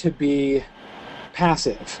going to be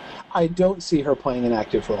passive. I don't see her playing an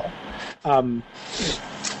active role.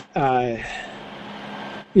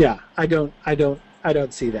 Yeah, I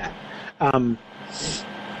don't see that.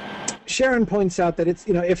 Sharon points out that it's,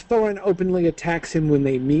 if Thorin openly attacks him when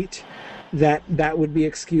they meet, that would be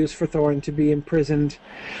excuse for Thorin to be imprisoned.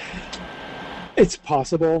 It's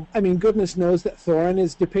possible. I mean, goodness knows that Thorin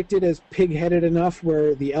is depicted as pig-headed enough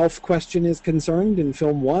where the elf question is concerned in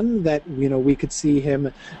film 1 that, we could see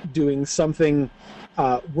him doing something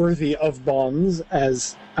worthy of bonds,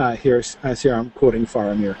 as here I'm quoting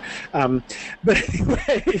Faramir. But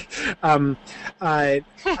anyway,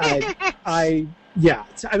 yeah.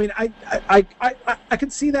 I mean, I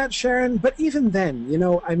could see that, Sharon. But even then,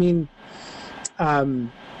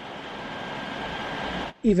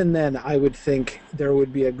 even then, I would think there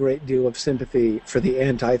would be a great deal of sympathy for the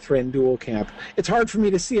anti-Thranduil camp. It's hard for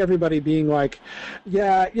me to see everybody being like,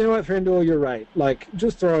 "Yeah, you know what, Thranduil, you're right. Like,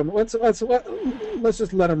 just throw him. Let's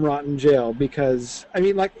just let him rot in jail." Because I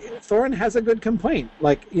mean, like, Thorin has a good complaint.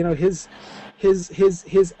 Like, you know, his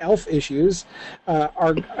elf issues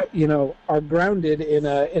are grounded in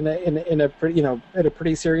a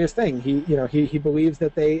pretty serious thing. He believes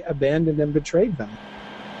that they abandoned and betrayed them.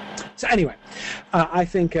 So anyway, I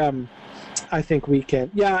think we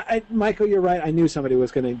can. Yeah, Michael, you're right. I knew somebody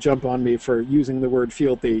was going to jump on me for using the word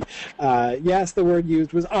fealty. Yes, the word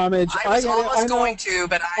used was homage. I was almost going to,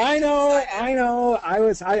 but I know.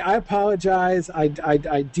 I apologize. I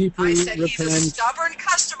deeply repent. He's a stubborn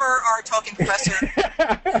customer, our talking professor.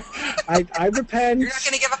 I repent. You're not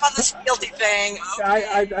going to give up on this fealty thing.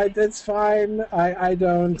 Okay. I that's fine. I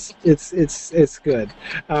don't. It's good.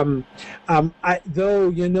 Though,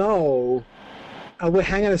 you know. Wait,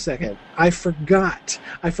 hang on a second. I forgot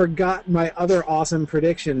my other awesome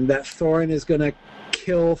prediction that Thorin is going to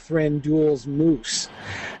kill Thranduil's moose.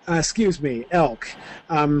 Elk.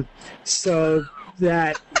 So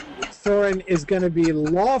that Thorin is going to be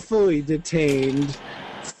lawfully detained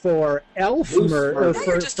for elf murder,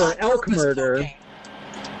 for elk murder. Poking.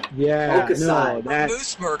 Yeah, Elkicide. No, that's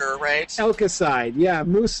Moose murder, right? Elkicide. Yeah,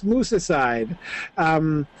 moosicide.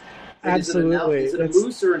 Absolutely. Is it a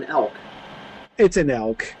moose or an elk? It's an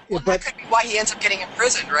elk. Well, but that could be why he ends up getting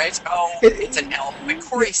imprisoned, right? Oh, it's an elk. But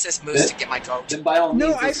Corey says moose to get my vote. Then by all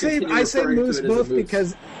means, no, I say moose both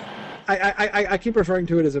because I keep referring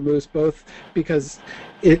to it as a moose both because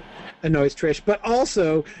it annoys Trish, but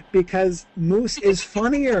also because moose is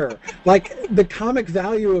funnier. Like, the comic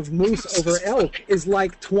value of moose over elk is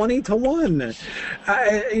like 20-1.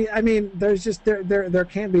 I mean, there's just there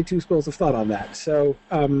can't be two schools of thought on that. So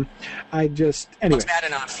anyway. That's bad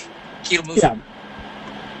enough. He'll move. Yeah.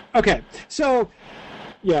 Okay. So,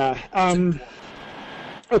 yeah.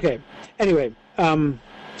 Okay. Anyway.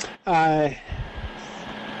 But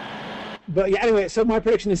yeah. Anyway. So my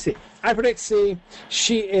prediction is C. I predict C.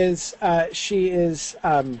 She is. I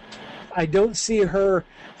don't see her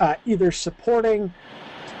either supporting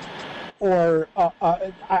or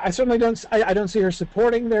I certainly don't. I don't see her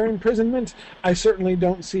supporting their imprisonment. I certainly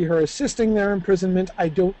don't see her assisting their imprisonment. I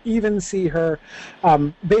don't even see her.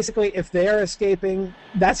 Basically, if they are escaping,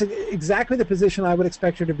 that's exactly the position I would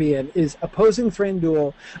expect her to be in: is opposing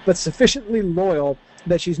Thranduil, but sufficiently loyal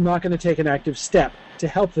that she's not going to take an active step to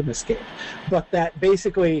help them escape. But that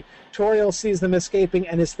basically Tauriel sees them escaping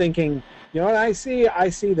and is thinking, you know what I see? I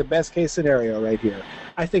see the best case scenario right here.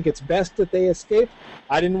 I think it's best that they escape.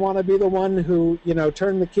 I didn't want to be the one who,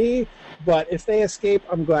 turned the key, but if they escape,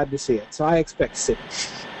 I'm glad to see it. So I expect C.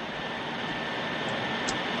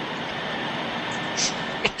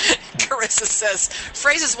 Carissa says,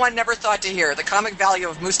 phrases one never thought to hear. The comic value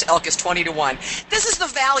of moose to elk is 20-1. This is the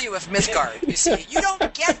value of Mythgard, you see. You don't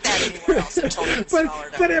get that anywhere else in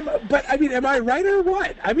Tolkien. But I mean, am I right or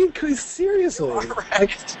what? I mean, seriously. You are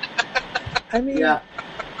right.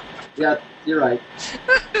 Yeah, you're right.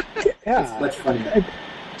 Yeah. It's much funnier.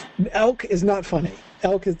 Elk is not funny.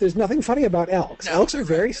 There's nothing funny about elks. No, elks are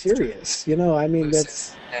very serious. I mean,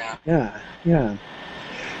 Mooses. Yeah.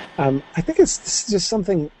 I think it's just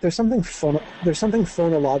something. There's something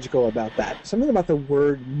phonological about that. Something about the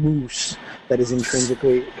word moose that is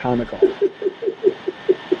intrinsically comical.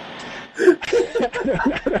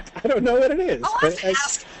 I don't know what it is.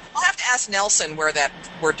 I'll have to ask Nelson where that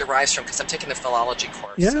word derives from because I'm taking a philology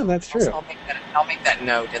course. Yeah, so that's true. I'll make that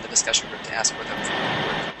note in the discussion group to ask where the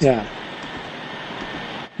word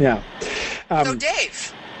Yeah. So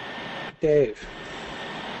Dave.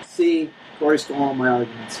 See, Corey stole all my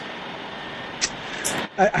arguments.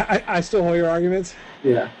 I stole all your arguments?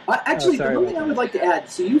 Yeah. Actually, the one thing I would like to add,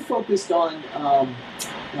 so you focused on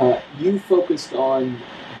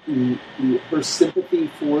her sympathy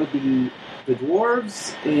for the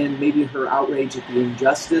dwarves and maybe her outrage at the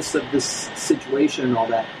injustice of this situation and all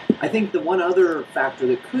that. I think the one other factor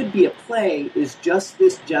that could be at play is just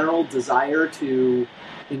this general desire to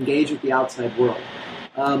engage with the outside world.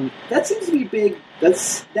 That seems to be big.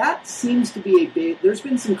 That seems to be a big. There's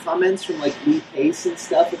been some comments from like Lee Pace and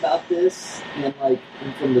stuff about this, and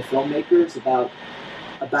from the filmmakers about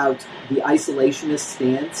the isolationist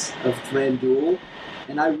stance of Thranduil,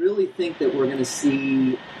 and I really think that we're going to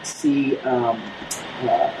see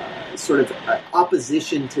sort of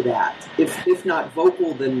opposition to that, if not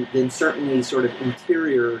vocal, then certainly sort of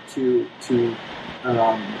interior to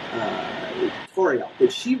Tauriel.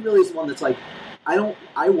 But she really is the one that's like,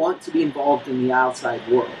 I want to be involved in the outside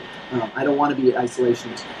world, I don't want to be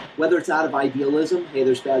isolationist. Whether it's out of idealism, hey,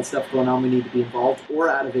 there's bad stuff going on, we need to be involved, or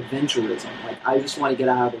out of adventurism, like I just want to get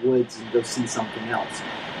out of the woods and go see something else.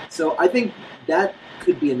 So I think that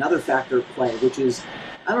could be another factor at play, which is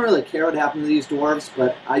I don't really care what happens to these dwarves,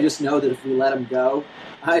 but I just know that if we let them go,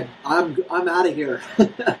 I'm out of here.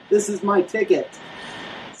 This is my ticket.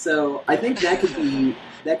 So I think that could be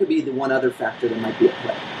the one other factor that might be at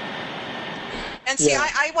play. And see, yeah.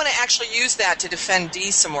 I want to actually use that to defend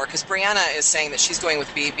D some more, because Brianna is saying that she's going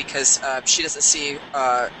with B because she doesn't see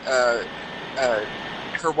her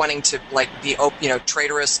wanting to be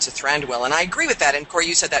traitorous to Thranduil, and I agree with that. And Corey,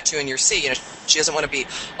 you said that too in your C. She doesn't want to be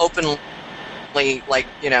openly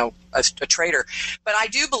a traitor. But I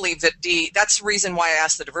do believe that D. That's the reason why I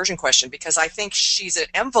asked the diversion question, because I think she's an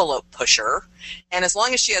envelope pusher, and as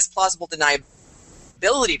long as she has plausible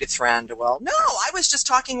deniability to Thranduil. No, I was just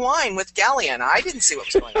talking wine with Galleon. I didn't see what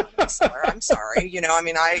was going on in the cellar. I'm sorry.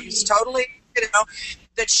 I was totally,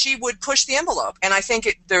 that she would push the envelope. And I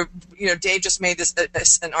think Dave just made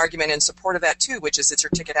this an argument in support of that too, which is it's her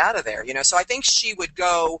ticket out of there. So I think she would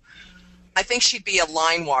go. I think she'd be a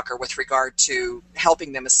line walker with regard to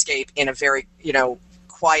helping them escape in a very,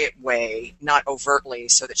 quiet way, not overtly,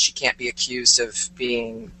 so that she can't be accused of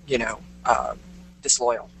being,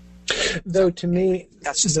 disloyal. Though to me,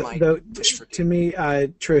 that's just my push for D. To me,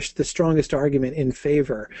 Trish, the strongest argument in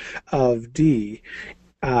favor of D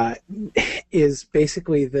is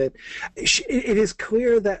basically that it is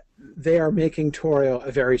clear that they are making Toriel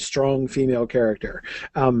a very strong female character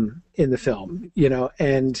in the film,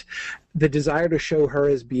 and the desire to show her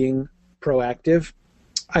as being proactive,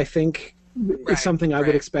 I think, is something I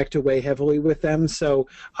would expect to weigh heavily with them. So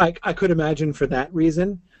I could imagine for that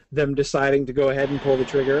reason them deciding to go ahead and pull the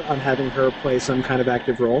trigger on having her play some kind of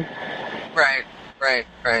active role. Right.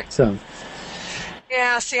 So.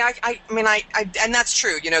 Yeah, see, I mean, and that's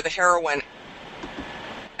true, the heroine.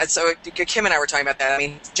 And so Kim and I were talking about that. I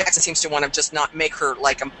mean, Jackson seems to want to just not make her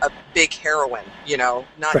like a big heroine,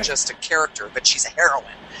 not just a character, but she's a heroine.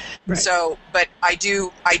 Right. So, but I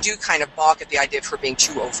do kind of balk at the idea of her being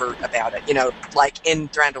too overt about it, like in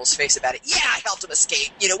Thranduil's face about it. Yeah, I helped him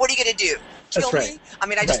escape. What are you going to do? Kill me? I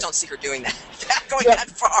mean, I just don't see her doing that, going that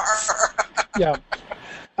far. Yeah.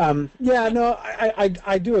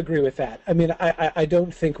 I do agree with that. I mean, I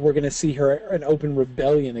don't think we're going to see her an open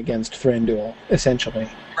rebellion against Thranduil, essentially.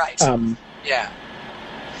 Right. Yeah.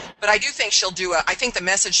 But I do think she'll do I think the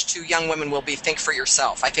message to young women will be think for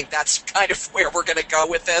yourself. I think that's kind of where we're going to go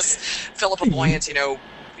with this. Philippa Boyens,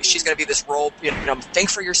 she's going to be this role,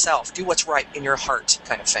 think for yourself, do what's right in your heart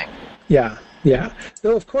kind of thing. Yeah. Yeah.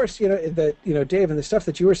 Though, of course, Dave, and the stuff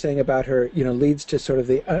that you were saying about her, leads to sort of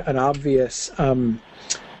an obvious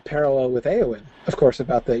parallel with Éowyn, of course,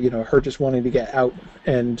 about the her just wanting to get out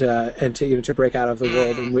and to break out of the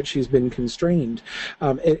world in which she's been constrained.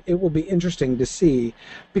 It will be interesting to see,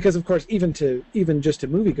 because of course even just to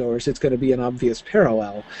moviegoers it's going to be an obvious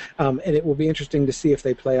parallel, and it will be interesting to see if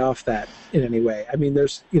they play off that in any way. I mean,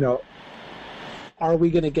 there's are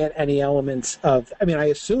we going to get any elements of? I mean, I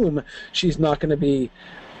assume she's not going to be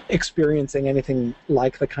experiencing anything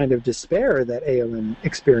like the kind of despair that Éowyn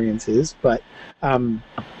experiences, but I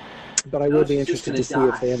will be interested to see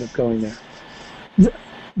if they end up going there.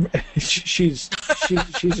 She's going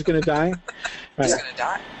to die. Right. She's going to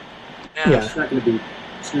die. Yeah. It's not going to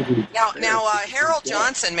be. Now, Harold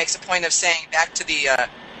Johnson makes a point of saying back to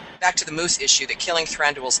the moose issue that killing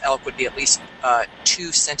Thranduil's elk would be at least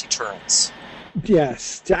 2 centiturns.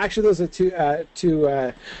 Yes, actually, those are two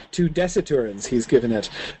deciturns he's given it.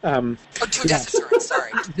 2 deciturns.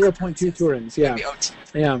 Sorry, 0.2 turns. Yeah,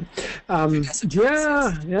 yeah,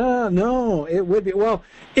 yeah. No, it would be. Well,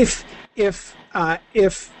 if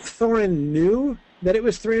Thorin knew that it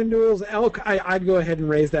was Thranduil's elk, I'd go ahead and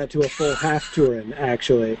raise that to a full half turin.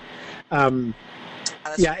 Actually.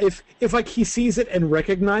 If like he sees it and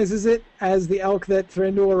recognizes it as the elk that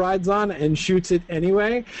Thranduil rides on and shoots it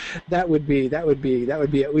anyway, that would be at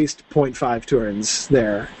least 0.5 turns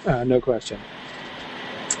there, no question.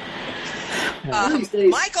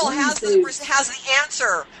 Michael has the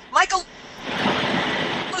answer. Michael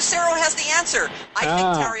Lucero has the answer. I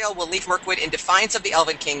think Tauriel will leave Mirkwood in defiance of the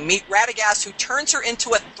Elven King, meet Radagast, who turns her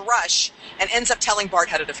into a thrush, and ends up telling Bard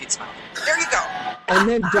how to defeat Smaug. There you go. And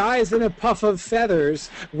then dies in a puff of feathers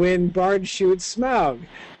when Bard shoots Smaug.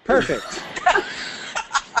 Perfect.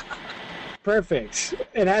 Perfect.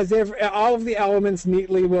 It has all of the elements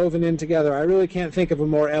neatly woven in together. I really can't think of a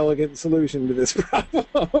more elegant solution to this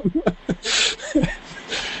problem.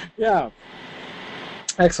 Yeah.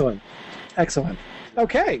 Excellent.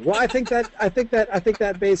 Okay, well, I think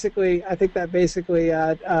that basically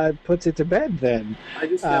puts it to bed. Then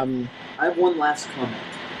I have one last comment.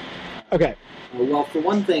 Okay. Well, for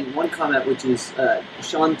one thing, one comment, which is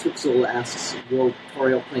Sean Tuxel asks, will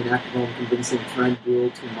Toriel play an active role in convincing Turin Buell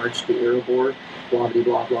to march to Erebor? Blah blah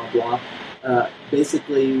blah blah blah.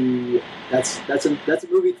 Basically, that's a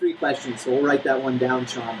movie 3 question, so we'll write that one down,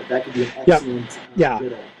 Sean. But that could be an excellent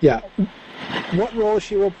riddle. Yeah. What role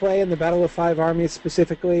she will play in the Battle of Five Armies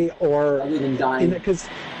specifically, or other than dying? Because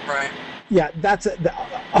right. Yeah,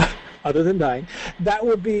 other than dying, that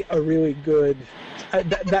would be a really good.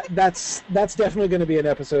 That's definitely going to be an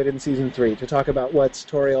episode in season 3 to talk about what's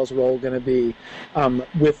Toriel's role going to be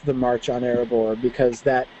with the march on Erebor, because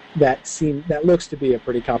that looks to be a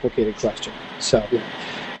pretty complicated question. So, yeah.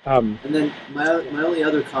 And then my only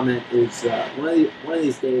other comment is one of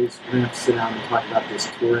these days we're going to have to sit down and talk about this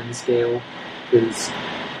Turin scale, because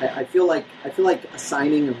I feel like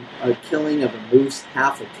assigning a killing of a moose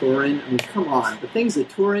half a Turin. I mean, come on, the things that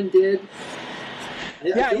Turin did.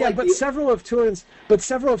 But several of Turin's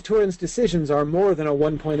decisions are more than a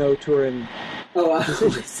 1.0 Turin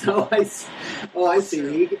decision. So I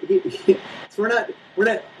see. So we're not.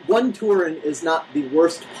 One Turin is not the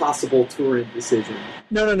worst possible Turin decision.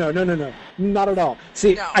 No, not at all.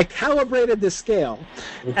 See, no. I calibrated the scale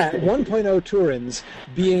at 1.0 Turins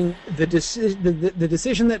being the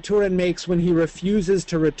decision that Turin makes when he refuses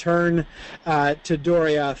to return to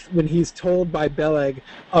Doriath when he's told by Beleg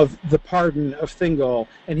of the pardon of Thingol,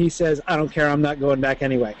 and he says, "I don't care, I'm not going back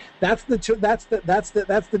anyway." That's the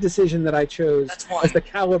decision that I chose as the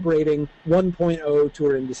calibrating 1.0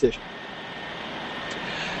 Turin decision.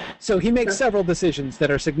 So he makes several decisions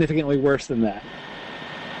that are significantly worse than that.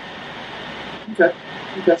 Okay.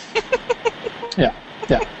 Yeah.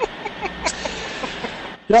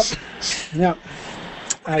 Yep.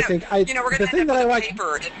 I think we're going to end up with a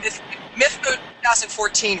paper. Mythmo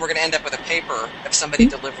 2014, we're going to end up with a paper of somebody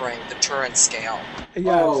delivering the Turin scale.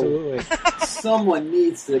 Yeah, absolutely. Someone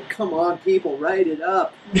needs to, come on, people, write it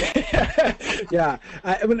up. Yeah.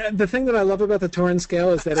 The thing that I love about the Turin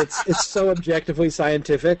scale is that it's so objectively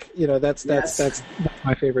scientific. That's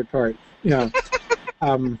my favorite part. Yeah.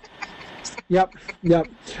 Yep. Yeah,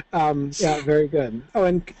 very good. Oh,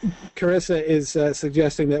 and Carissa is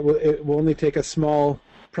suggesting that it will only take a small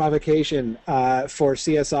provocation for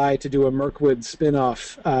CSI to do a Mirkwood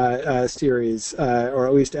spin-off series, or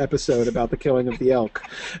at least episode about the killing of the elk.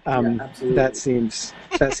 That seems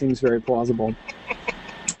very plausible.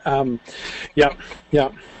 Yeah.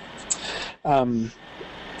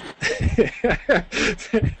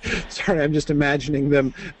 Sorry, I'm just imagining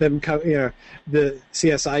them, the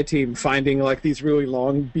CSI team finding like these really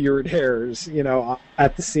long beard hairs,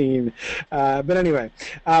 at the scene. But anyway,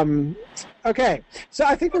 okay. So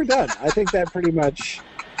I think we're done. I think that pretty much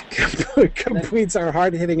completes our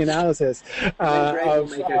hard-hitting analysis. Greg will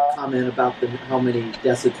make a comment about how many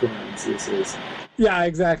deciturns this is. Yeah,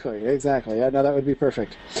 exactly. Yeah, no, that would be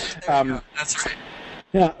perfect. That's right.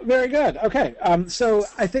 Yeah, very good. Okay, so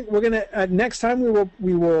I think we're gonna next time we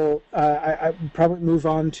will I probably move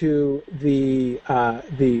on to the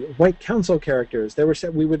White Council characters.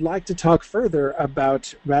 We would like to talk further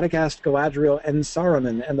about Radagast, Galadriel, and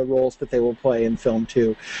Saruman and the roles that they will play in film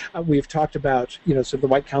 2. We've talked about sort of the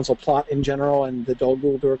White Council plot in general and the Dol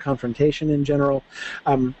Guldur confrontation in general,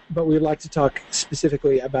 but we'd like to talk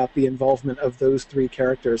specifically about the involvement of those 3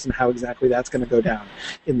 characters and how exactly that's going to go down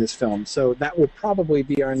in this film. So that will probably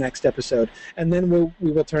be our next episode, and then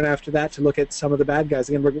we will turn after that to look at some of the bad guys.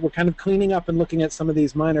 Again, we're kind of cleaning up and looking at some of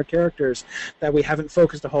these minor characters that we haven't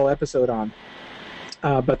focused a whole episode on,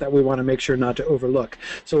 but that we want to make sure not to overlook.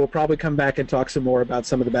 So we'll probably come back and talk some more about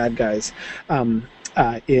some of the bad guys in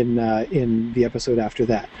the episode after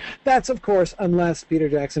that. That's, of course, unless Peter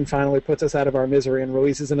Jackson finally puts us out of our misery and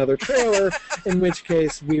releases another trailer, in which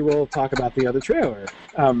case we will talk about the other trailer.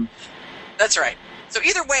 That's right. So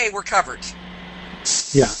either way, we're covered.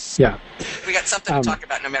 Yeah. We got something to talk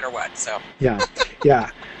about no matter what. So. Yeah.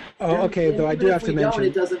 Oh, okay. Though I do have to mention,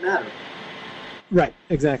 it doesn't matter. Right.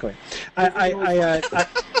 Exactly. I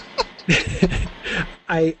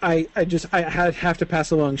have to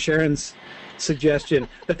pass along Sharon's suggestion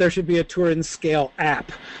that there should be a Turin scale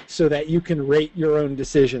app so that you can rate your own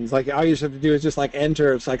decisions. Like all you have to do is just like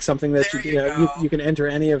enter. It's like something that you can enter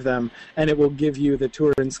any of them, and it will give you the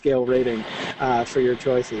Turin scale rating for your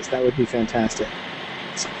choices. That would be fantastic.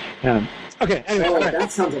 Okay. Anyway,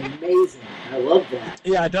 that sounds amazing. I love that.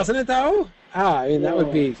 Yeah, doesn't it though? That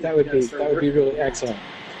would be really excellent.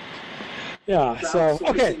 Yeah. So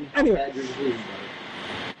okay. Anyway.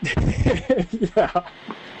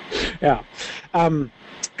 Yeah.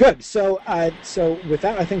 Good. So with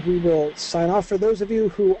that, I think we will sign off. For those of you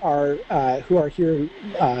who are here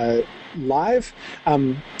live,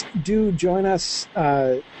 do join us.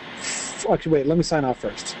 Actually, wait. Let me sign off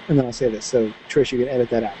first, and then I'll say this. So, Trish, you can edit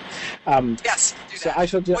that out. Yes. Do so that. I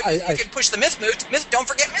shall. You can push the Myth Moot. Don't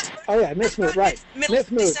forget Myth Moot. Oh yeah, Myth Moot. Right.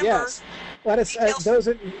 Myth Moot. Yes. Let us.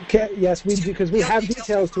 Yes, we do, because we have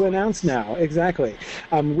details to announce now. Exactly.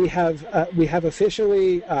 We have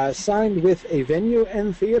officially signed with a venue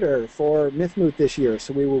and theater for Myth Moot this year.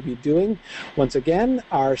 So we will be doing once again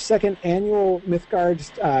our second annual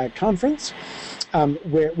Mythgard conference.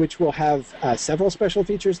 Which will have several special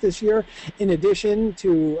features this year, in addition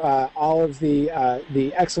to all of the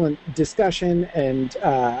excellent discussion and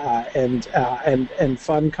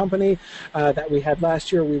fun company that we had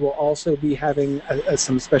last year. We will also be having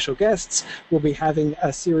some special guests. We'll be having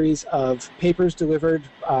a series of papers delivered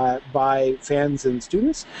by fans and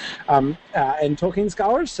students and Tolkien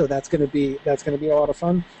scholars. So that's going to be a lot of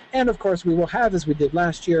fun. And of course, we will have, as we did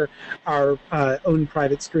last year, our own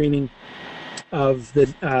private screening of the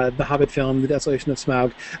Hobbit film, The Desolation of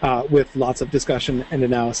Smaug, with lots of discussion and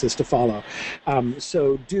analysis to follow.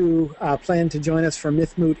 So do plan to join us for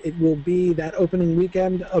Myth Moot. It will be that opening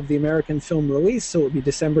weekend of the American film release, so it will be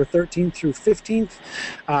December 13th through 15th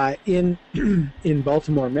in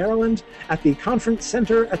Baltimore, Maryland, at the Conference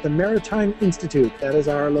Center at the Maritime Institute. That is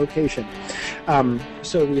our location.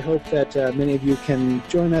 So we hope that many of you can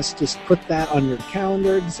join us. Just put that on your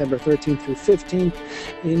calendar, December 13th through 15th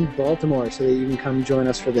in Baltimore, so that you can come join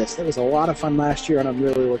us for this. That was a lot of fun last year, and I'm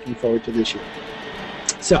really looking forward to this year.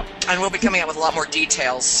 So, and we'll be coming out with a lot more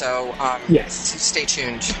details, so yes, stay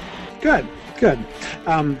tuned. Good.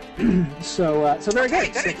 So very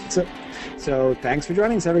good. So thanks for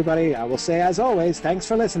joining us, everybody. I will say, as always, thanks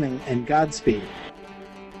for listening, and Godspeed.